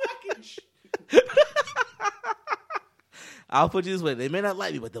show's fucking I'll put you this way. They may not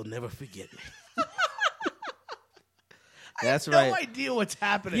like me, but they'll never forget me. That's I have right. no idea what's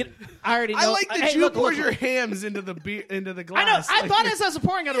happening. I already know. I like that Hey, you look, poured look. your hams into the beer, into the I glass. know. I Like, thought as I was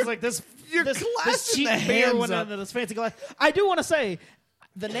pouring it, I was like, this glassing cheap the beer hands went up. into this fancy glass. I do want to say,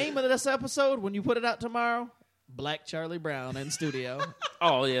 the name of this episode, when you put it out tomorrow, Black Charlie Brown in studio.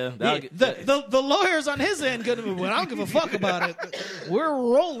 Oh, yeah. The lawyers on his end couldn't have been, I don't give a fuck about it. We're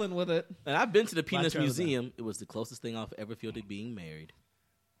rolling with it. And I've been to the Peanuts Charlie Museum. It was the closest thing I've ever feel to being married.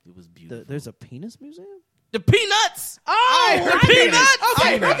 It was beautiful. There's a penis museum? The Peanuts! I heard Peanuts!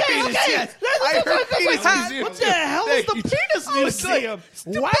 Okay, I heard okay, penis, okay. yes. I heard penis museum. What the hell is the penis museum?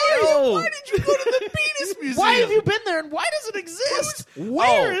 Why did you go to the penis museum? Why have you been there and why does it exist?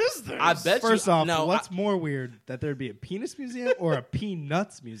 Where is this? I bet First you. off, no, what's more weird, that there'd be a penis museum or a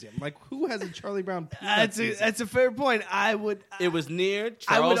peanuts museum? Like, who has a Charlie Brown peanuts museum? That's a fair point. I would. it was near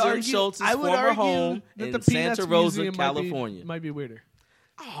I would Charles M. argue. Schultz's I would former argue home that in the Peanuts Santa Rosa, Museum California. might be weirder.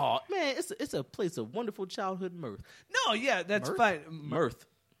 Oh man, it's a place of wonderful childhood mirth. No, yeah, that's Mirth? fine. Mirth.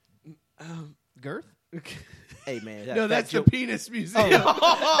 Girth? Hey man, No, that's the joke. penis museum.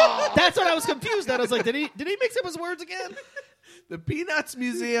 That's what I was confused at. I was like, did he mix up his words again? The Peanuts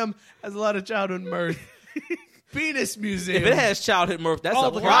Museum has a lot of childhood mirth. Penis Museum. If it has childhood mirth, that's Oh,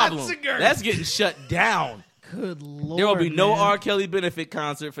 a the problem. Ratzinger. That's getting shut down. Good lord. There will be no man. R. Kelly benefit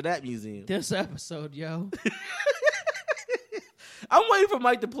concert for that museum. This episode, yo. I'm waiting for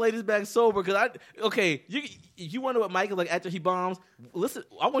Mike to play this back sober because you wonder what Mike is like after he bombs. Listen,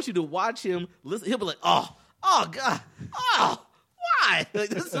 I want you to watch him. Listen, he'll be like, oh God, oh, why? Like,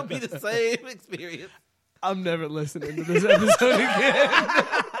 this will be the same experience. I'm never listening to this episode again.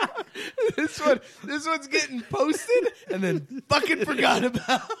 this one's getting posted and then fucking forgot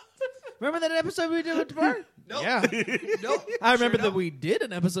about. Remember that episode we did with Tabar? Nope. Yeah. Nope. I remember that we did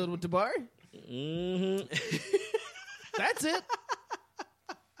an episode with Tabar. Mm-hmm. That's it.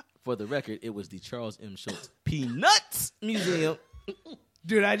 For the record, it was the Charles M. Schultz Peanuts Museum.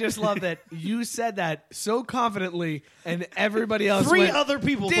 Dude, I just love that you said that so confidently, and everybody else. Three went, other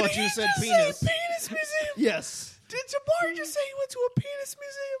people Did thought he you said just penis. say penis museum? Yes. Did Jabari just say he went to a penis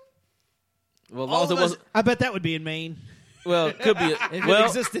museum? Well, as long as it wasn't. I bet that would be in Maine. Well, it could be. If it Well,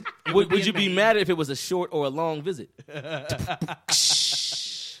 existed, it would be you in be Maine. mad if it was a short or a long visit?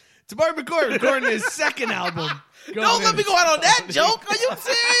 Jabari McCoy recording his second album. Don't let me go out on that joke. Are you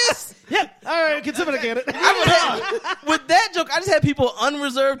serious? Yep. All right, consider it. With that joke, I just had people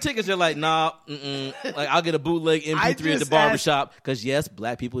unreserved tickets. They're like, nah, like I'll get a bootleg MP3 at the just barbershop because yes,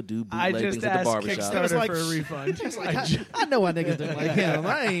 black people do I bootleg just things at the asked barbershop. Kickstarter like, for a refund. Like, I know why niggas didn't like him.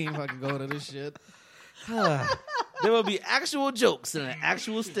 I ain't fucking going to this shit. There will be actual jokes and an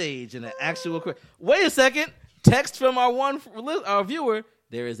actual stage and an actual. Wait a second. Text from our viewer.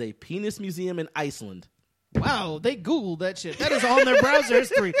 There is a penis museum in Iceland. Wow, they Googled that shit. That is on their browser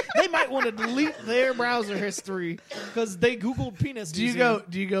history. They might want to delete their browser history because they Googled penis museum.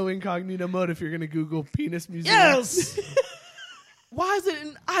 Do you go incognito mode if you're going to Google penis museum? Yes! Why is it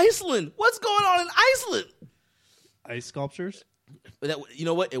in Iceland? What's going on in Iceland? Ice sculptures? You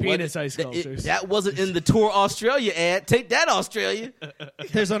know what? Penis ice sculptures. That wasn't in the Tour Australia ad. Take that, Australia.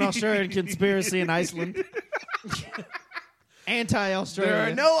 There's an Australian conspiracy in Iceland. Anti-Australia. There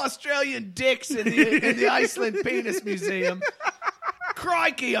are no Australian dicks in the Iceland Penis Museum.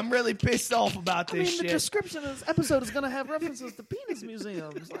 Crikey, I'm really pissed off about this shit. The description of this episode is going to have references to penis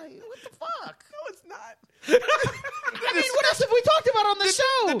museums. Like, what the fuck? No, it's not. I mean, what else have we talked about on the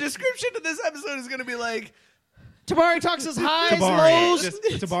show? The description of this episode is going to be like, Tabari talks his highs, Tabari. lows. Just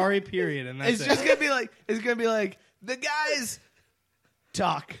Tabari, period. And that's it's it. just going to be like, the guys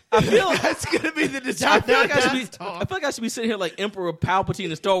talk. I feel that's going to be the I description. feel like I should be sitting here like Emperor Palpatine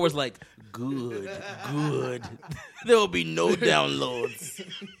in Star Wars, like, good. There will be no downloads.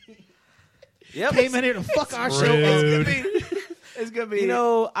 Yep. Came in here to fuck our show. It's going to be. You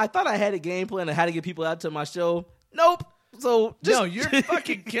know, I thought I had a game plan of how to get people out to my show. Nope. So no, you're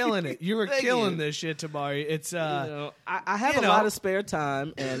fucking killing it. You were Thank killing you. this shit, Tabari. It's I have a lot of spare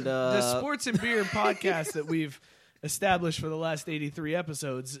time, and the sports and beer podcast that we've established for the last 83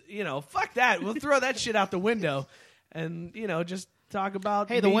 episodes. You know, fuck that. We'll throw that shit out the window, and just talk about.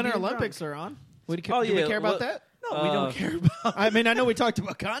 Hey, the me Winter being Olympics drunk. are on. Do we yeah, care about that? No, we don't care about. I mean, I know we talked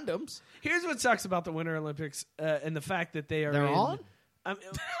about condoms. Here's what sucks about the Winter Olympics and the fact that they're on.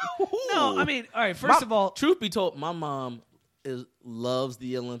 No, I mean, all right. First of all, truth be told, my mom loves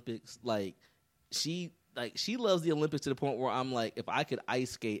the Olympics. Like she loves the Olympics to the point where I'm like, if I could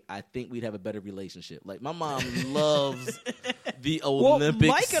ice skate, I think we'd have a better relationship. Like my mom loves the Olympics.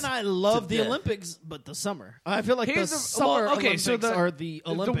 Well, Mike and I love the Olympics, but the summer. I feel like summer Olympics are the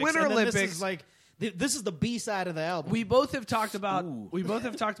Olympics. The Winter and then Olympics this is like this is the B side of the album. We both have talked about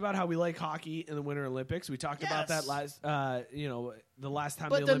how we like hockey in the Winter Olympics. We talked about that last the last time.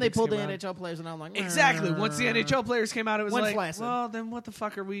 But the then they Olympics pulled the came around. NHL players, and I'm like, exactly. Once the NHL players came out, it was Went like, flaccid. well, then what the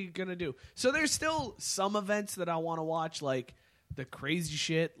fuck are we gonna do? So there's still some events that I want to watch, like the crazy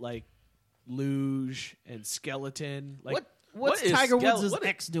shit, like luge and skeleton. Like what's Tiger Woods'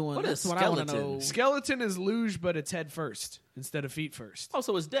 ex doing? That's what I want to know. Skeleton is luge, but it's head first instead of feet first. Oh,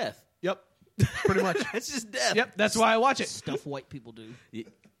 so it's death. Yep. Pretty much. It's just death. Yep, that's why I watch it. Stuff white people do. Yeah.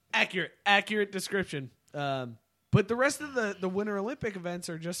 Accurate description. But the rest of the Winter Olympic events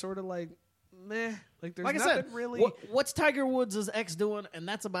are just sort of like meh. Like there's Like I nothing said, really. what's Tiger Woods' ex doing? And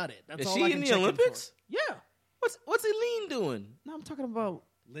that's about it. That's Is all she I in can the check Olympics? for. Yeah. What's Eileen doing? No, I'm talking about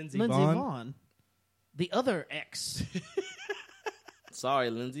Lindsey Vaughn. Vonn. The other ex. Sorry,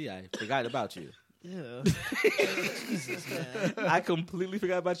 Lindsay, I forgot about you. Yeah. Jesus, man. I completely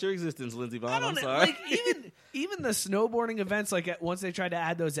forgot about your existence, Lindsey Vonn. I don't I'm know, sorry. like even the snowboarding events, like once they tried to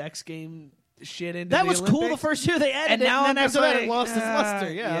add those X game shit into That the was Olympics, cool the first year they added and it, now and then I'm after just that like, it lost its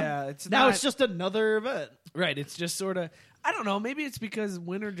luster. yeah, It's not- just another event. Right, it's just sort of. I don't know. Maybe it's because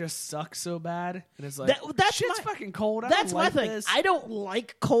winter just sucks so bad, and it's like That's shit's my- fucking cold. I That's don't my like thing. This. I don't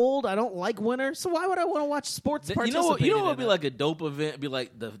like cold. I don't like winter. So why would I want to watch sports? You know what? participate You know what in would be it? like a dope event? Be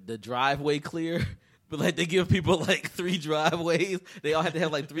like the driveway clear. But like they give people like 3 driveways. They all have to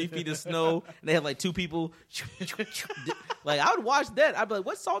have like 3 feet of snow, and they have like 2 people. Like I would watch that. I'd be like,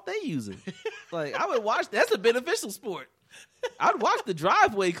 what salt they using? Like I would watch. That's a beneficial sport. I'd watch the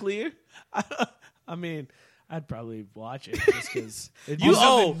driveway clear. I mean, I'd probably watch it just because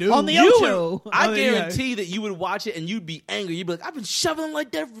on the Ocho. I guarantee that you would watch it and you'd be angry. You'd be like, I've been shoveling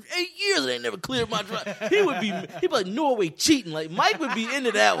like that for 8 years and they never cleared my drive. He'd be like Norway cheating. Like Mike would be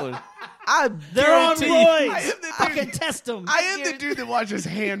into that one. They're on guarantee- roids. I can test them. I am the dude that watches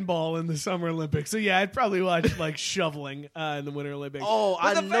handball in the Summer Olympics. So yeah, I'd probably watch like shoveling in the Winter Olympics. Oh,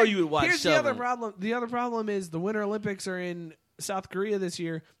 But I the know you would watch Here's the other shoveling. problem. The other problem is the Winter Olympics are in South Korea this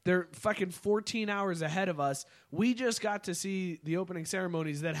year. They're fucking 14 hours ahead of us. We just got to see the opening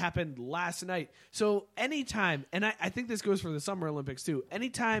ceremonies that happened last night. So anytime, and I think this goes for the Summer Olympics too,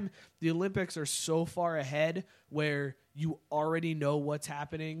 anytime the Olympics are so far ahead where you already know what's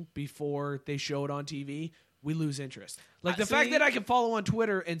happening before they show it on TV, we lose interest. Like the fact that I can follow on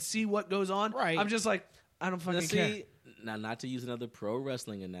Twitter and see what goes on, Right. I'm just like, I don't fucking care. Now, not to use another pro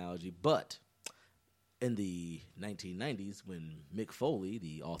wrestling analogy, but in the 1990s, when Mick Foley,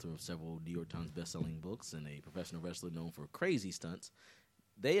 the author of several New York Times best-selling books and a professional wrestler known for crazy stunts,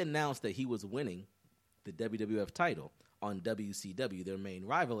 they announced that he was winning the WWF title. on WCW, their main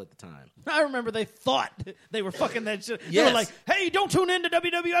rival at the time. I remember they thought they were fucking that shit. They Yes. were like, hey, don't tune in to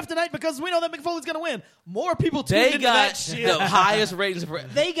WWF tonight because we know that Mick Foley's going to win. More people tuned They into got that shit. the highest ratings for.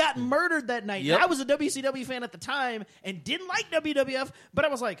 They got murdered that night. Yep. I was a WCW fan at the time and didn't like WWF, but I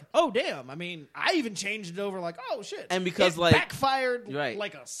was like, oh, damn. I mean, I even changed it over like, oh, shit. And because it like backfired right.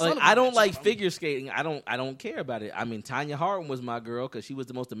 like a son of a I don't bitch. like figure skating. I don't care about it. I mean, Tanya Hardin was my girl because she was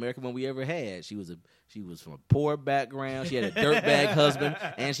the most American one we ever had. She was from a poor background. She had a dirtbag husband,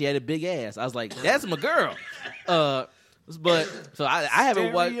 and she had a big ass. I was like, that's my girl. But so I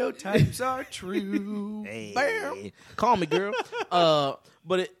haven't watched. Stereotypes are true. Hey, Bam. call me girl.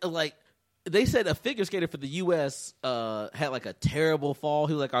 But it, like they said, a figure skater for the U.S. Had like a terrible fall.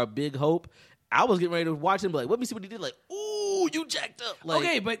 He was like our big hope. I was getting ready to watch him, and be like, let me see what he did. Like, ooh, you jacked up. Like,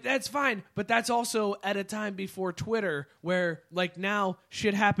 Okay, but that's fine. But that's also at a time before Twitter where, like, now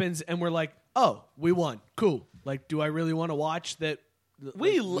shit happens and we're like, oh, we won. Cool. Like, do I really want to watch that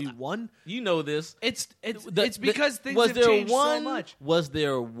we won? You know this. It's because things have changed so much. Was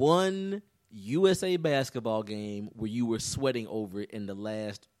there one USA basketball game where you were sweating over it in the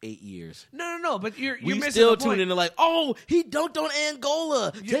last 8 years? No. But you're We missing still the point. tune into like, oh, he dunked on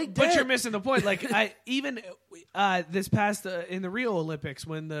Angola. But you're missing the point. Like this past in the Rio Olympics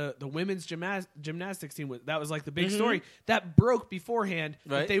when the women's gymnastics team that was like the big story that broke beforehand.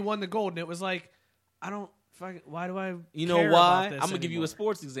 Right. That they won the gold, and it was like, I don't. Why do I? You know care why? about this I'm gonna give you anymore? a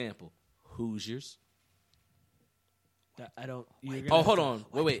sports example. Hoosiers. I don't. Oh, hold on.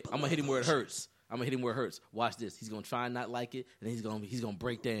 Wait. I'm gonna hit him where it hurts. Watch this. He's gonna try and not like it, and then he's gonna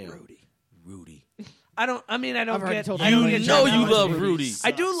break down. Rudy. I don't I've get. already told You everybody know how you much love Rudy Rudy. sucks.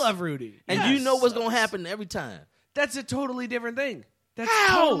 I do love Rudy, And you know what's gonna happen every time. That's a totally different thing. That's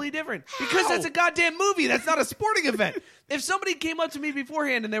How? totally different. Because that's a goddamn movie. That's not a sporting event. If somebody came up to me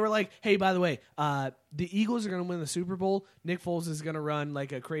beforehand and they were like, hey, by the way, the Eagles are going to win the Super Bowl. Nick Foles is going to run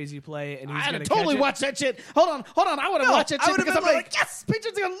like a crazy play. And he's I'd going have to totally catch it. watched that shit. Hold on. I would have watched that I shit would've because been I'm like, yes,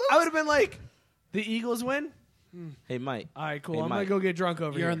 Patriots are going to lose. I would have been like, the Eagles win? Hey, Mike. All right, cool. Hey, I'm Mike. going to go get drunk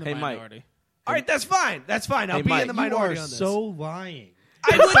over You're here. in the Hey, Mike. minority. All right, that's fine. That's fine. I'll Hey, be Mike. in the You minority You on are this. so lying.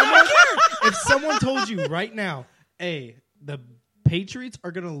 I would not care. If someone told you right now, hey, the Patriots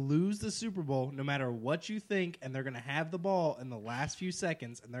are going to lose the Super Bowl no matter what you think, and they're going to have the ball in the last few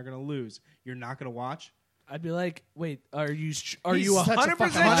seconds, and they're going to lose, you're not going to watch? I'd be like, wait, are you He's 100% such a sure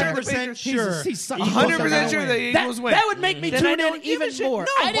fucking the liar. Patriots? sure. He's such a 100% sure the fucking Eagles win. That would make me Then I tune don't in give a even shit. more.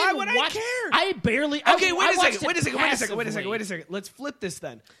 No, I why didn't would I watch, care? I barely. Okay, I wait a watched second. Wait a passively. second. Let's flip this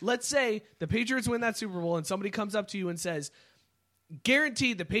then. Let's say the Patriots win that Super Bowl and somebody comes up to you and says,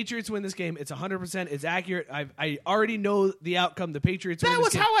 guaranteed the Patriots win this game. It's 100%. It's accurate. I already know the outcome. The Patriots win That this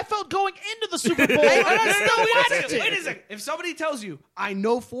was game. how I felt going into the Super Bowl. And I still watched it. Wait a second. If somebody tells you, I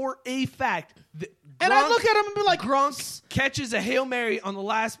know for a fact that And I look at him and be like, Gronk catches a Hail Mary on the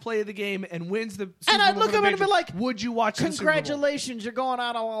last play of the game and wins the Super And I'd Bowl look for at the him and be Patriots, like, would you watch the Super Bowl? congratulations, you're going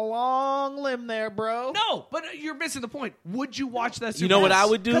out on a long limb there, bro. No, but you're missing the point. Would you watch that Super You know Bowl? what I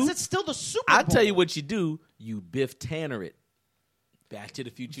would do? Because it's still the Super Bowl. I'll tell you what you do. You Biff Tanner it. Back to the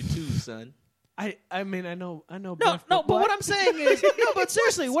Future 2, son. I mean, I know. No, Biff, but what I'm saying is, but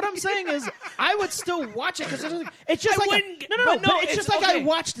seriously, what I'm saying is, I would still watch it because it's just I like wouldn't- no, but no, it's just it's like I okay.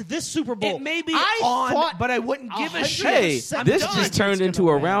 watched this Super Bowl. It may be I on, thought but I wouldn't give a 100% shit. Hey, I'm this done. just turned It's into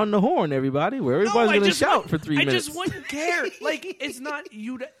gonna win. Around the Horn, everybody, where No, everybody's I going to just shout wouldn't- for 3 I minutes. just wouldn't care. Like, it's not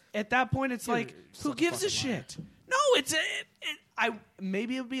you. At that point, it's like, who gives a shit? No,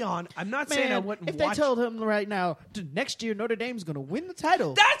 maybe it would be on. I'm not saying I Man, wouldn't if watch. they told him right now, "Dude, next year Notre Dame's going to win the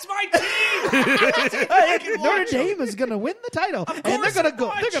title. That's my team. Notre Dame is going to win the title, and they're course going to I'd go.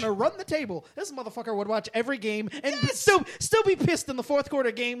 watch. They're going to run the table. This motherfucker would watch every game and still be pissed in the fourth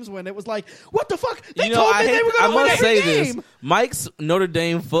quarter games when it was like, "What the fuck? They told me they were I going to win must every say game." this. Mike's Notre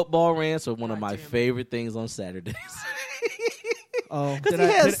Dame football rants are one of my favorite things on Saturdays. Oh, Because he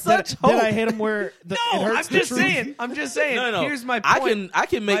has such hope. Did I hit him where it No, hurts I'm the just truth? saying. I'm just saying. No. Here's my point. I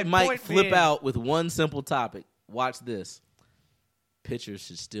can make My Mike point flip being- out with one simple topic. Watch this. Pitchers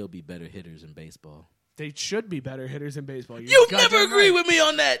should still be better hitters in baseball. They should be better hitters in baseball. You've never agreed with me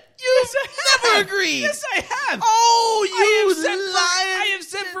on that. You've never agreed. Yes, I have. Oh, you I lying. have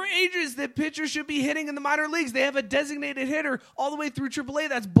said for ages that pitchers should be hitting in the minor leagues. They have a designated hitter all the way through AAA.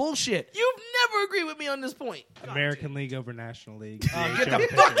 That's bullshit. You've never agreed with me on this point. American League over National League. Get the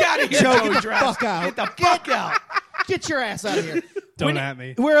fuck out of here, Joe, Joey get the Draft. fuck out. Get the fuck out. Get your ass out of here. Don't at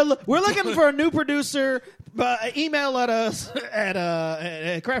me. We're looking for a new producer. Email at us at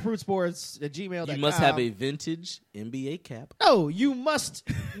craftrootsports@gmail.com. You must have a vintage NBA cap. No, you must.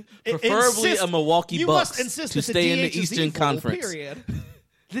 Preferably insist, a Milwaukee you Bucks must insist to that stay in the DH is Eastern evil, Conference. Period.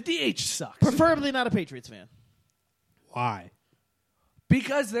 The DH sucks. Preferably not a Patriots fan. Why?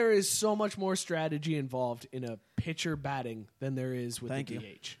 Because there is so much more strategy involved in a pitcher batting than there is with the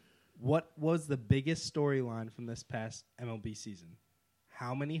DH. What was the biggest storyline from this past MLB season?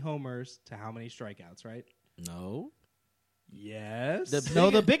 How many homers to how many strikeouts, right? No. Yes.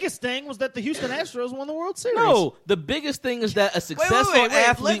 The biggest thing was that the Houston Astros won the World Series. No, the biggest thing is that a successful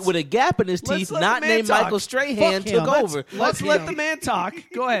athlete with a gap in his teeth, not named Michael Strahan, took over. Let's let the man talk.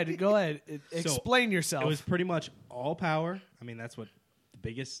 Go ahead. Explain yourself. It was pretty much all power. I mean, that's what the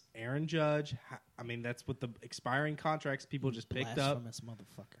biggest Aaron Judge. I mean, that's what the expiring contracts people just picked up. Blasphemous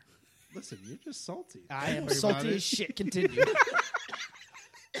motherfucker. Listen, you're just salty. I am salty as shit. Continue.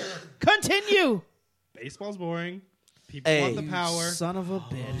 Continue. Baseball's boring. People want the power. Son of a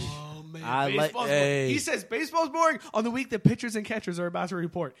bitch. Oh, man. He says baseball's boring on the week that pitchers and catchers are about to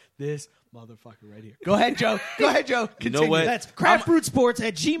report. This motherfucker right here. Go ahead, Joe. Continue. You know what? That's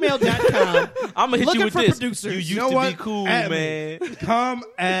craftbrewsports@gmail.com. I'm going to hit you with for this. producers. You used to be cool, man. Come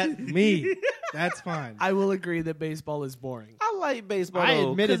at me. That's fine. I will agree that baseball is boring. I like baseball. I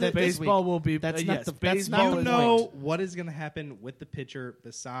admitted that baseball will be. That's yes, not the. baseball. You know what is going to happen with the pitcher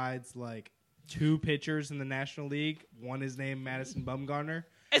besides like 2 pitchers in the National League? One is named Madison Bumgarner.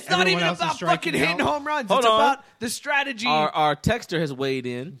 It's not Everyone even else is about striking fucking hitting out. home runs. Hold It's on. about the strategy. Our texter has weighed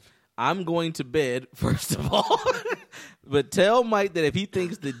in. I'm going to bed, first of all. But tell Mike that if he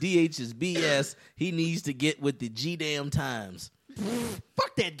thinks the DH is BS, he needs to get with the G-damn Times.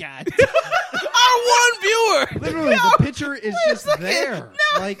 Fuck that guy. Our one viewer! Literally, the pitcher is just there.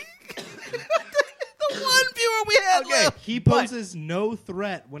 Like the one viewer we had left. he poses no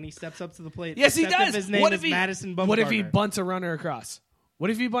threat when he steps up to the plate. Yes, he except does. If his name What is if he- Madison Bumgarner. What if he bunts a runner across? What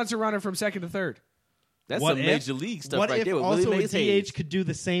if he bunts a runner from second to third? That's What some if- major league stuff what right if there with also Willie a Mays DH Hayes. could do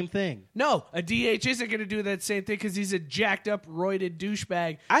the same thing? No, a DH isn't going to do that same thing because he's a jacked up, roided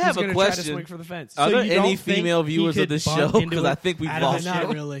douchebag. I have who's a gonna try to question. swing for the fence. Are So there you any don't think female he viewers of could this bump show? into Because it I think we've out of lost the Not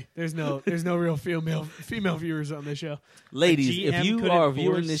you. really. There's no real female viewers on this show. Ladies, GM if you couldn't are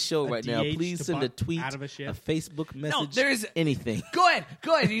viewing force this show a right now, DH please to send a bunt tweet, out of a shift. Facebook message, there's- anything. Go ahead.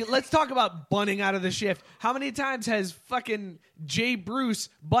 Let's talk about bunting out of the shift. How many times has fucking Jay Bruce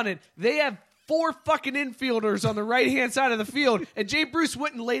bunted? They have 4 fucking infielders on the right-hand side of the field, and Jay Bruce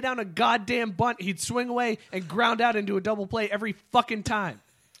wouldn't lay down a goddamn bunt. He'd swing away and ground out into a double play every fucking time.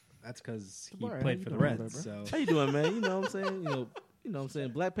 That's because he played for the Reds. So How you doing, man? You know what I'm saying? You know what I'm saying?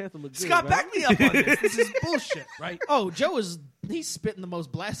 Black Panther look good, Scott, right? back me up on this. This is bullshit, right? Oh, Joe he's spitting the most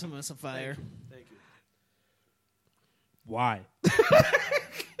blasphemous of fire. Thank you. why?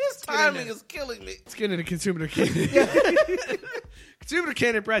 His timing is killing me. Let's get into Consumer Cannon. Consumer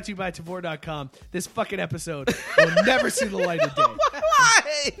Cannon brought to you by Tavor.com. This fucking episode will never see the light of day. Why?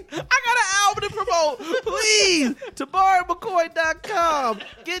 I got an album to promote. Please. TabariMcCoy.com.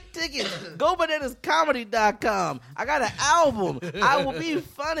 Get tickets. GoBananasComedy.com. I got an album. I will be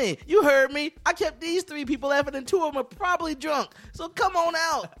funny. You heard me. I kept these 3 people laughing and 2 of them are probably drunk. So come on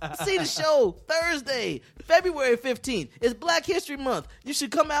out. See the show Thursday, February 15th. It's Black History Month. You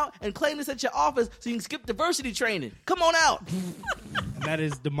should come out and claim this at your office so you can skip diversity training. Come on out. And that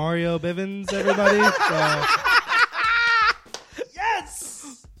is DeMario Bivens, everybody.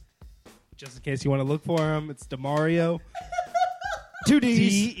 Yes. Just in case you want to look for him, it's DeMario. 2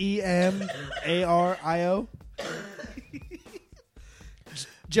 D's. DEMARIO.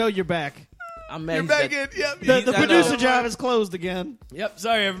 Joe, you're back. I'm mad. You're back in. Yep. The producer job is closed again. Yep.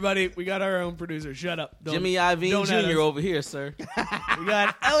 Sorry, everybody. We got our own producer. Shut up. Don't- Jimmy Iovine don't at Jr. us. over here, sir. We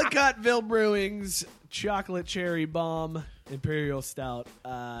got Ellicottville Brewing's Chocolate Cherry Bomb Imperial Stout.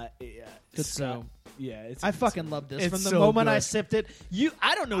 Good so yeah, it's I fucking love this. it's From the so moment I good. sipped it,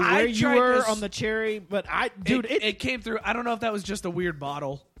 I don't know I where you tried were this- on the cherry, but it came through. I don't know if that was just a weird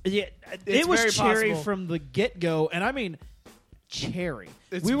bottle. Yeah, It's it was very cherry possible. from the get go, and I mean cherry.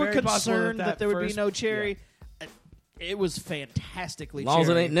 It's We were very possible concerned that that there would be first- no cherry. It was fantastically As long as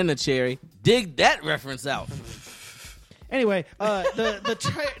it cherry. ain't Nina Cherry. Dig that reference out. Anyway,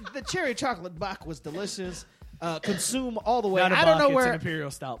 the cherry chocolate Bach was delicious. Consume all the way. Not a I don't Bach, know it's where an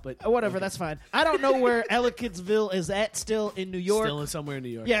Imperial Stout, but whatever. That's fine. I don't know where Ellicottville is at still in New York. still somewhere in New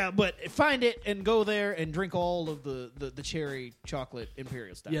York. Yeah, but find it and go there and drink all of the cherry chocolate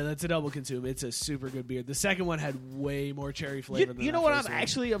Imperial Stout. Yeah, that's a double consume. It's a super good beer. The second one had way more cherry flavor than You know the what I'm first one.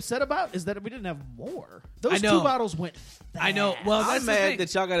 actually upset about is that we didn't have more. Those I know. 2 bottles went fast. I know. Well, that's I'm the mad thing.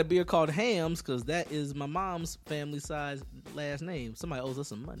 that y'all got a beer called Hams because that is my mom's family size last name. Somebody owes us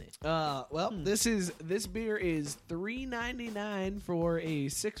some money. This beer is $3.99 for a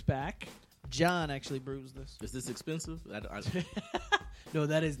 6-pack. John actually brews this. Is this expensive? No,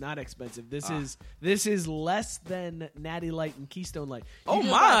 that is not expensive. This is less than Natty Light and Keystone Light.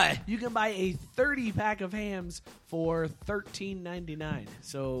 You can buy a 30-pack of hams for $13.99.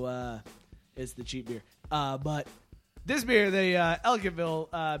 So it's the cheap beer. But this beer, the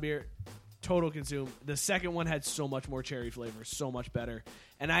Ellicottville beer, total consume. The second one had so much more cherry flavor, so much better.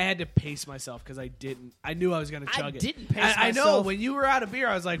 And I had to pace myself because I knew I was going to chug it. I didn't pace myself. I know. When you were out of beer,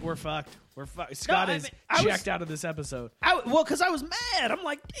 I was like, we're fucked. We're fucked. Scott is checked out of this episode. Well, because I was mad. I'm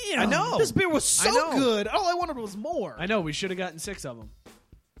like, damn. I know. This beer was so good. All I wanted was more. I know. We should have gotten 6 of them.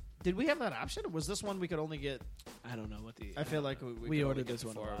 Did we have that option, or was this one we could only get? I don't know what the. I feel like we ordered this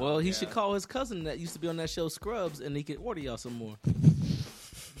one. Well, he should call his cousin that used to be on that show Scrubs, and he could order y'all some more.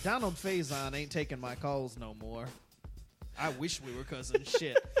 Donald Faison ain't taking my calls no more. I wish we were cousins.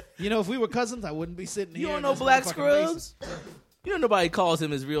 Shit. You know, if we were cousins, I wouldn't be sitting here. You don't know Black Scrubs? You know nobody calls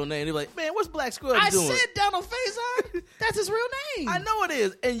him his real name. They're like, man, what's Black Scrubs doing? I said Donald Faison. That's his real name. I know it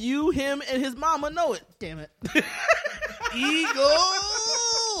is. And you, him, and his mama know it. Damn it. Eagle.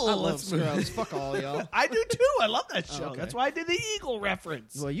 I love Scrubs. Fuck all y'all. I do too. I love that show. Okay. That's why I did the Eagle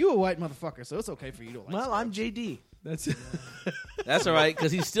reference. Well, you a white motherfucker, so it's okay for you to like Well, Scrubs. I'm JD. That's all right,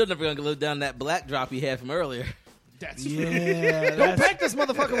 because he's still never going to live down that black drop he had from earlier. That's Yeah. Don't pack this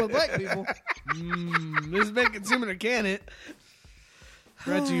motherfucker with black people. This has been Consumer Can It.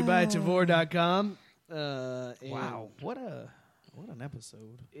 Brought to you by Tavor.com. Wow. What an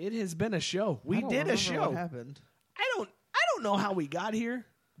episode. It has been a show. I We don't did a remember show. What happened? I don't know how we got here,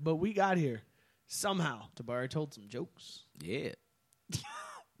 but we got here somehow. Tabari told some jokes. Yeah.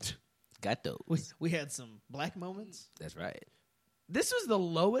 Got those. We had some black moments. That's right. This was the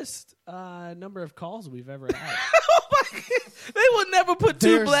lowest number of calls we've ever had. They will never put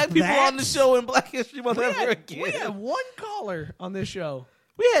two There's black people that? on the show in Black History Month ever again. We had one caller on this show.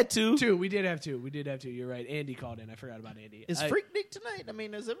 We had two. We did have two. You're right. Andy called in. I forgot about Andy. Is Freaknik tonight? I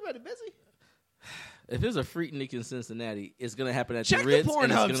mean, is everybody busy? If there's a Freaknik in Cincinnati, it's going to happen at Check the Ritz. the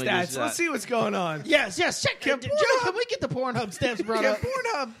and it's Pornhub gonna get stats. shot. Let's see what's going on. Yes. Check. Can we get the Pornhub stats brought Can up?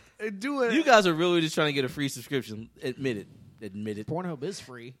 Pornhub do it? You guys are really just trying to get a free subscription. Admit it. Pornhub is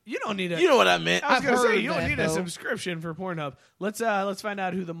free. You don't need a. You know what I meant. I was going to heard say you don't that, need a though. subscription for Pornhub. Let's find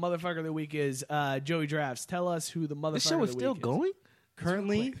out who the motherfucker of the week is. Joey Drafts, tell us who the motherfucker This show of is the still week going?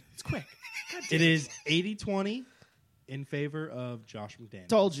 Currently, It's quick. it is 80-20 in favor of Josh McDaniels.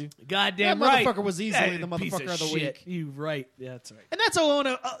 Told you. Goddamn That right. motherfucker was easily That the piece motherfucker of the shit. week. You right. Yeah, that's right. And that's all.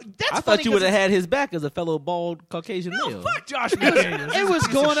 That's I funny thought you would 'cause have had his back as a fellow bald Caucasian male. Fuck Josh McDaniels. it was Piece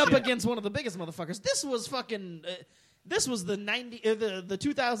of going up shit. against one of the biggest motherfuckers. This was fucking. This was the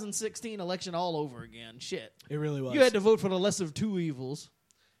 2016 election all over again. Shit. It really was. You had to vote for the lesser of two evils,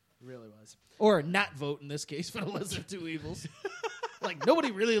 It really was. or not vote in this case for the lesser of two evils. Like nobody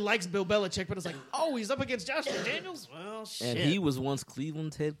really likes Bill Belichick, but it's like, oh, he's up against Josh McDaniels. Well, shit. And he was once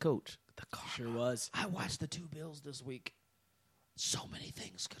Cleveland's head coach. Sure was. I watched the two Bills this week. So many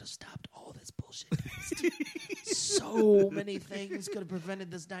things could have stopped all this bullshit. So many things could have prevented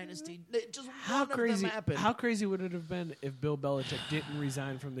this dynasty. Just How one crazy? of them happened. How crazy would it have been if Bill Belichick didn't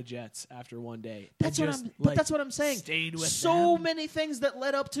resign from the Jets after one day? That's And what just, I'm. But like, that's what I'm saying. Stayed with so them? many things that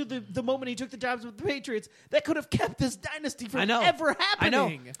led up to the moment he took the jobs with the Patriots that could have kept this dynasty from I know. ever I know.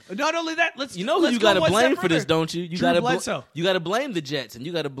 happening. Not only that, let's. You know who let's you go got to one blame step for this, further. don't you? You Drew got to Bledsoe. You got to blame the Jets, and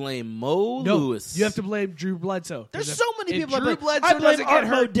you got to blame Mo No, Lewis. you have to blame Drew Bledsoe. There's 'Cause so if- many if people. Drew I Bledsoe blame doesn't Art get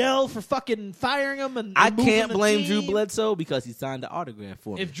hurt. Modell for fucking firing him, and I moving can't the blame team. Drew Bledsoe because he signed the autograph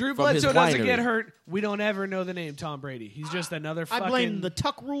for me. If Drew from his Bledsoe doesn't winery. get hurt, we don't ever know the name Tom Brady. He's just another fucking. I blame the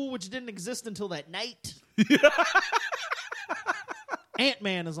Tuck rule, which didn't exist until that night.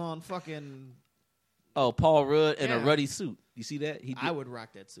 Ant-Man is on fucking. Oh, Paul Rudd in a Yeah. ruddy suit. You see that? He did. I would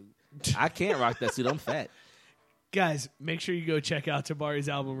rock that suit. I can't rock that suit. I'm fat. Guys, make sure you go check out Tabari's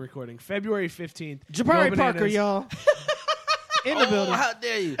album recording. February 15th. Jabari Go Parker, Bananas. y'all. In the building. How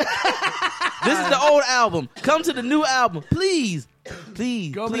dare you? This is the old album. Come to the new album, please.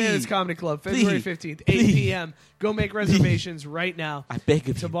 Please. Go please. Bananas Comedy Club, February Please. 15th, 8 p.m. Go make reservations right now. I beg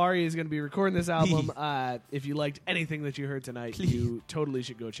of you. Tabari is going to be recording this album. If you liked anything that you heard tonight, Please. you totally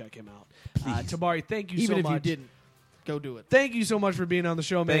should go check him out. Please. Tabari, thank you Even so if much. you didn't, go do it. Thank you so much for being on the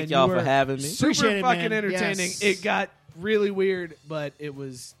show, man. Thank y'all You for were having me. Super Appreciate it, fucking man. entertaining. Yes. It got really weird, but it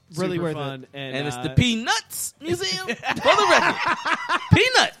was Really super worth fun. it. And it's the Peanuts Museum for the record.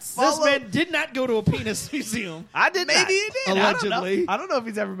 Peanuts. This man did not go to a penis museum. I did not. Maybe he did. Allegedly. I don't know if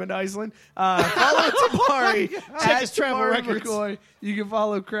he's ever been to Iceland. Follow Tabari. Check his travel Tabari records. McCoy. You can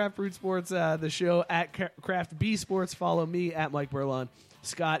follow Craft Root Sports, the show, at Craft B Sports. Follow me at Mike Burlon.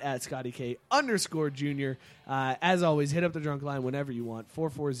 Scott at ScottyK_Jr. As always, hit up the drunk line whenever you want.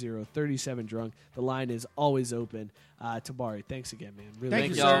 440-37-DRUNK. The line is always open. Tabari, thanks again, man. Really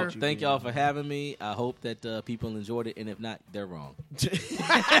Thank y'all. Thank y'all for having me. I hope that people enjoyed it, and if not, they're wrong.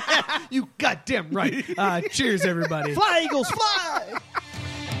 You goddamn right. Cheers, everybody. Fly, Eagles, fly!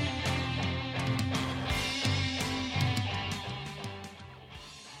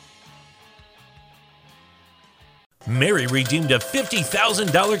 Mary redeemed a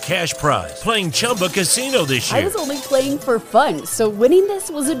 $50,000 cash prize playing Chumba Casino this year. I was only playing for fun, so winning this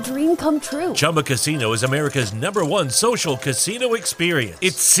was a dream come true. Chumba Casino is America's #1 social casino experience.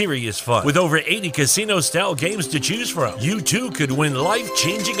 It's serious fun. With over 80 casino-style games to choose from, you too could win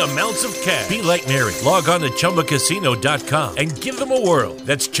life-changing amounts of cash. Be like Mary. Log on to ChumbaCasino.com and give them a whirl.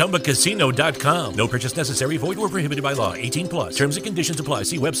 That's ChumbaCasino.com. No purchase necessary. Void or prohibited by law. 18 plus. Terms and conditions apply.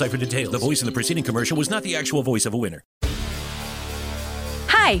 See website for details. The voice in the preceding commercial was not the actual voice of a winner.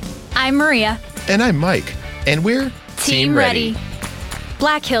 Hi, I'm Maria. And I'm Mike. And we're Team Ready.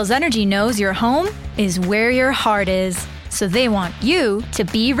 Black Hills Energy knows your home is where your heart is, so they want you to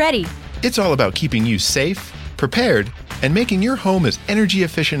be ready. It's all about keeping you safe, prepared, and making your home as energy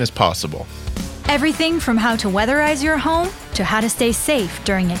efficient as possible. Everything from how to weatherize your home to how to stay safe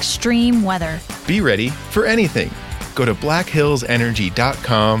during extreme weather. Be ready for anything. Go to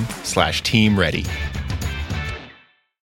blackhillsenergy.com/teamready.